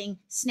something,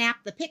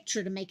 snapped the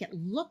picture to make it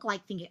look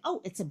like thinking,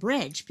 oh, it's a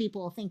bridge.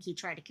 People will think he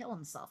tried to kill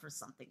himself or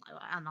something,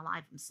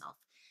 unalive himself.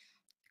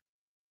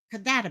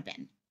 Could that have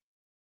been?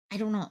 I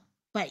don't know.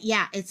 But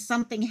yeah, it's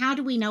something. How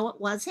do we know it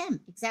was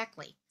him?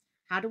 Exactly.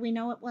 How do we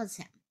know it was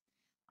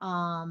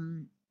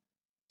him?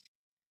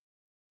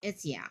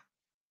 It's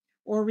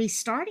or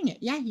restarting it.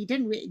 Yeah, he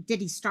didn't.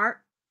 Did he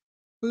start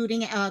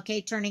booting it?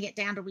 Okay, turning it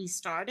down to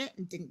restart it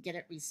and didn't get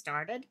it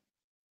restarted.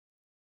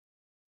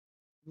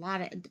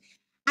 I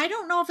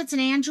don't know if it's an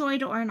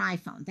Android or an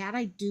iPhone. That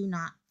I do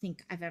not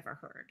think I've ever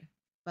heard,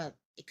 but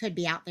it could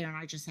be out there and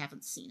I just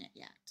haven't seen it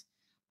yet.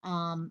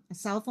 A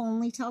cell phone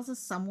only tells us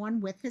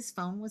someone with his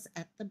phone was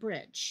at the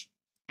bridge.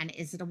 And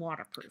is it a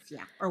waterproof?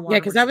 Yeah. Or Yeah,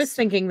 because I was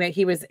thinking that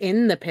he was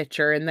in the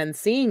picture and then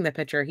seeing the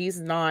picture. He's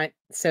not.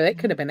 So it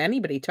could have been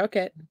anybody took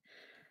it.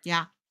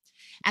 Yeah.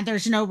 And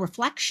there's no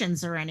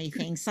reflections or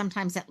anything.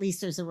 Sometimes at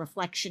least there's a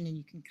reflection and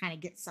you can kind of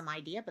get some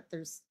idea, but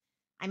it's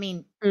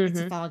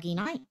a foggy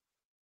night.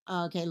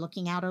 Okay,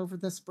 looking out over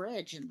this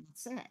bridge and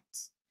that's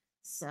it.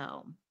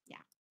 So, yeah.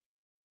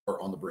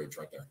 Or on the bridge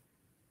right there.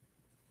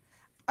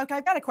 Okay,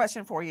 I've got a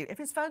question for you. If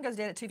his phone goes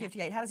dead at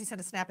 2:58, how does he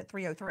send a snap at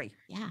 3:03?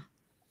 Yeah.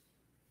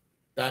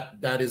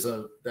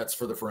 That's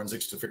for the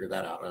forensics to figure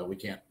that out. We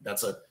can't.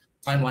 That's a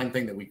timeline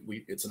thing that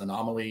we it's an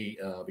anomaly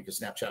because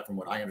Snapchat, from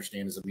what I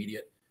understand, is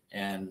immediate,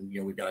 and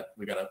we've got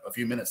a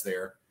few minutes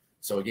there.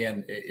 So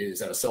again, is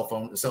that a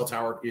cell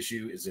tower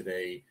issue? Is it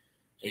a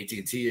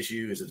AT&T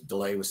issue? Is it a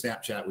delay with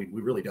Snapchat? We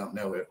really don't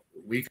know.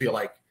 We feel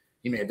like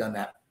he may have done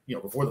that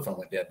before the phone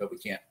went dead, but we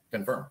can't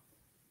confirm.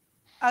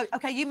 Oh,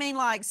 okay. You mean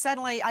like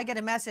suddenly I get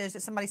a message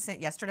that somebody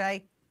sent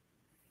yesterday?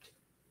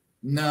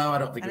 No, I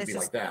don't think it'd be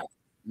like that.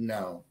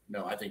 No,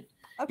 I think.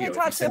 Okay,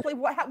 Todd, simply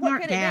what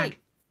could it be?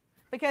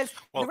 Because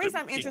the reason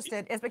I'm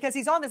interested is because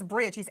he's on this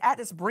bridge. He's at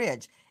this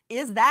bridge.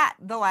 Is that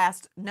the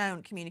last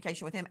known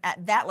communication with him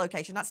at that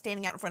location, not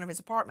standing out in front of his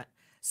apartment?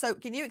 So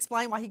can you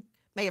explain why he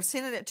may have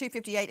sent it at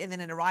 2:58 and then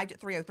it arrived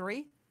at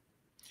 3:03?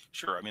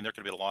 Sure. I mean, there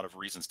could be a lot of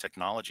reasons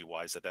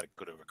technology-wise that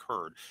could have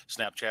occurred.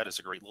 Snapchat is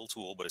a great little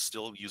tool, but it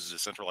still uses a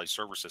centralized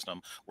server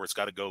system where it's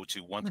got to go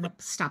to one. I'm going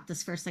to stop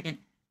this for a second.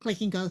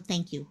 Click and go.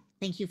 Thank you.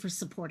 Thank you for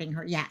supporting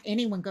her. Yeah,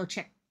 anyone go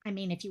check. I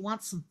mean, if you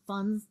want some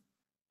fun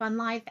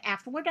life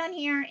after we're done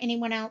here,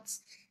 anyone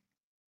else,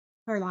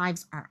 her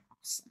lives are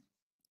awesome.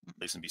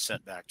 and be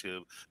sent back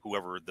to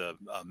whoever the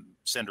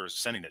sender is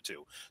sending it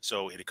to.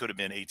 So it could have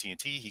been AT&T.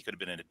 He could have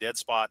been in a dead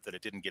spot that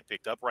it didn't get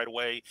picked up right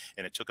away,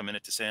 and it took a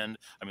minute to send.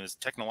 I mean,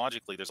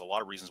 technologically, there's a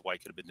lot of reasons why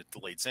it could have been a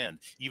delayed send.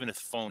 Even if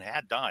the phone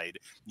had died,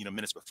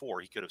 minutes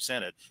before, he could have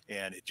sent it,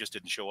 and it just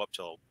didn't show up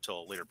till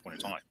a later point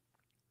in time.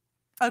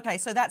 Okay,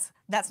 so that's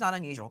not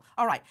unusual.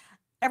 All right,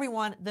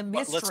 everyone, the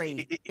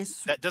mystery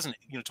is that doesn't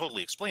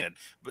totally explain it,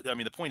 but I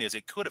mean the point is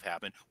it could have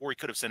happened, or he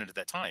could have sent it at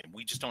that time.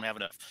 We just don't have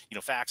enough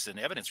facts and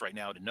evidence right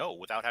now to know.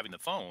 Without having the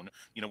phone,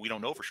 we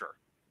don't know for sure.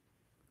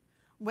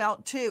 Well,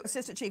 to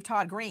Assistant Chief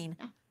Todd Green,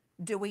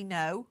 do we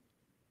know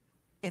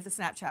if the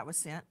Snapchat was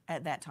sent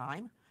at that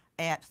time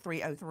at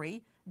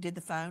 3:03? Did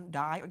the phone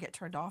die or get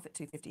turned off at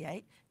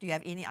 2:58? Do you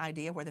have any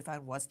idea where the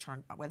phone was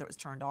whether it was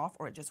turned off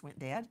or it just went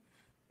dead?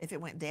 If it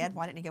went dead,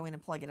 why didn't he go in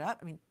and plug it up?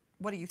 I mean,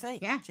 what do you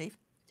think, Chief?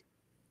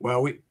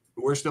 Well,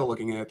 we're still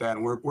looking at that,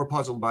 and we're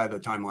puzzled by the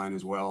timeline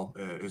as well,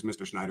 as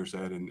Mr. Snyder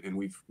said,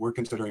 and we're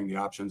considering the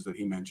options that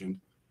he mentioned,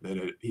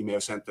 that he may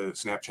have sent the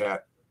Snapchat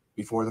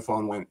before the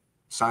phone went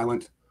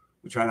silent.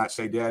 We try not to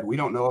say dead. We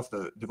don't know if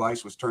the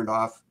device was turned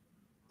off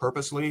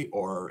purposely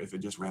or if it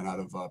just ran out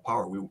of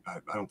power.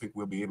 I don't think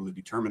we'll be able to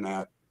determine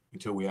that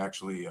until we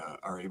actually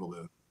are able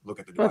to look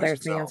at the device. Well,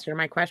 there's the answer to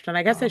my question.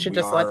 I guess I should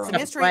just let the stuff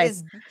mystery play.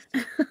 is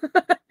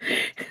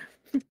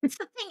It's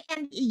the thing,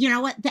 and you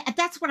know what?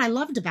 That's what I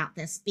loved about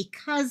this,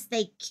 because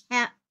they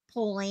kept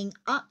pulling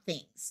up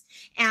things.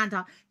 And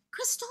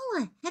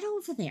Christola, head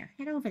over there.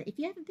 Head over. If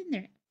you haven't been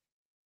there,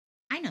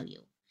 I know you,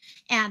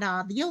 and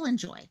you'll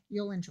enjoy.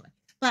 You'll enjoy.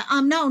 But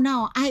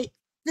no,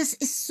 this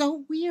is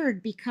so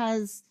weird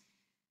because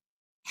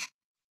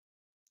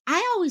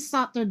I always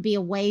thought there'd be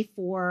a way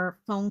for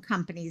phone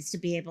companies to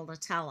be able to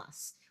tell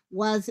us,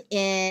 was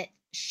it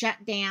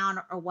shut down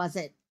or was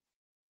it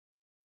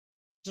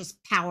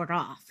just powered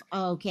off?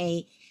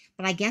 Okay,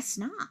 but I guess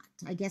not.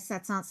 I guess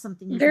that's not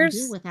something you can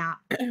do without.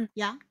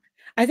 Yeah.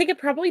 I think it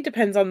probably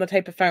depends on the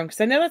type of phone,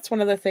 because I know that's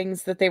one of the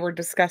things that they were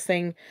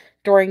discussing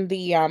during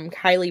the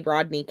Kylie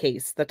Rodney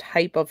case, the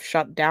type of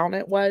shutdown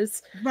it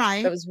was.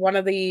 Right. That was one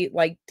of the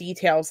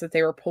details that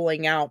they were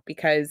pulling out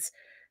because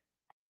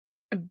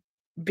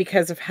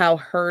of how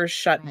hers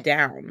shut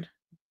down.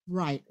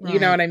 Right. You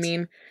know what I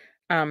mean?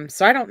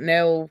 So I don't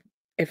know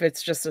if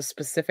it's just a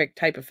specific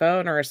type of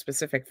phone or a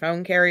specific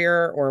phone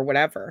carrier or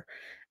whatever.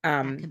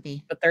 That could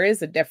be. But there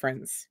is a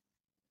difference.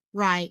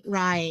 Right.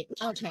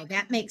 Okay,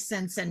 that makes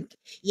sense. And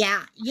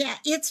yeah,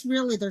 it's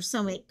really, there's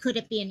so many. Could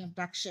it be an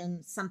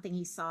abduction? Something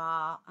he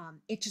saw?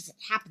 It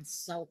happens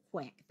so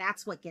quick.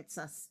 That's what gets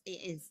us,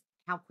 is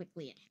how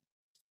quickly it happens.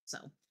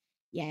 So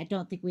yeah, I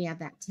don't think we have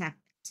that tech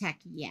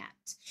yet.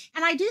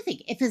 And I do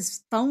think if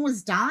his phone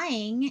was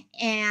dying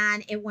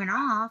and it went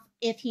off,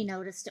 if he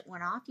noticed it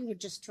went off, he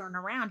would just turn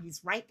around.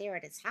 He's right there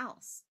at his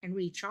house and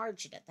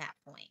recharge it at that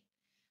point.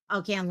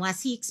 Okay,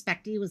 unless he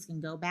expected he was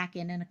going to go back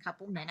in a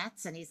couple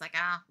minutes, and he's like,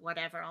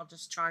 whatever, I'll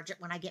just charge it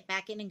when I get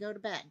back in and go to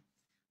bed.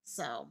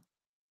 So,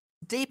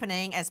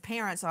 deepening as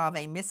parents of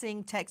a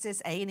missing Texas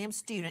A&M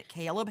student,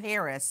 Caleb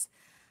Harris,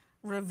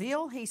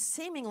 reveal he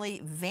seemingly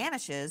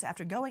vanishes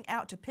after going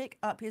out to pick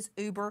up his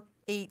Uber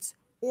Eats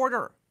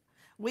order.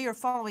 We are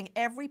following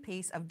every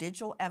piece of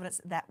digital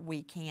evidence that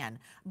we can.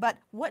 But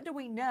what do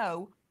we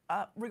know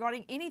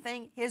regarding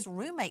anything his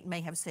roommate may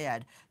have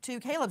said?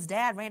 To Caleb's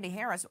dad, Randy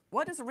Harris,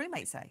 what does the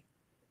roommate say?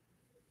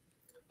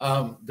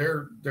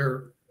 Their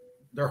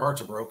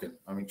hearts are broken.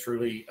 I mean,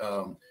 truly,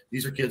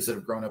 these are kids that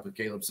have grown up with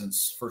Caleb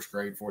since first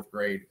grade, fourth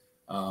grade.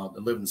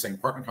 They live in the same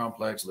apartment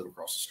complex, live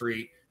across the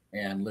street,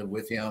 and live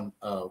with him.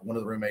 One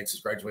of the roommates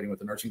is graduating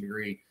with a nursing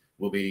degree,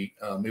 will be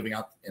moving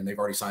out, and they've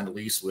already signed a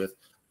lease with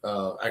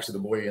actually the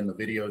boy in the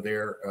video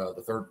there,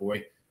 the third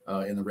boy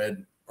in the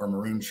red or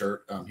maroon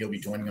shirt. He'll be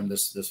joining them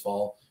this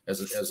fall as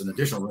an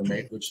additional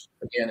roommate, which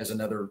again is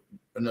another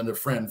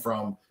friend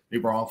from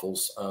New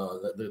Braunfels.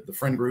 The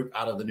friend group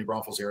out of the New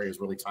Braunfels area is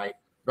really tight.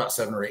 About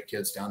 7 or 8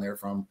 kids down there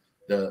from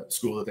the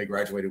school that they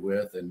graduated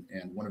with, and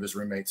one of his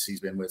roommates he's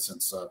been with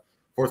since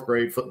fourth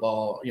grade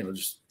football.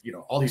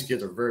 All these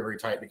kids are very, very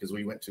tight because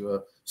we went to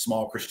a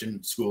small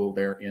Christian school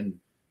there in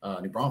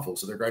New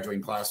Braunfels. So their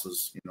graduating class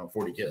was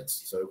 40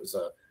 kids. So it was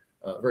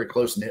a very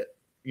close knit.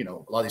 A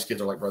lot of these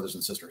kids are like brothers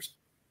and sisters.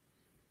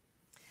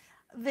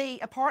 The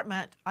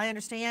apartment, I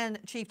understand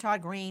Chief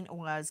Todd Green,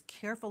 was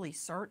carefully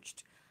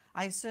searched.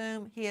 I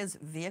assume his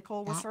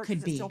vehicle was searched.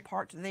 Is it still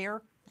parked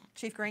there,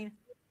 Chief Green?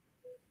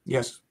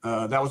 Yes,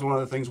 that was one of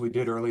the things we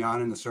did early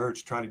on in the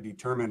search, try to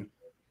determine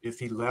if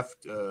he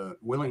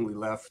willingly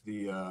left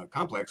the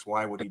complex.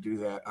 Why would he do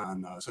that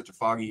on such a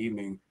foggy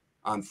evening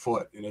on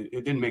foot? And it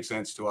didn't make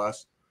sense to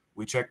us.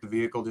 We checked the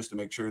vehicle just to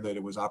make sure that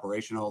it was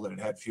operational, that it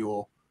had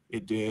fuel.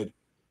 It did.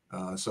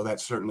 So that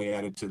certainly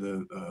added to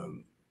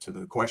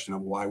the question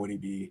of why would he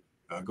be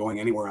going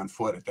anywhere on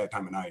foot at that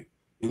time of night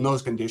in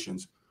those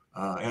conditions.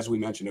 As we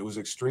mentioned, it was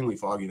extremely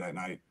foggy that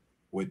night,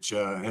 which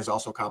has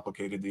also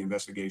complicated the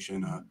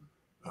investigation.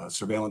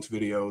 Surveillance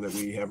video that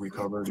we have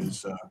recovered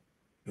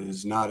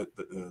is not at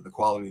the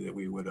quality that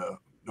we would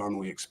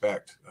normally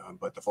expect,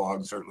 but the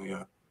fog certainly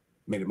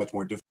made it much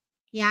more difficult.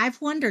 Yeah,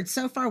 I've wondered.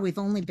 So far, we've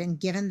only been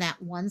given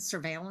that one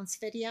surveillance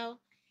video,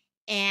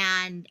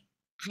 and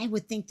I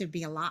would think there'd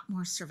be a lot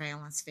more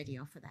surveillance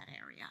video for that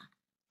area.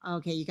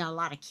 Okay, you got a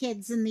lot of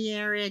kids in the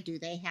area. Do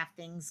they have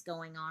things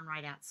going on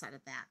right outside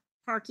of that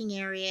parking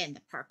area and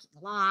the parking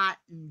lot?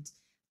 And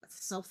but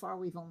so far,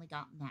 we've only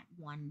gotten that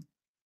one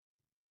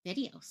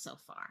video so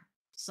far.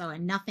 So,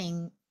 and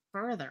nothing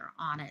further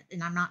on it.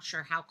 And I'm not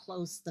sure how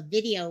close the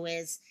video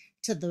is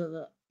to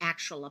the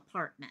actual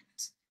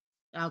apartment.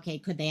 Okay,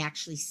 could they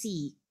actually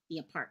see the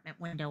apartment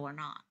window or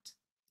not?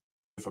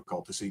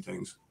 Difficult to see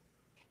things.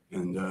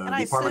 And And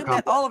I the apartment assume that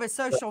complex, all of his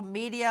social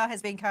media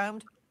has been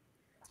combed.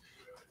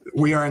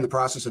 we are in the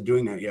process of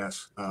doing that.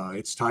 Yes,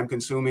 it's time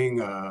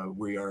consuming.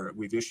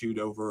 We've issued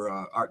over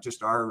our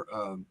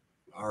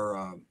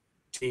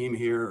team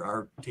here.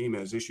 Our team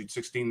has issued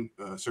 16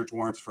 search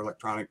warrants for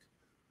electronic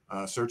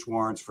search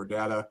warrants for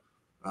data.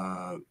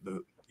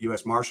 The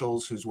U.S.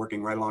 Marshals, who's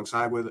working right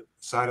alongside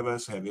of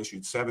us, have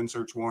issued 7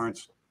 search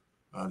warrants.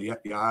 The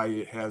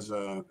FBI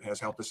has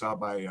helped us out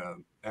by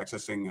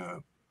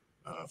accessing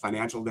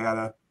financial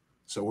data.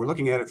 So we're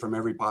looking at it from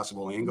every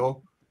possible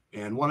angle.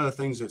 And one of the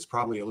things that's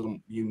probably a little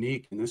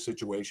unique in this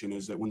situation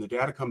is that when the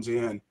data comes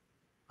in,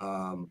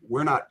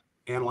 we're not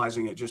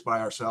analyzing it just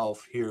by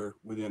ourselves here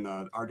within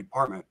our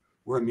department.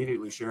 We're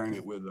immediately sharing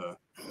it with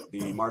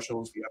the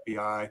marshals, the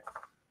FBI.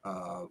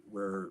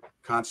 We're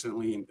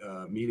constantly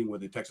meeting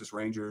with the Texas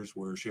Rangers.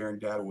 We're sharing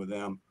data with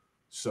them.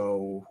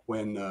 So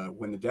when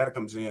the data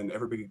comes in,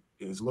 everybody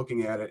is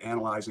looking at it,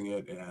 analyzing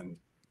it, and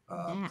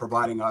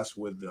providing us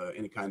with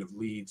any kind of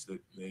leads that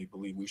they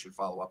believe we should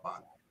follow up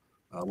on.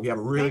 We have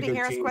a really Andy good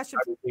Harris, team, question.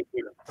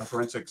 a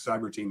forensic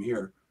cyber team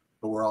here,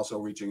 but we're also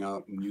reaching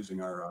out and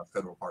using our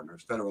federal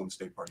and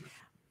state partners.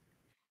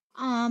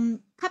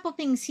 Couple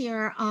things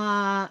here.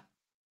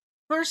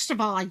 First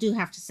of all, I do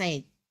have to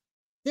say,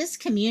 this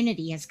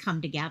community has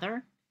come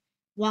together.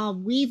 While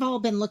we've all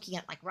been looking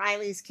at like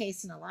Riley's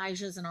case and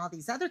Elijah's and all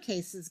these other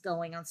cases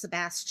going on,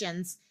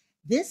 Sebastian's,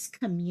 this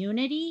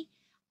community,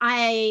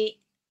 I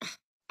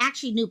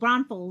actually, New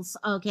Braunfels,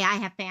 okay, I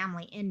have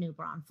family in New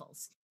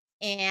Braunfels.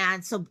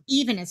 And so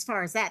even as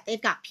far as that,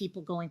 they've got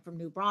people going from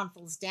New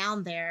Braunfels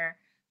down there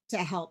to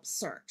help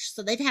search.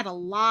 So they've had a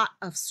lot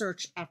of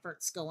search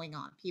efforts going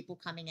on, people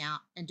coming out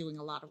and doing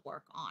a lot of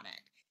work on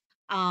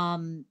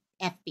it.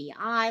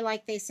 FBI,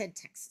 like they said,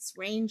 Texas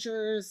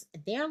Rangers,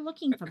 they're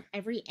looking from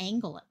every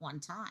angle at one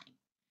time.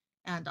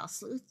 And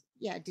Sleuth,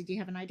 yeah, did you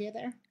have an idea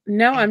there?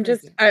 No, And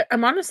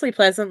I'm honestly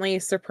pleasantly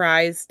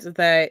surprised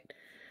that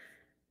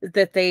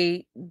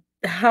they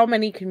how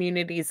many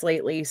communities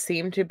lately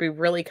seem to be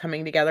really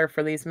coming together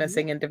for these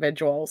missing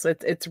individuals.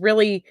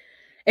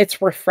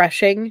 It's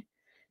refreshing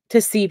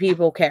to see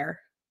people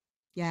care.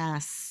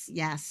 Yes,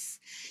 yes.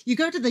 You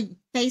go to the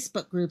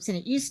Facebook groups, and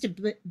it used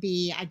to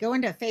be I go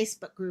into a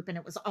Facebook group and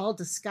it was all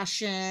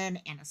discussion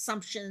and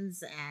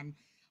assumptions and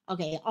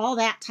okay, all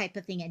that type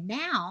of thing. And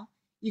now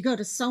you go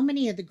to so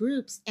many of the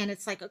groups and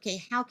it's like,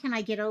 okay, how can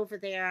I get over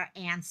there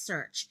and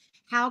search?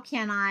 How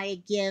can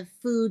I give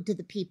food to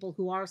the people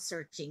who are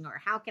searching?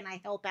 Or how can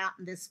I help out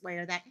in this way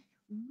or that?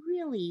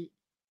 Really,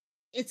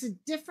 it's a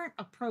different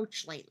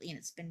approach lately, and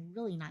it's been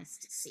really nice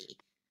to see.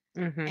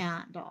 Mm-hmm.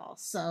 And all.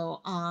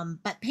 So,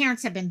 but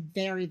parents have been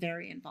very,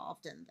 very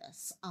involved in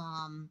this.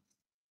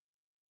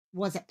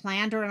 Was it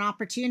planned or an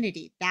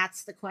opportunity?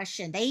 That's the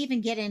question. They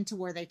even get into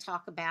where they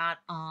talk about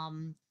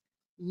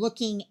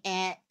looking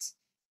at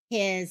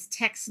his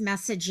text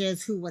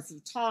messages. Who was he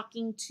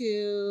talking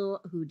to?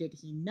 Who did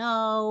he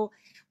know?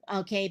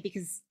 Okay,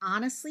 because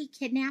honestly,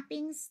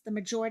 kidnappings, the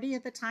majority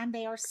of the time,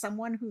 they are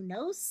someone who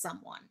knows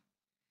someone.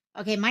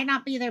 Okay, might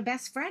not be their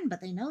best friend,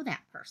 but they know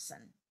that person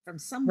from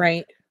somewhere.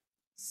 Right.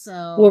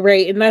 So Well,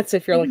 right, and that's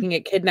if you're looking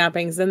at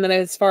kidnappings. And then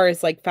as far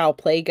as like foul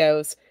play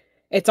goes,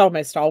 it's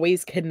almost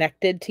always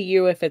connected to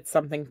you if it's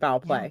something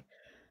foul play.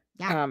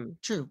 Yeah,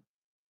 true.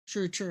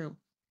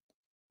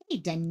 Hey,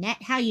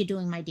 Danette, how you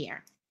doing, my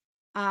dear?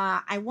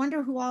 I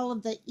wonder who all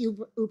of the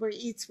Uber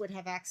Eats would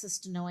have access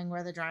to knowing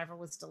where the driver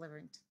was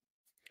delivering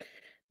to.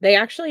 They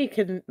actually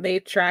they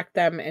track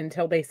them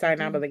until they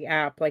sign out of the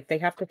app. Like they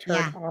have to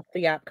turn off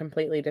the app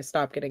completely to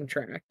stop getting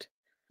tracked.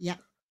 Yep,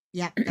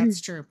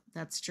 that's true.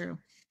 That's true.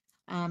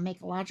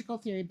 Make a logical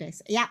theory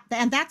base. Yeah,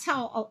 and that's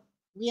how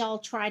we all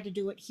try to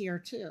do it here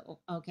too.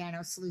 Okay, I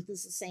know Sleuth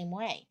is the same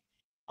way.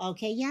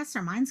 Okay, yes,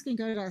 our minds can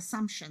go to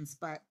assumptions,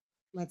 but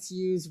let's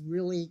use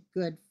really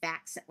good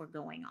facts that were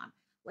going on.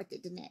 What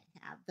did Danette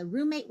have? The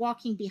roommate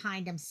walking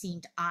behind him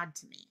seemed odd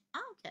to me.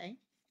 Okay.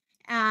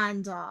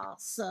 And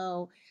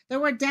so they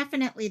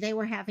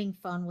were having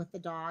fun with the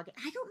dog.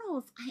 I don't know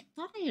if I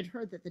thought I had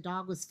heard that the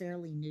dog was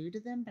fairly new to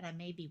them, but I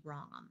may be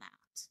wrong on that.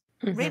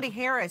 Randy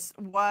Harris,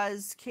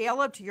 was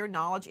Caleb, to your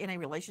knowledge, in a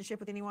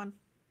relationship with anyone?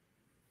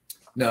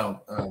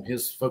 No,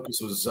 his focus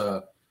was,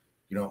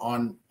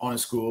 on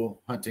his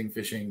school, hunting,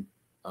 fishing,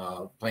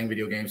 playing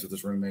video games with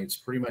his roommates.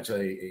 Pretty much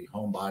a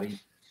homebody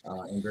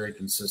and very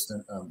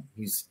consistent.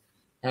 He's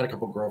had a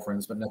couple of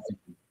girlfriends, but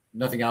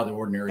nothing out of the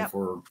ordinary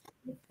for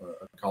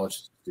a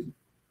college student.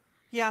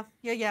 Yeah.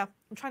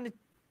 I'm trying to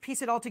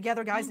piece it all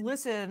together, guys.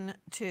 Listen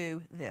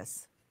to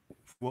this.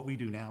 What we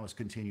do now is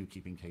continue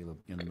keeping Caleb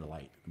in the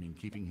light. I mean,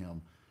 keeping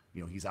him,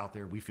 you know, he's out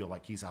there. We feel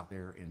like he's out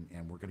there,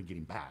 and we're going to get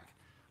him back.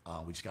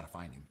 We just got to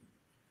find him.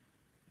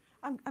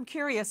 I'm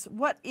curious.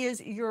 What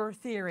is your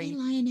theory,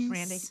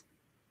 Randy?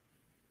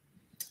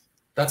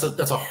 That's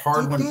a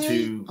hard one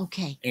to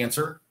Okay.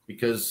 answer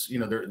because you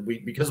know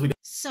because we.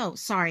 So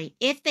sorry.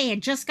 If they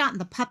had just gotten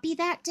the puppy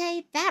that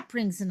day, that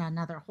brings in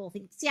another whole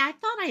thing. See, I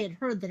thought I had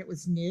heard that it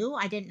was new.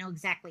 I didn't know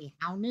exactly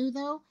how new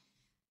though.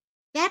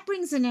 That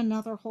brings in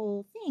another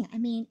whole thing. I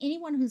mean,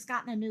 anyone who's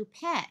gotten a new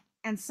pet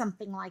and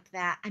something like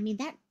that, I mean,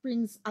 that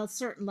brings a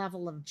certain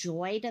level of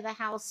joy to the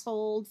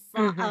household.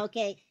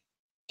 Okay,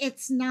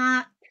 it's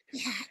not.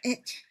 Yeah,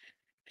 it.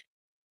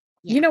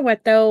 Yeah. You know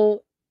what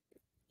though?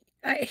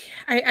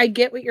 I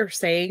get what you're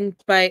saying,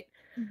 but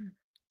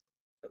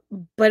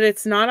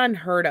it's not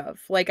unheard of.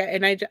 Like,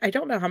 I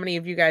don't know how many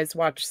of you guys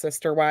watch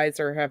Sister Wives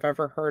or have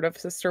ever heard of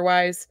Sister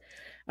Wives,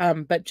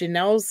 but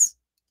Janelle's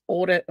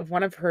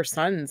one of her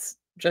sons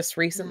just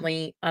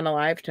recently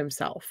unalived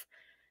himself,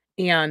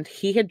 and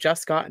he had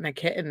just gotten a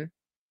kitten,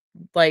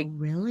 like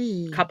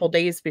really a couple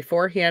days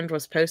beforehand,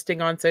 was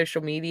posting on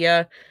social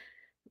media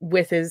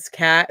with his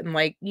cat, and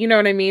like, you know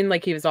what I mean?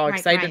 Like he was all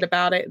excited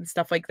about it and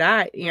stuff like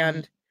that,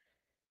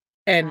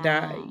 and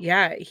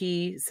yeah,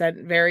 he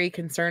sent very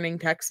concerning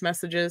text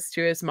messages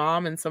to his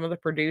mom and some of the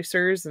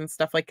producers and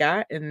stuff like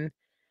that, and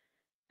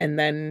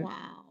then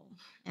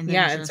and then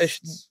yeah, and so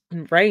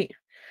right.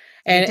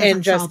 So it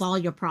doesn't just solve all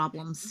your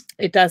problems.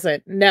 It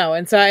doesn't. No.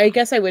 And so I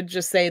guess I would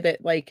just say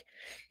that, like,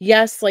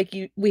 yes, like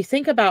we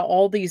think about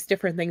all these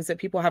different things that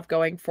people have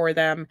going for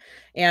them.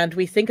 And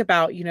we think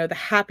about, you know, the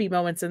happy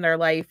moments in their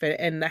life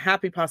and the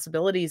happy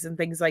possibilities and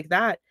things like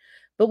that.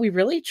 But we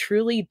really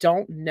truly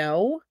don't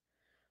know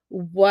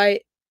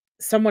what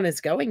someone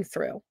is going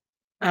through.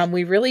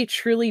 We really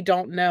truly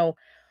don't know.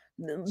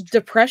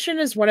 Depression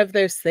is one of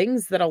those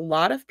things that a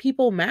lot of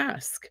people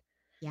mask.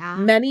 Yeah.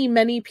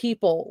 Many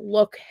people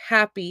look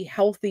happy,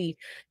 healthy,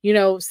 you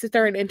know, sit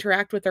there and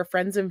interact with their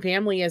friends and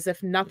family as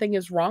if nothing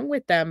is wrong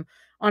with them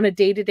on a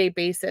day-to-day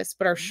basis,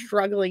 but are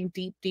struggling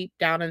deep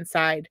down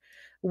inside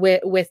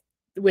with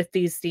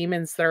these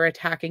demons that are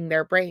attacking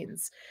their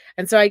brains.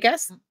 And so I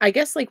guess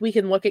like we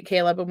can look at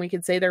Caleb and we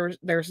can say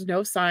there's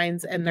no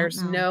signs and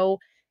there's no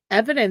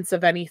evidence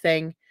of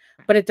anything,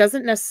 but it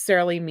doesn't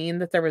necessarily mean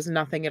that there was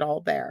nothing at all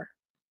there.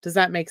 Does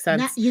that make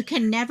sense? You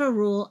can never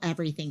rule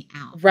everything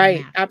out.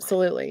 Right.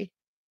 Absolutely.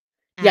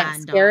 Yes.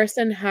 And,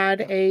 Garrison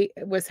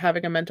was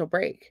having a mental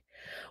break.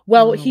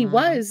 Well, he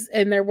was,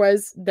 and there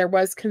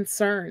was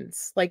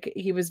concerns. Like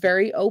he was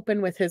very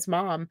open with his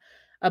mom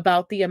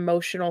about the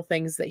emotional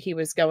things that he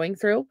was going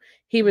through.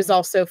 He was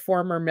also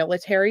former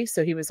military,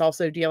 so he was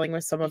also dealing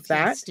with some of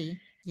that.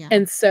 Yeah.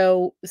 And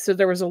so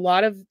there was a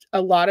lot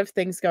of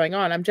things going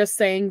on. I'm just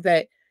saying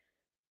that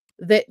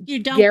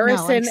you don't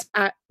Garrison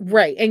know.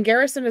 Right. And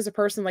Garrison is a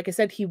person, like I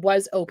said, he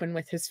was open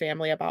with his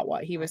family about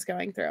what he was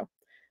going through.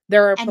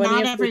 There are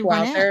plenty of people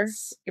out there,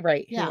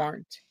 right, who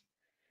aren't.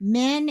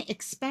 Men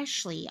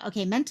especially.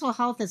 Okay, mental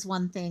health is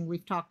one thing.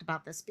 We've talked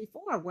about this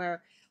before,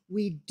 where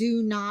we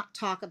do not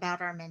talk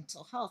about our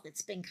mental health.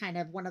 It's been kind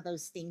of one of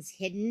those things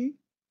hidden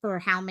for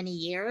how many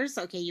years?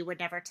 Okay, you would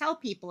never tell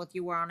people if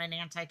you were on an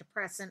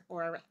antidepressant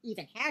or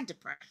even had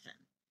depression.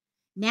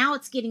 Now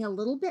it's getting a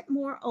little bit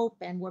more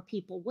open where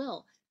people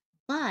will.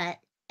 But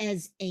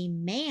as a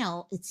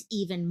male, it's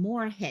even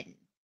more hidden.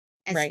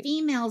 As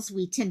females,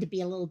 we tend to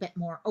be a little bit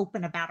more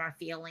open about our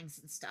feelings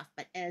and stuff.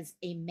 But as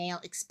a male,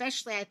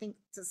 especially, I think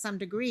to some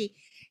degree,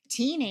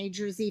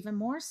 teenagers even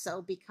more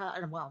so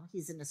because, well,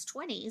 he's in his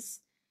 20s.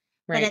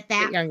 But at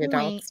that young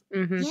point,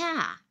 adults.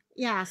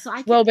 yeah. So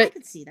I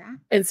could see that.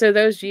 And so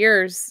those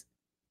years,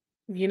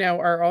 you know,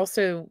 are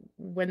also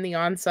when the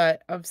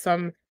onset of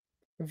some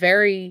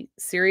very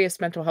serious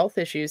mental health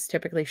issues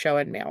typically show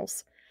in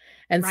males.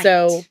 And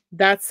so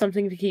that's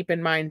something to keep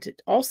in mind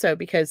also,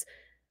 because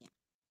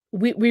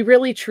we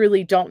really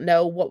truly don't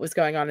know what was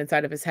going on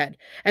inside of his head.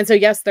 And so,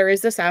 yes, there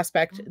is this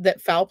aspect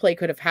that foul play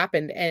could have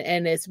happened,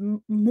 and it's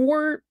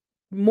more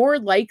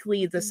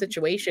likely the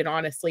situation,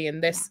 honestly, in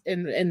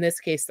this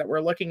case that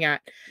we're looking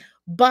at.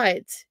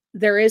 But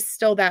there is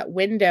still that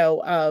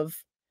window of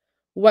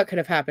what could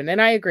have happened.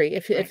 And I agree.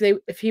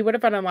 If he would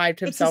have unalived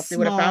himself, they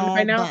would have found him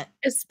by now,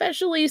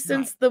 especially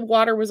since the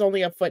water was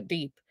only a foot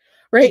deep.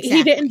 Right.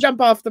 He didn't jump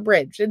off the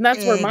bridge. And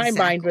that's where my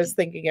mind was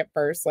thinking at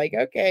first, like,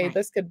 okay,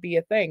 this could be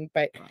a thing.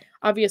 But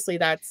obviously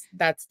that's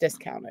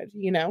discounted,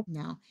 you know?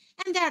 No.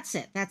 And that's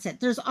it.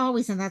 There's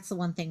always, and that's the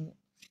one thing,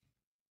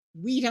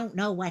 we don't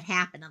know what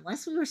happened.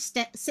 Unless we were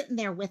sitting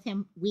there with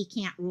him, we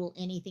can't rule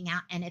anything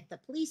out. And if the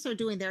police are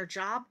doing their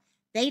job,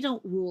 they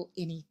don't rule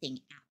anything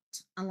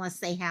out unless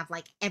they have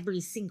like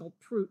every single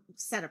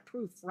set of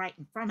proof right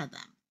in front of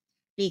them.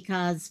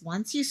 Because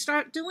once you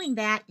start doing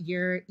that,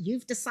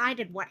 you've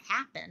decided what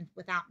happened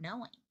without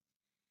knowing.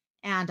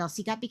 And so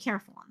you got to be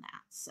careful on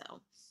that. So,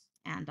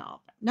 and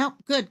all. No,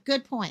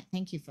 good point.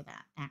 Thank you for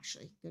that.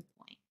 Actually, good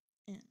point.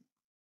 We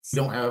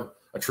don't have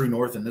a true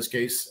north in this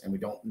case, and we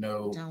don't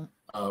know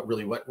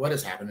really what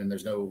has happened, and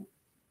there's no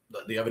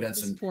the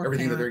evidence Those and poor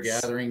everything that they're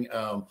parents. gathering.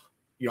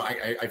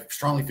 I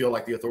strongly feel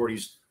like the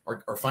authorities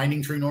are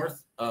finding True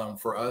North.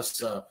 For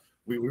us,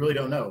 we really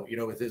don't know.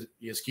 With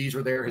his keys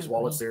are there, his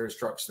wallet's there, his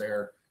truck's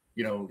there,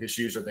 his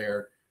shoes are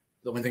there.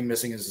 The only thing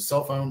missing is his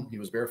cell phone. He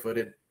was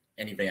barefooted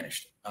and he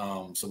vanished.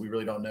 So we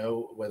really don't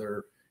know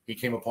whether he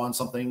came upon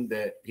something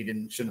that he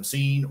shouldn't have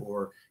seen,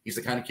 or he's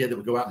the kind of kid that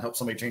would go out and help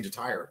somebody change a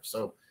tire.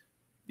 So,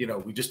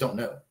 we just don't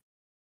know.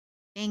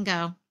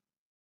 Bingo.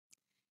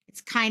 It's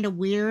kind of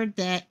weird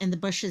that in the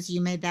bushes you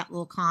made that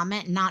little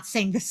comment, not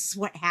saying this is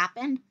what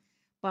happened,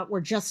 but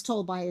we're just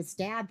told by his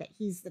dad that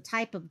he's the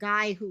type of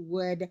guy who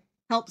would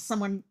help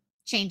someone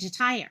change a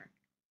tire.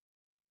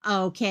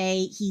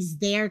 Okay, he's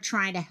there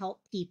trying to help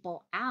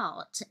people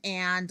out.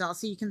 And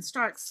also you can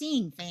start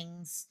seeing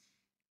things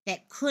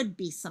that could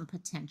be some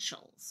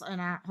potentials. And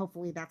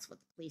hopefully that's what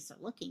the police are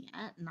looking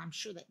at. And I'm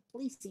sure that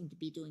police seem to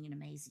be doing an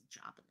amazing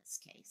job in this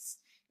case.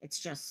 It's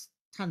just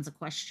tons of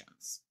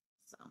questions.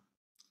 So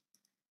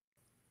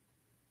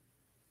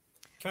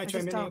Can I I chime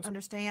just in? don't Nancy?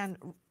 understand.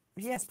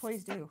 Yes,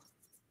 please do.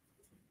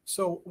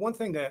 So one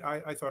thing that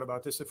I thought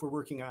about this, if we're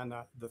working on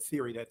the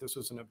theory that this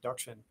was an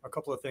abduction, a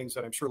couple of things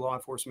that I'm sure law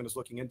enforcement is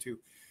looking into.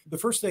 The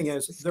first thing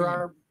is there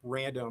are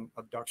random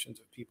abductions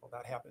of people.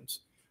 That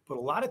happens. But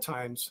a lot of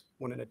times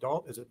when an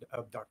adult is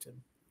abducted,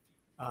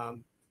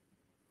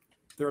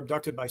 they're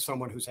abducted by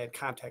someone who's had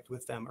contact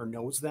with them or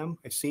knows them.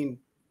 I've seen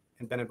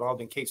and been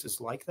involved in cases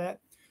like that.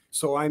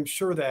 So I'm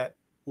sure that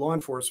law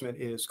enforcement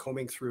is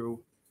combing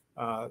through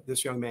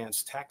this young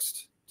man's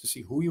text to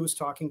see who he was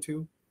talking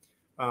to,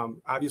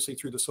 obviously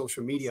through the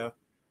social media.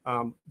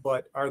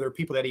 But are there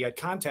people that he had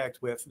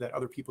contact with that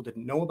other people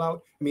didn't know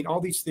about? I mean, all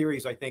these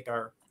theories, I think,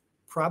 are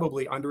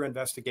probably under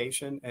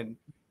investigation, and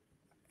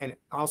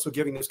also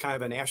giving this kind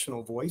of a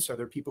national voice. Are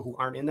there people who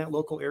aren't in that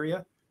local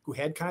area who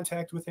had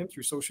contact with him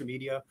through social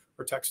media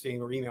or texting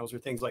or emails or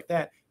things like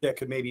that, that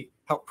could maybe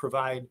help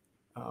provide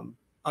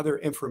other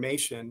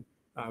information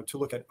to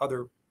look at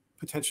other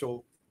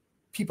potential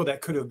people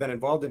that could have been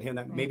involved in him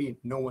that maybe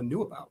no one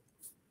knew about?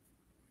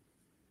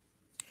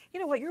 You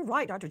know what? You're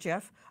right, Dr.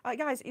 Jeff.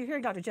 Guys, you're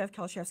hearing Dr. Jeff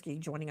Kalashevsky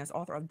joining us,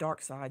 author of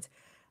Dark Sides.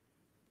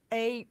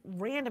 A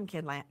random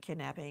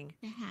kidnapping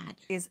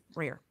is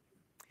rare.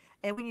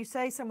 And when you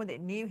say someone that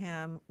knew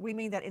him, we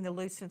mean that in the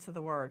loose sense of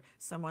the word.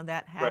 Someone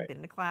that had been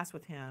in a class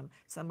with him,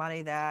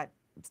 somebody that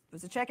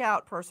was a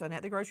checkout person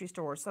at the grocery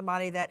store,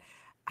 somebody that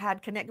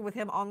had connected with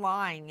him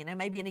online,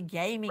 maybe in a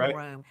gaming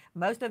room.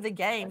 Most of the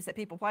games that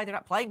people play, they're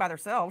not playing by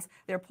themselves.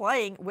 They're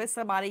playing with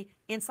somebody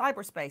in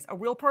cyberspace, a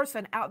real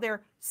person out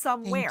there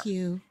somewhere. Thank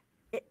you.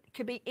 It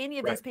could be any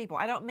of these people.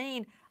 I don't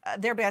mean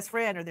their best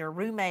friend or their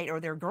roommate or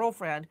their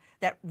girlfriend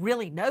that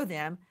really know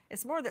them.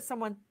 It's more that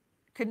someone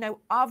could know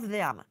of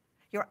them.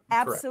 You're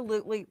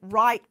absolutely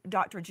right,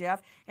 Dr.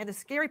 Jeff. And the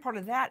scary part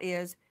of that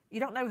is you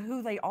don't know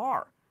who they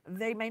are.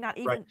 They may not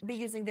even be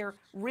using their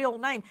real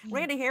name.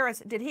 Randy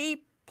Harris, did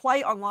he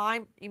play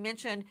online? You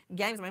mentioned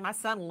games. I mean, my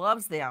son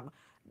loves them.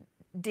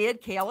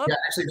 Did Caleb? Yeah,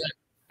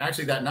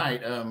 actually that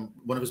night,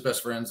 one of his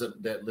best friends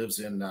that lives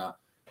in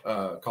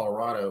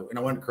Colorado, and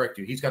I wanted to correct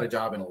you, he's got a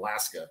job in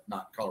Alaska,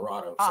 not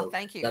Colorado. Oh, so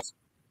thank you. That's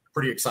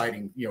pretty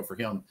exciting, for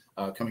him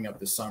coming up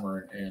this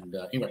summer. And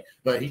anyway,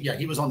 but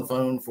he was on the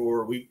phone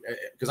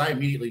because I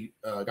immediately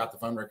got the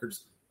phone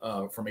records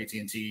from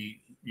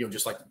AT&T,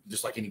 just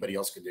like anybody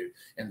else could do.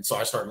 And so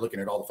I started looking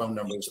at all the phone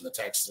numbers and the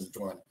texts and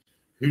going,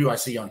 who do I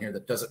see on here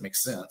that doesn't make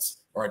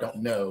sense, or I don't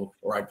know,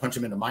 or I'd punch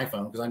them into my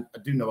phone because I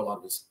do know a lot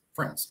of his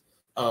friends.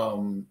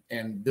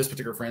 And this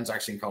particular friend's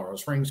actually in Colorado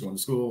Springs going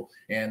to school,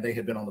 and they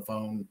had been on the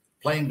phone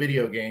playing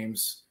video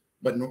games,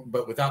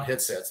 but without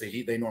headsets.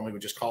 They normally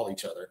would just call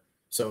each other.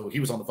 So he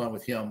was on the phone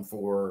with him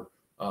for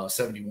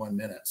 71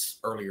 minutes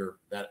earlier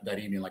that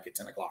evening, like at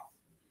 10 o'clock.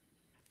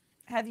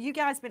 Have you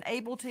guys been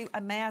able to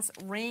amass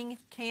Ring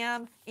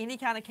cam, any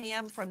kind of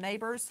cam from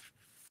neighbors?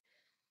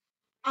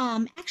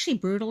 Actually,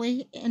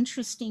 brutally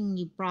interesting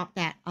you brought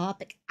that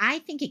up. I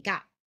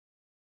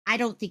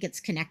don't think it's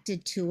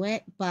connected to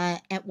it,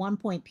 but at one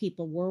point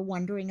people were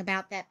wondering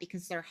about that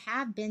because there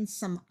have been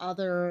some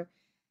other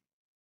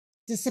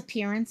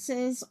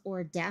disappearances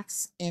or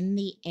deaths in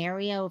the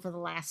area over the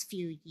last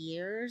few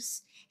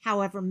years.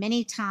 However,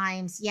 many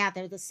times,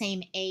 they're the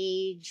same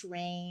age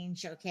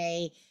range,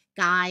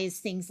 guys,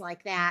 things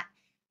like that,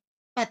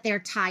 but they're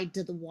tied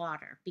to the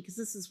water because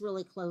this is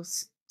really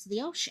close to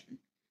the ocean.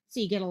 So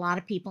you get a lot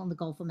of people in the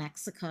Gulf of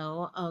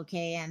Mexico,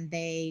 and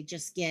they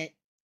just get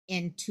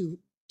into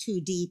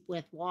too deep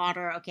with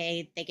water,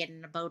 they get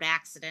in a boat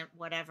accident,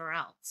 whatever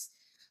else.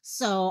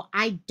 So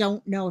I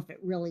don't know if it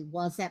really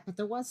was that, but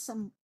there was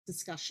some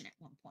discussion at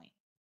one point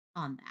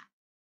on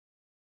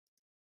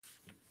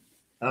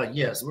that.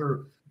 Yes,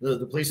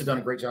 the police have done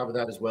a great job of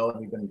that as well, and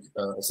we've been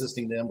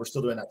assisting them. We're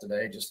still doing that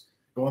today, just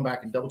going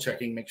back and double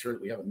checking, make sure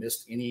that we haven't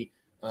missed any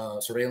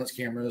surveillance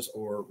cameras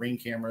or Ring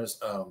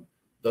cameras.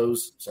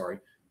 Those are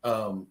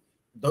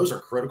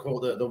critical.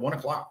 The 1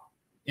 o'clock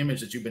image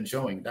that you've been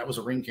showing, that was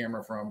a Ring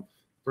camera from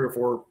 3 or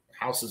 4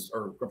 houses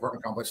or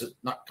apartment complexes,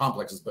 not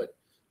complexes, but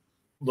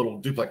little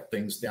duplex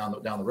things down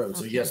the road.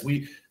 So yes,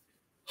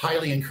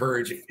 highly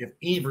encourage if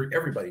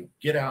everybody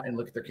get out and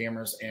look at their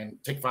cameras and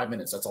take 5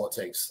 minutes. That's all it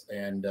takes.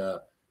 And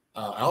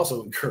I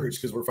also encourage,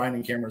 because we're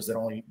finding cameras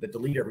that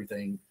delete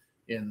everything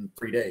in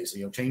 3 days.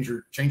 Change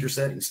your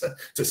settings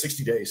to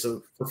 60 days.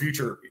 So for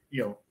future,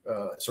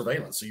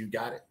 surveillance. So you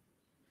got it.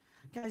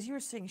 Guys, you're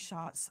seeing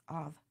shots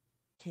of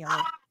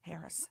Caleb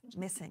Harris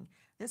missing.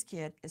 This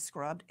kid is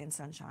scrubbed in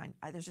sunshine.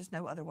 There's just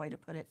no other way to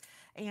put it.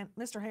 And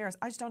Mr. Harris,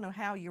 I just don't know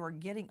how you are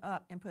getting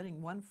up and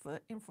putting one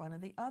foot in front of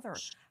the other.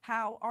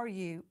 How are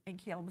you and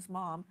Caleb's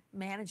mom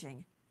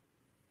managing?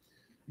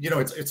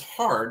 It's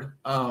hard,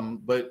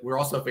 but we're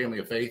also a family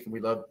of faith, and we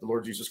love the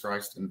Lord Jesus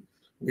Christ, and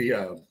we,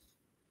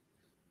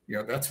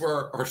 that's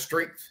where our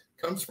strength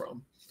comes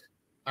from.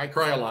 I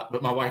cry a lot,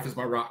 but my wife is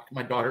my rock.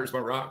 My daughter is my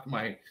rock.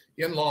 My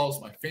in-laws,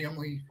 my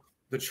family,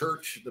 the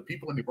church, the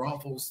people in New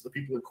Braunfels, the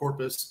people in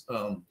Corpus,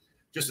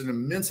 just an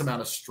immense amount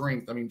of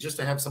strength. I mean, just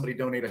to have somebody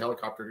donate a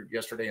helicopter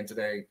yesterday and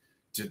today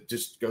to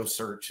just go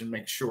search and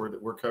make sure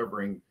that we're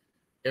covering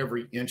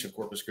every inch of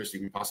Corpus Christi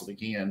we possibly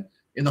can,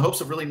 in the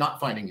hopes of really not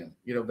finding him.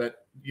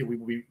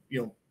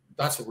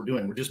 That's what we're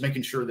doing. We're just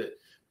making sure that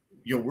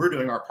we're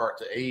doing our part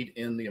to aid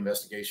in the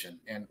investigation,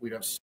 and we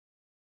have.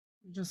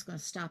 I'm just going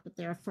to stop it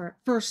there.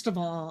 First of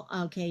all,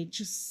 okay,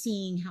 just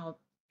seeing how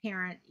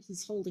parent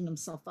he's holding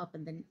himself up,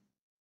 and then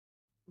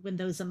when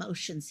those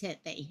emotions hit,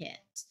 they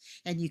hit,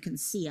 and you can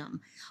see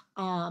them.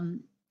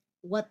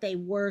 What they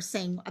were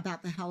saying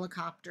about the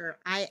helicopter,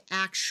 I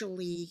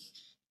actually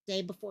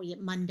day before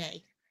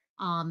Monday,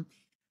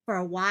 for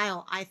a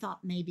while I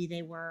thought maybe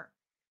they were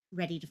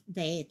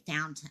they had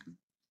found him,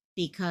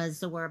 because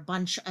there were a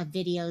bunch of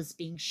videos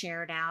being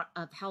shared out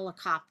of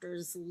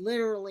helicopters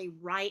literally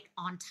right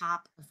on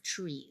top of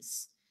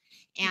trees.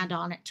 And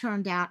it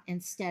turned out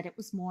instead it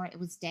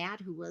was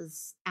dad who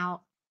was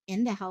out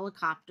in the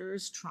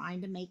helicopters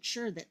trying to make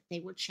sure that they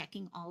were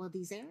checking all of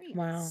these areas.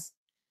 Wow.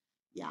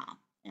 Yeah.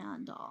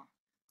 And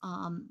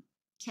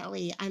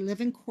Kelly, I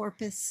live in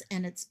Corpus,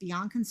 and it's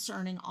beyond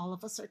concerning. All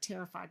of us are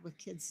terrified with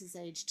kids his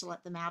age to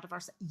let them out of our.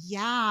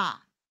 Yeah.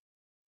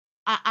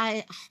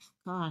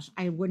 Gosh,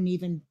 I wouldn't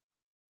even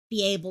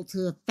be able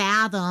to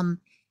fathom.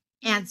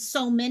 And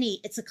so many,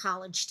 it's a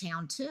college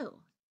town too.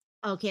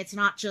 Okay, it's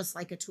not just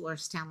like a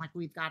tourist town like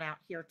we've got out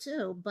here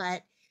too,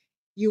 but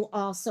you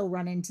also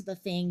run into the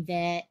thing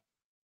that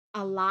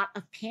a lot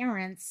of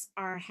parents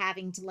are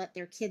having to let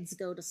their kids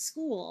go to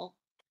school,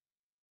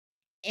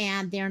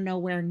 and they're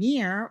nowhere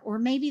near, or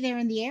maybe they're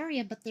in the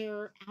area, but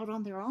they're out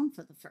on their own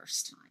for the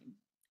first time.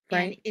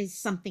 Right. And is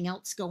something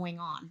else going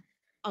on?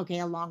 Okay,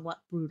 along what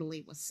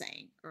Brutally was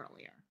saying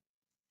earlier.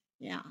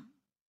 Yeah.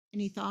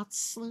 Any thoughts,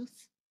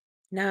 Sleuth?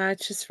 No,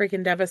 it's just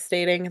freaking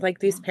devastating. Like,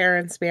 these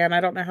parents, man, I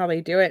don't know how they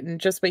do it. And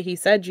just what he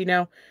said,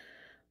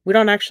 we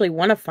don't actually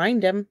want to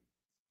find him.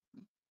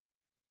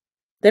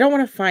 They don't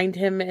want to find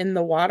him in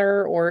the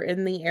water or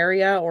in the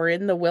area or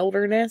in the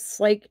wilderness.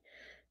 Like,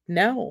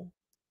 no.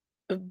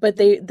 But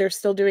they're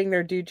still doing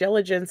their due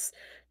diligence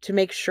to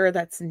make sure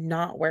that's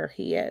not where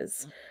he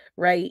is.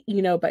 Right.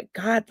 But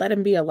God, let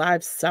him be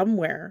alive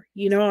somewhere.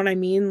 You know what I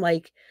mean?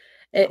 Like,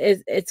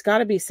 it's got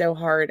to be so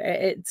hard.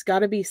 It's got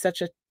to be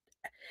such a,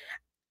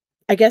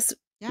 I guess,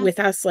 with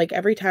us, like,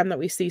 every time that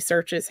we see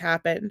searches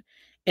happen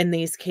in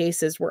these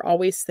cases, we're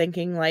always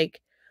thinking,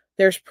 like,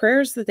 there's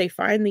prayers that they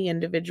find the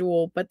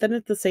individual, but then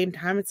at the same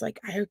time, it's like,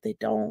 I hope they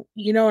don't.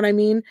 You know what I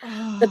mean?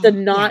 But the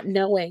not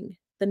knowing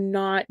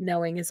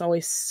is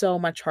always so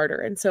much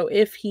harder. And so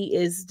if he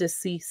is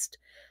deceased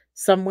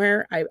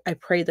somewhere, I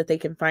pray that they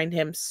can find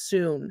him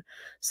soon,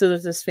 so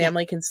that this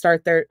family can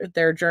start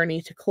their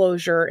journey to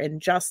closure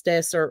and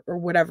justice, or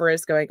whatever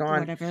is going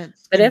on.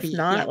 But if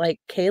not, like,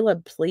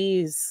 Caleb,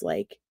 please,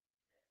 like,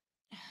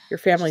 your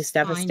family's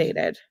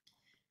devastated.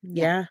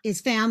 Yeah.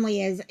 His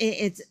family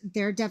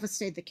they're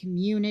devastated. The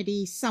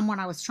community. Someone,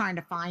 I was trying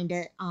to find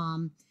it.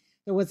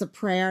 There was a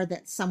prayer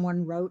that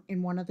someone wrote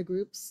in one of the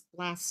groups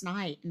last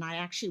night, and I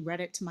actually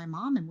read it to my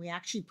mom, and we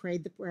actually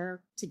prayed the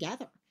prayer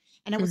together.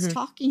 And it was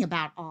talking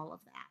about all of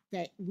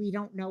that we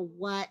don't know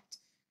what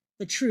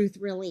the truth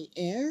really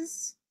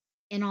is.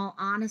 In all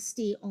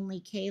honesty,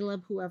 only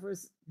Caleb,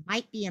 whoever's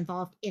might be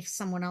involved, if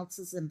someone else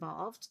is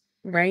involved.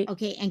 Right.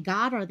 Okay. And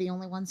God are the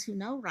only ones who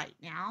know right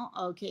now.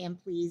 Okay. And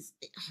please,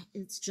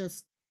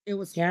 it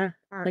was.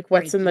 Like,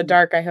 what's in the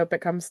dark, I hope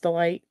it comes to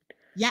light.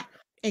 Yeah,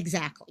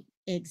 exactly.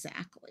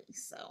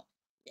 So,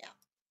 yeah.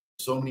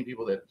 So many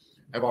people that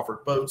have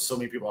offered boats, so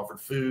many people offered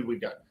food.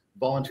 We've got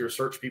volunteer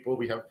search people.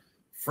 We have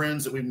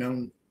friends that we've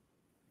known,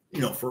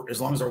 for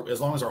as long as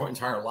our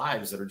entire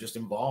lives, that are just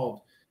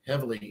involved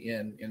heavily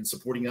in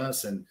supporting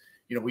us. And,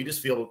 we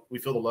just feel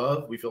the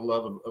love. We feel the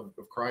love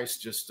of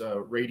Christ just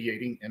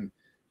radiating, and,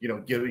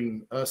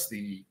 giving us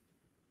the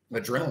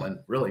adrenaline,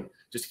 really,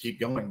 just to keep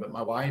going. But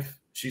my wife,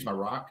 she's my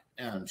rock,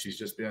 and she's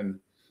just been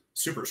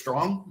super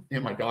strong.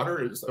 And my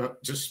daughter is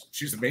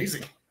she's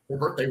amazing. Her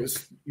birthday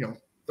was,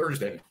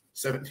 Thursday,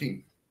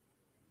 17.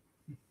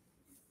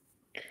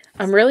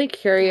 I'm really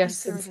curious,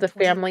 since the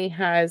family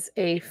has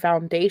a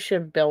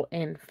foundation built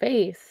in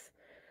faith,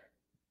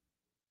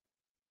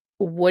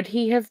 would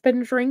he have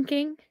been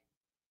drinking?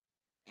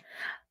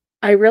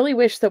 I really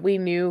wish that we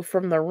knew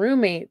from the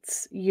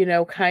roommates,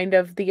 kind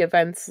of the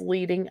events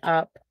leading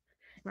up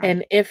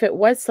and Right. if it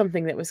was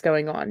something that was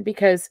going on,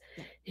 because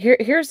Yeah.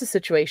 here's the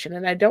situation,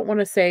 and I don't want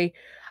to say,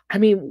 I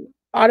mean,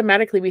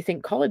 automatically we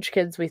think college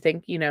kids, we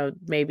think,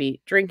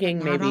 maybe But drinking,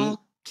 not maybe.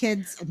 all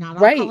kids, not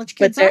all Right, college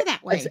but kids are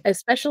that way. But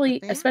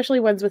especially they are. especially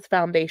ones with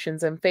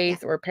foundations in Yeah.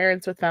 faith or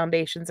parents with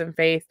foundations in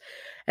faith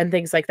and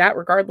things like that,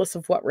 regardless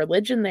of what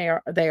religion they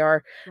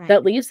are, Right.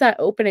 that leaves that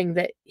opening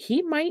that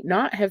he might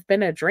not have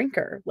been a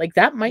drinker. Like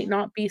that might Yeah.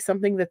 not be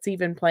something that's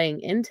even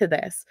playing into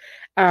this.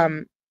 Yeah.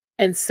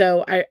 And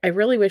so I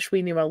really wish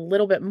we knew a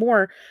little bit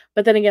more.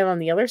 But then again, on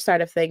the other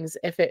side of things,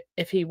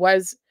 if he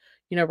was,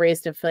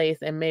 raised in faith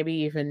and maybe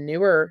even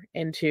newer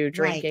into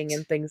drinking Right.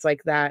 and things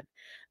like that,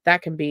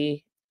 that can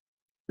be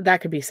that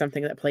could be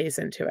something that plays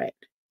into it.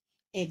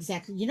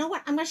 Exactly. You know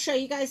what? I'm going to show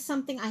you guys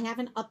something. I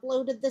haven't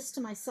uploaded this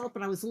to myself,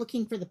 but I was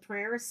looking for the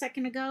prayer a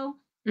second ago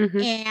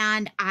Mhm.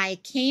 and I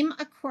came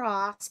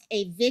across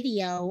a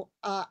video,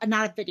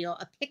 not a video,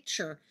 a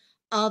picture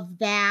of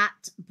that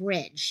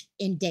bridge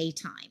in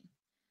daytime.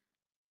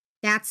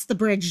 That's the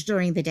bridge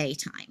during the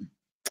daytime.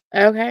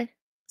 Okay.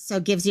 So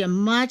it gives you a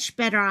much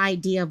better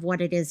idea of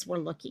what it is we're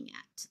looking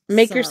at.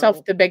 Make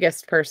yourself So the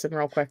biggest person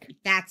real quick.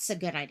 that's a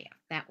good idea.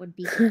 That would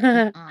be good.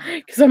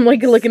 'Cause I'm,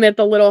 like, Let's looking at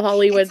the little it's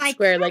Hollywood like,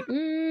 square, like,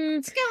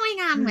 what's going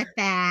on with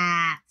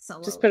that?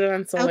 just Solo put it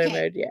on mode. solo Okay,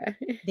 mode, yeah.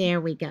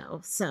 there we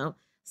go. So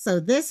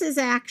this is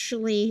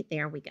actually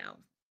there we go.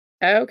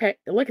 Okay,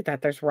 look at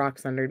that, there's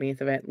rocks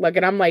underneath of it. Look,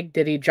 and I'm like,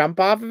 "Did he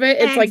jump off of it?"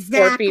 It's, like,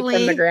 4 feet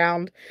from the Exactly.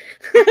 ground.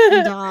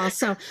 And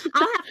so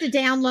I'll have to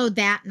download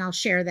that and I'll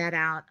share that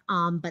out.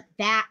 But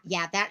that,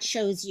 yeah, that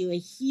shows you a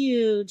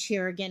huge,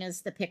 here again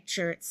is the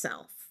picture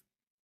itself.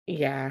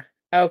 Yeah,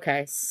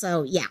 okay.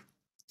 So yeah,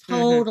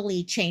 Mhm.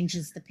 totally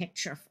changes the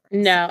picture for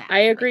us at No, that I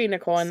point. agree,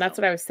 Nicole, and that's So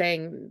what I was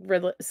saying.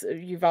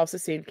 You've also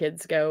seen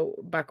kids go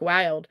buck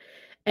wild,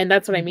 and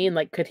that's what I mhm. mean.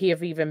 Like, could he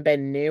have even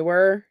been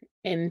newer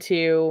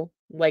into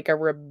like a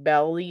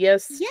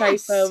rebellious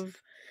type Yes.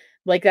 of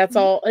like that's Mhm.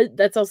 all?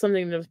 That's all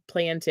something to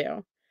play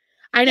into.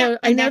 I Yep, know,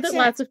 I and know that's that it.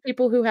 lots of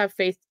people who have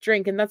faith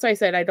drink, and that's why I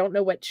said I don't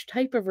know which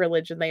type of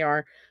religion they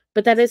are,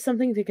 but that is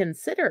something to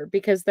consider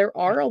because there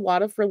Right. are a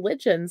lot of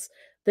religions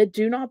that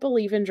do not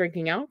believe in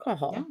drinking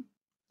No. alcohol.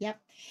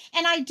 Yep.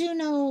 And I do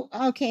know,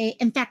 okay,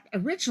 in fact,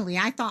 originally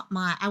I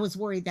was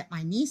worried that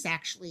my niece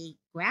actually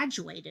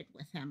graduated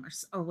with him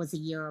or was a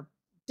year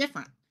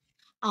different.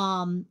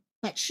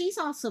 But she's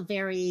also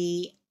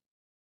very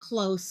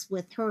close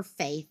with her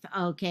faith.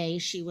 Okay.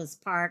 She was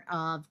part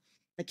of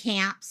the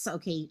camps,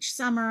 okay, each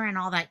summer and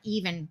all that.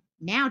 Even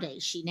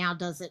nowadays, she now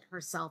does it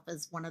herself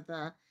as one of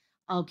the,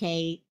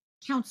 okay,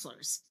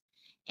 counselors.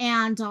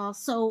 And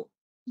so,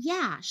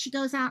 yeah, she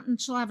goes out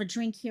and she'll have a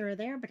drink here or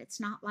there, but it's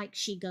not like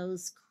she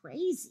goes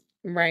crazy.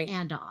 Right.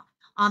 And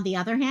on the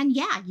other hand,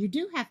 yeah, you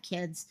do have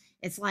kids.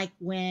 It's like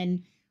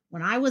when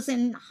I was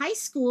in high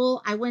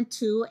school, I went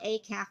to a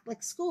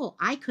Catholic school.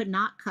 I could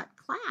not cut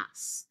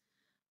class.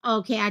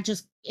 Okay,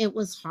 it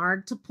was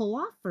hard to pull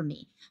off for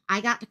me.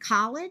 I got to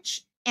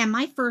college, and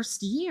my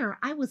first year,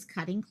 I was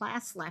cutting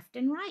class left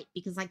and right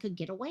because I could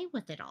get away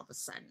with it all of a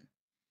sudden.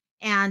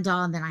 And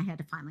then I had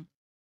to finally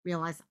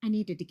realize I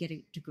needed to get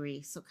a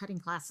degree. So cutting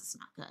class is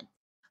not good.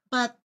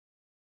 But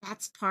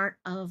that's part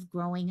of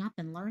growing up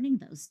and learning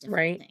those different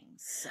Right.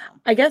 things. So,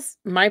 I guess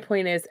my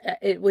point is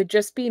it would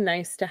just be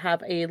nice to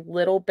have a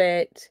little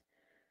bit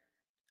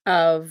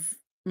of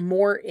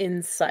more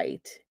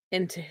insight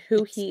into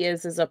who yes, he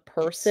is as a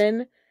yes,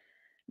 person,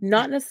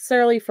 yeah, not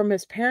necessarily from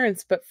his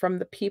parents, but from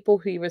the people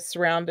who he was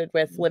surrounded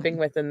with living right,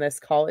 with in this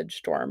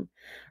college dorm,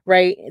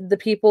 right? The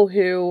people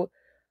who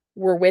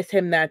were with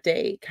him that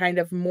day, kind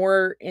of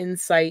more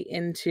insight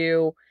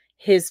into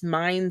his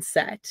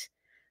mindset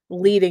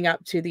yeah, leading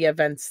up to the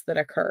events that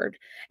occurred.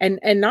 And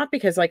not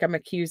because like I'm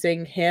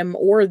accusing him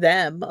or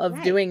them of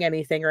right, doing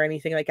anything or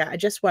anything like that. I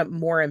just want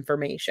more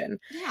information.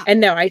 yeah.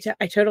 And no, I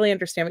totally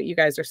understand what you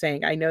guys are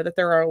saying. I know that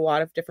there are a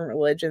lot of different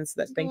religions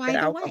that Go think that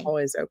either way. alcohol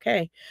is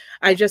okay.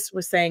 I Yeah, just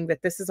was saying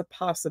that this is a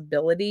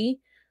possibility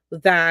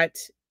that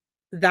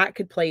that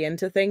could play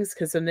into things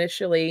because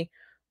initially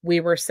we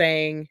were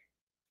saying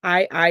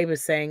I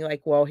was saying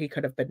like, well, he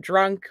could have been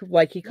drunk,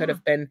 like he could yeah.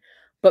 have been,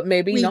 but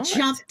maybe We not,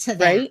 jump to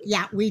that. right?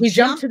 Yeah, we We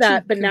jumped to jump to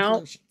that, but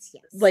now conclusions.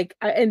 Yes, like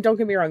and don't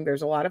get me wrong,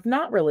 there's a lot of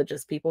not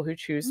religious people who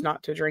choose mhm,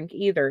 not to drink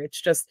either.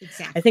 It's just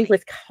I think exactly.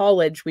 with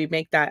college we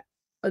make that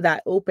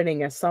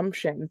opening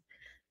assumption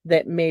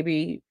that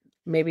maybe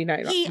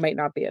not He might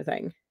not be a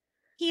thing.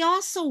 He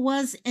also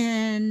was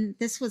in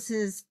this was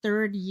his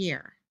 3rd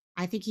year.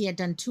 I think he had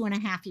done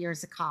 2.5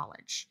 years of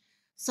college.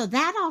 So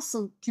that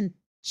also can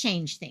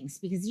change things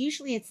because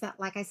usually it's that,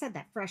 like I said,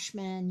 that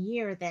freshman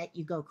year that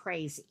you go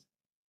crazy.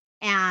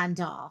 And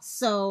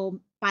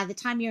so by the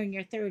time you're in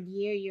your 3rd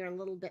year, you're a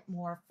little bit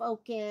more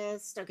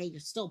focused. Okay, you're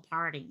still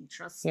partying.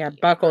 Trust Yeah, me,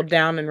 you're buckled partying.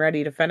 down and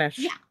ready to finish.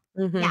 Yeah.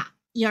 Mhm.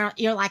 Yeah.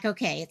 You're like,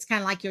 okay, it's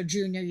kind of like your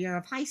junior year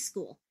of high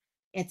school.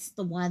 It's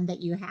the one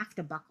that you have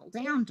to buckle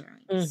down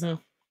during.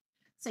 Mhm.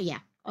 So yeah.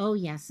 Oh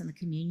yes, and the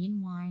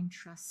communion wine,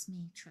 trust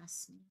me,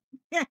 trust me.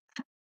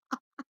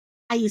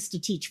 I used to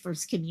teach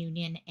first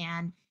communion,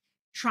 and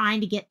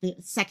trying to get the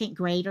second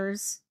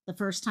graders the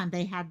first time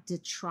they had to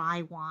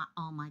try one.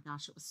 Oh my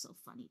gosh, it was so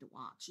funny to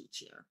watch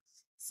each year.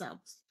 So,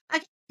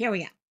 okay, here we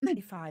go.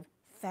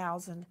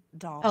 $5,000.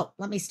 Oh,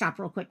 let me stop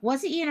real quick.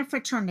 Was he in a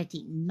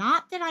fraternity?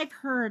 Not that I've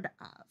heard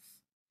of.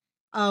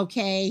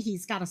 Okay,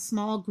 he's got a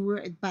small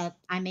group, but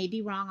I may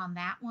be wrong on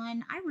that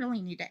one. I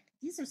really need it.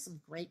 These are some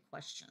great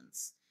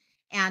questions.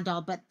 And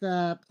but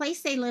the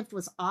place they lived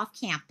was off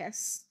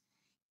campus,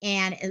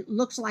 and it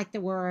looked like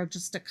there were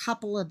just a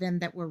couple of them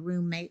that were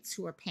roommates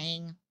who were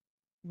paying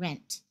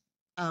rent.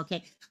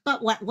 Okay,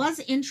 but what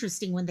was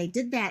interesting when they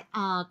did that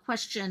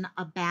question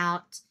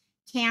about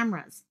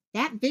cameras,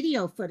 that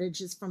video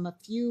footage is from a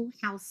few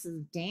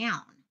houses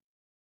down.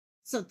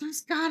 So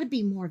there's got to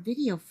be more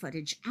video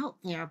footage out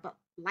there. But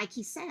like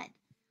he said,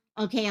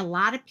 okay, a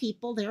lot of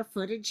people, their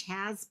footage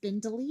has been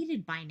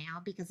deleted by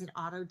now because it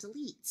auto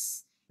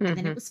deletes. And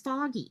then it was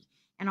foggy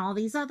and all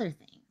these other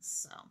things.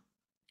 So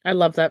I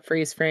love that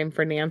freeze frame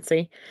for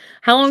Nancy.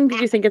 How long do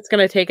you think it's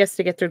going to take us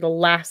to get through the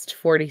last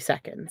 40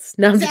 seconds?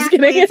 No, I'm just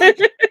exactly. kidding. It's like,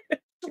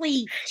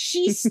 actually,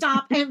 she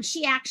stopped, and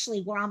she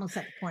actually, we're almost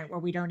at the point where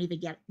we don't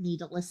even need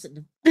to listen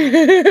to.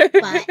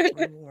 But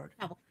Reward.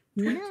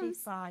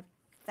 $25,000.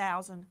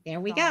 There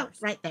we go,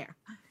 right there.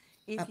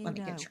 If you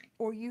know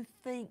or you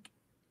think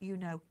you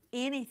know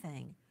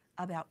anything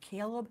about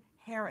Caleb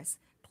Harris,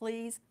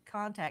 please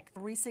contact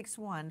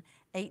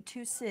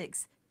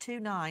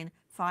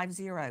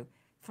 361-826-2950.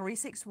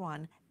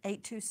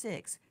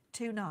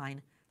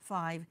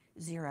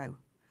 361-826-2950.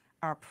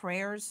 Our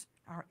prayers,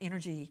 our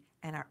energy,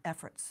 and our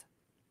efforts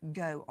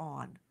go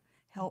on.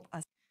 Help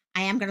us.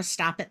 I am going to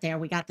stop it there.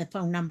 We got the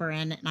phone number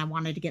in, and I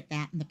wanted to get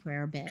that in the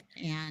prayer bit.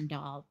 And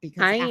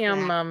because I after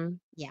am, that,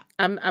 yeah,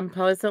 I'm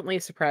pleasantly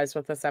surprised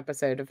with this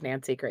episode of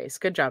Nancy Grace.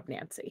 Good job,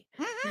 Nancy.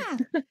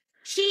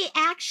 She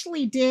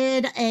actually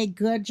did a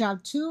good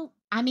job too.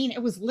 I mean,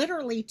 it was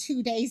literally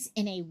 2 days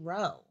in a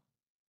row.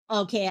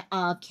 Okay,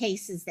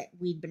 cases that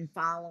we'd been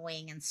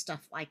following and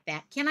stuff like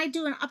that. Can I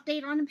do an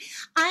update on them?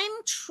 I'm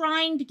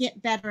trying to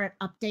get better at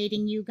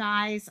updating you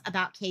guys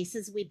about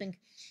cases we've been.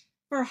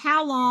 For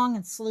how long,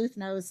 and Sleuth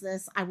knows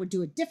this, I would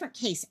do a different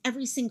case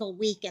every single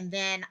week, and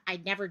then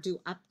I'd never do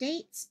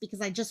updates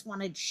because I just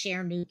wanted to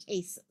share new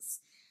cases.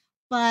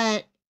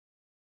 But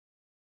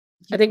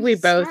I think we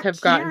both have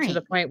gotten to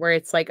the point where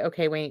it's like,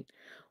 okay, wait,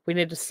 we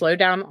need to slow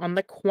down on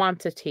the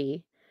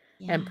quantity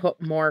and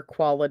put more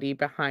quality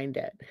behind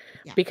it.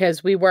 Yeah.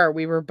 Because we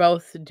were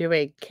both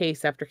doing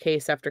case after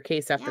case after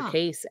case after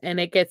case, and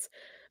it gets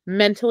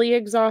mentally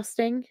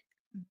exhausting,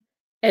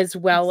 as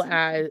well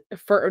as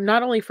for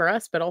not only for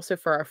us, but also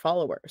for our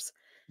followers.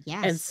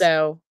 Yes. And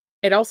so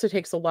it also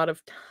takes a lot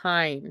of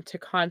time to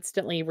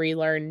constantly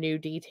relearn new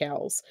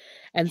details.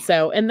 And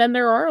so, and then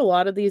there are a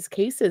lot of these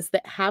cases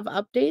that have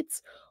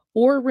updates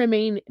or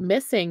remain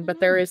missing,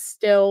 but there is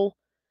still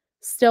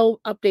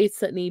updates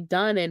that need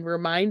done and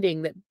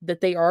reminding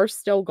that they are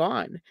still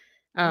gone.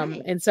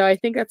 And so I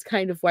think that's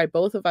kind of why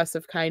both of us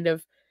have kind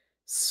of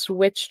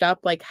switched up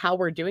like how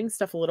we're doing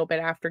stuff a little bit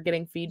after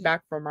getting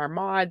feedback from our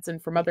mods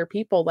and from other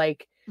people.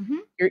 Like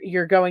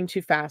you're going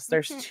too fast.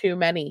 There's too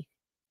many,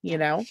 you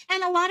know?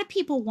 And a lot of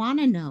people want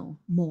to know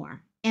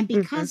more. And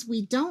because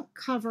we don't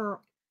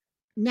cover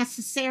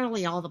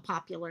necessarily all the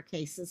popular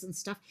cases and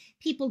stuff,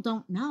 people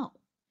don't know.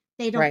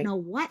 They don't know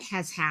what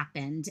has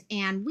happened.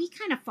 And we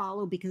kind of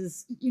follow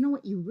because, you know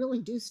what, you really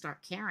do start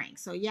caring.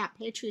 So yeah,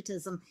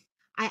 patriotism,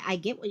 I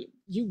get what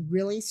you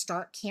really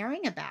start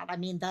caring about. I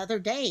mean, the other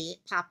day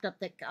it popped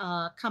up that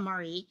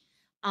Kamari,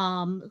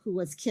 who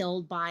was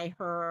killed by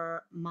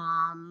her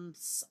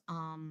mom's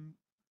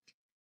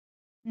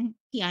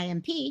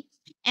PIMP,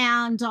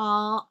 and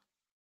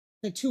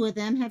the two of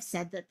them have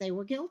said that they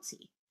were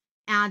guilty.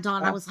 And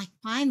I was like,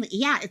 finally,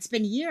 yeah, it's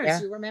been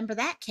years. You remember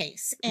that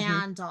case.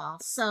 And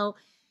so,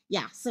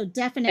 yeah, so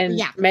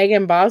definitely, and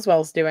Megan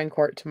Boswell's doing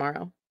court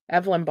tomorrow.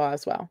 Evelyn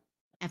Boswell.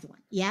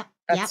 Evelyn, yep.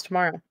 That's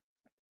tomorrow.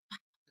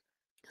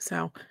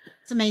 So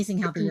it's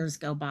amazing how the years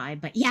go by.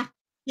 But yeah,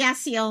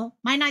 Seal,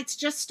 my night's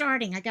just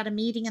starting. I got a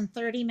meeting in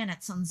 30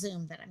 minutes on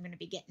Zoom that I'm going to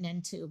be getting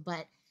into.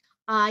 But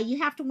you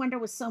have to wonder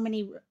with so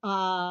many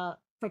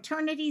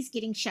fraternities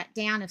getting shut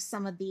down if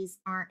some of these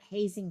aren't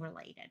hazing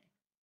related.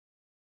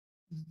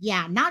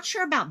 Yeah, not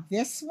sure about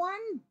this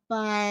one,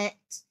 but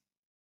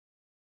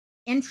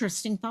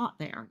interesting thought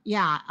there.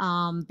 Yeah,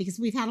 because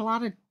we've had a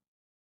lot of,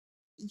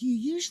 you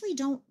usually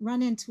don't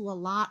run into a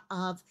lot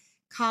of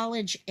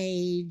college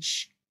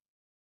age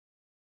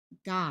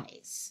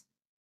guys.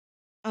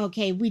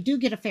 Okay, we do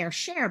get a fair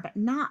share, but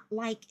not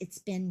like it's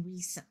been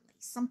recently.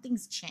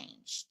 Something's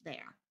changed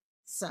there.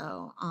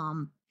 So,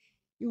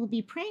 you will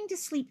be praying to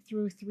sleep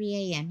through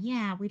 3 a.m.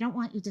 Yeah, we don't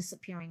want you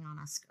disappearing on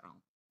us, girl.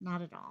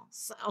 Not at all.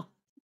 So,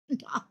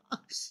 I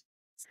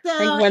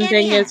think one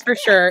thing is for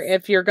sure,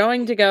 if you're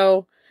going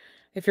to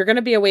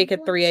be awake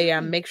at 3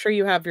 a.m., make sure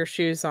you have your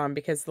shoes on,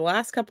 because the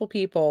last couple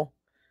people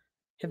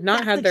have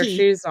not had their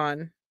shoes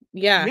on.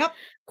 Yeah. Yep.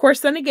 Of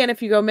course, then again,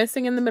 if you go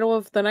missing in the middle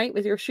of the night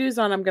with your shoes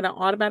on, I'm going to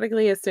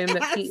automatically assume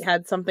that Pete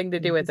had something to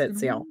do with it,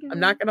 Seal. I'm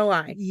not going to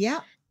lie.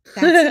 Yep.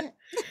 That's it.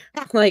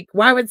 Like,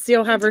 why would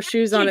Seal have her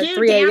shoes on You at do,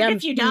 3 damned a.m.?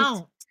 if you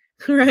don't.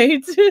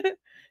 Right?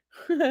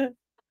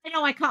 I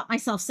know I caught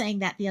myself saying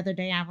that the other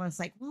day. I was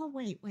like, well,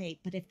 wait,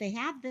 but if they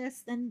have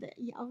this, then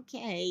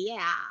okay,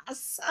 yeah.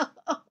 So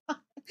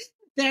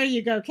there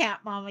you go, Cat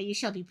Mama. You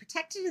shall be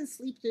protected and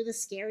sleep through the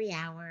scary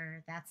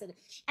hour. That's it.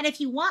 And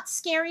if you want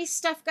scary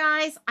stuff,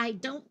 guys,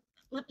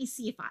 let me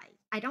see if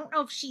I don't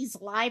know if she's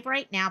live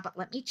right now, but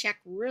let me check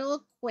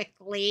real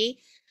quickly.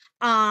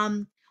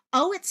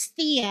 Oh, it's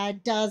Thea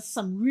does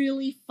some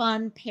really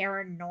fun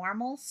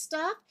paranormal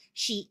stuff.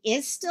 She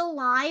is still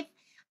live.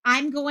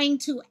 I'm going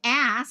to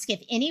ask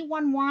if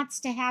anyone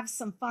wants to have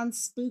some fun,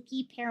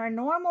 spooky,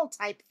 paranormal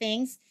type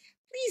things.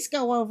 Please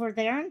go over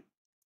there and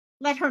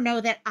let her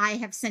know that I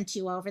have sent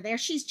you over there.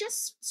 She's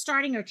just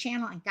starting her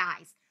channel. And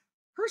guys,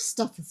 her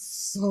stuff is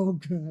so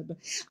good.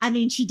 I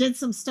mean, she did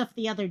some stuff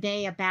the other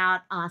day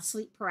about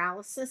sleep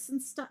paralysis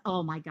and stuff.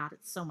 Oh my God,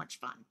 it's so much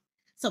fun.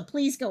 So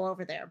please go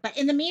over there. But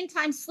in the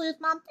meantime, Sleuth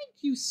Mom, thank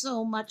you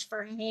so much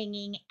for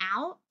hanging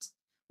out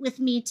with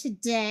me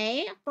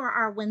today for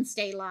our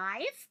Wednesday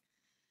Live.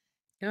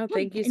 No,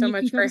 thank you so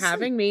much for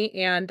having me.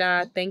 And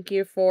thank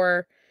you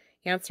for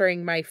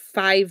answering my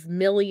 5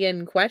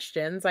 million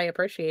questions. I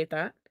appreciate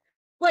that.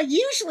 Well,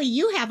 usually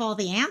you have all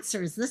the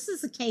answers. This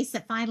is a case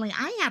that finally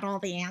I had all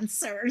the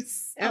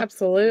answers. So.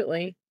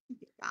 Absolutely.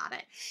 Got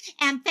it.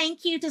 And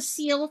thank you to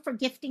Seal for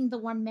gifting the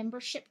 1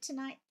 membership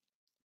tonight.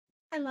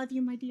 I love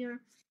you, my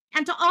dear.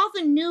 And to all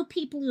the new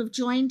people who have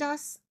joined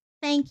us,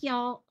 thank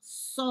y'all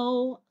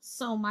so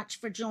much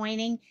for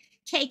joining.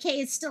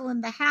 KK is still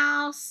in the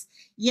house.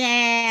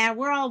 Yeah,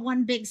 we're all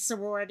one big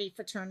sorority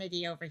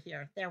fraternity over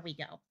here. There we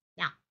go.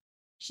 Now,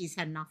 she's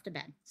heading off to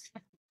bed.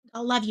 I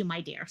love you,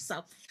 my dear.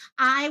 So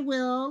I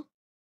will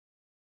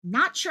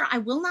not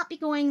be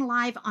going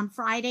live on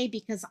Friday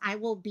because I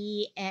will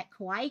be at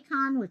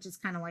KawaiiCon, which is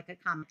kind of like a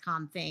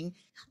Comic-Con thing.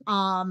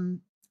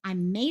 I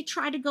may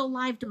try to go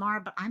live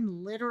tomorrow, but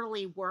I'm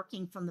literally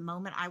working from the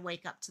moment I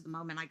wake up to the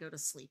moment I go to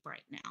sleep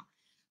right now.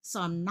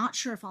 So I'm not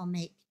sure if I'll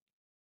make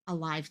a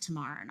live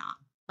tomorrow or not,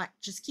 but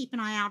just keep an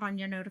eye out on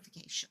your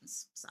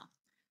notifications. So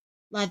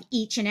love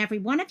each and every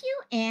one of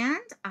you,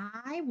 and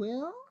I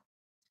will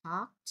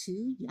talk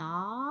to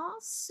y'all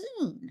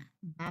soon.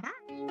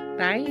 Bye-bye.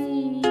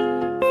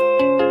 Bye.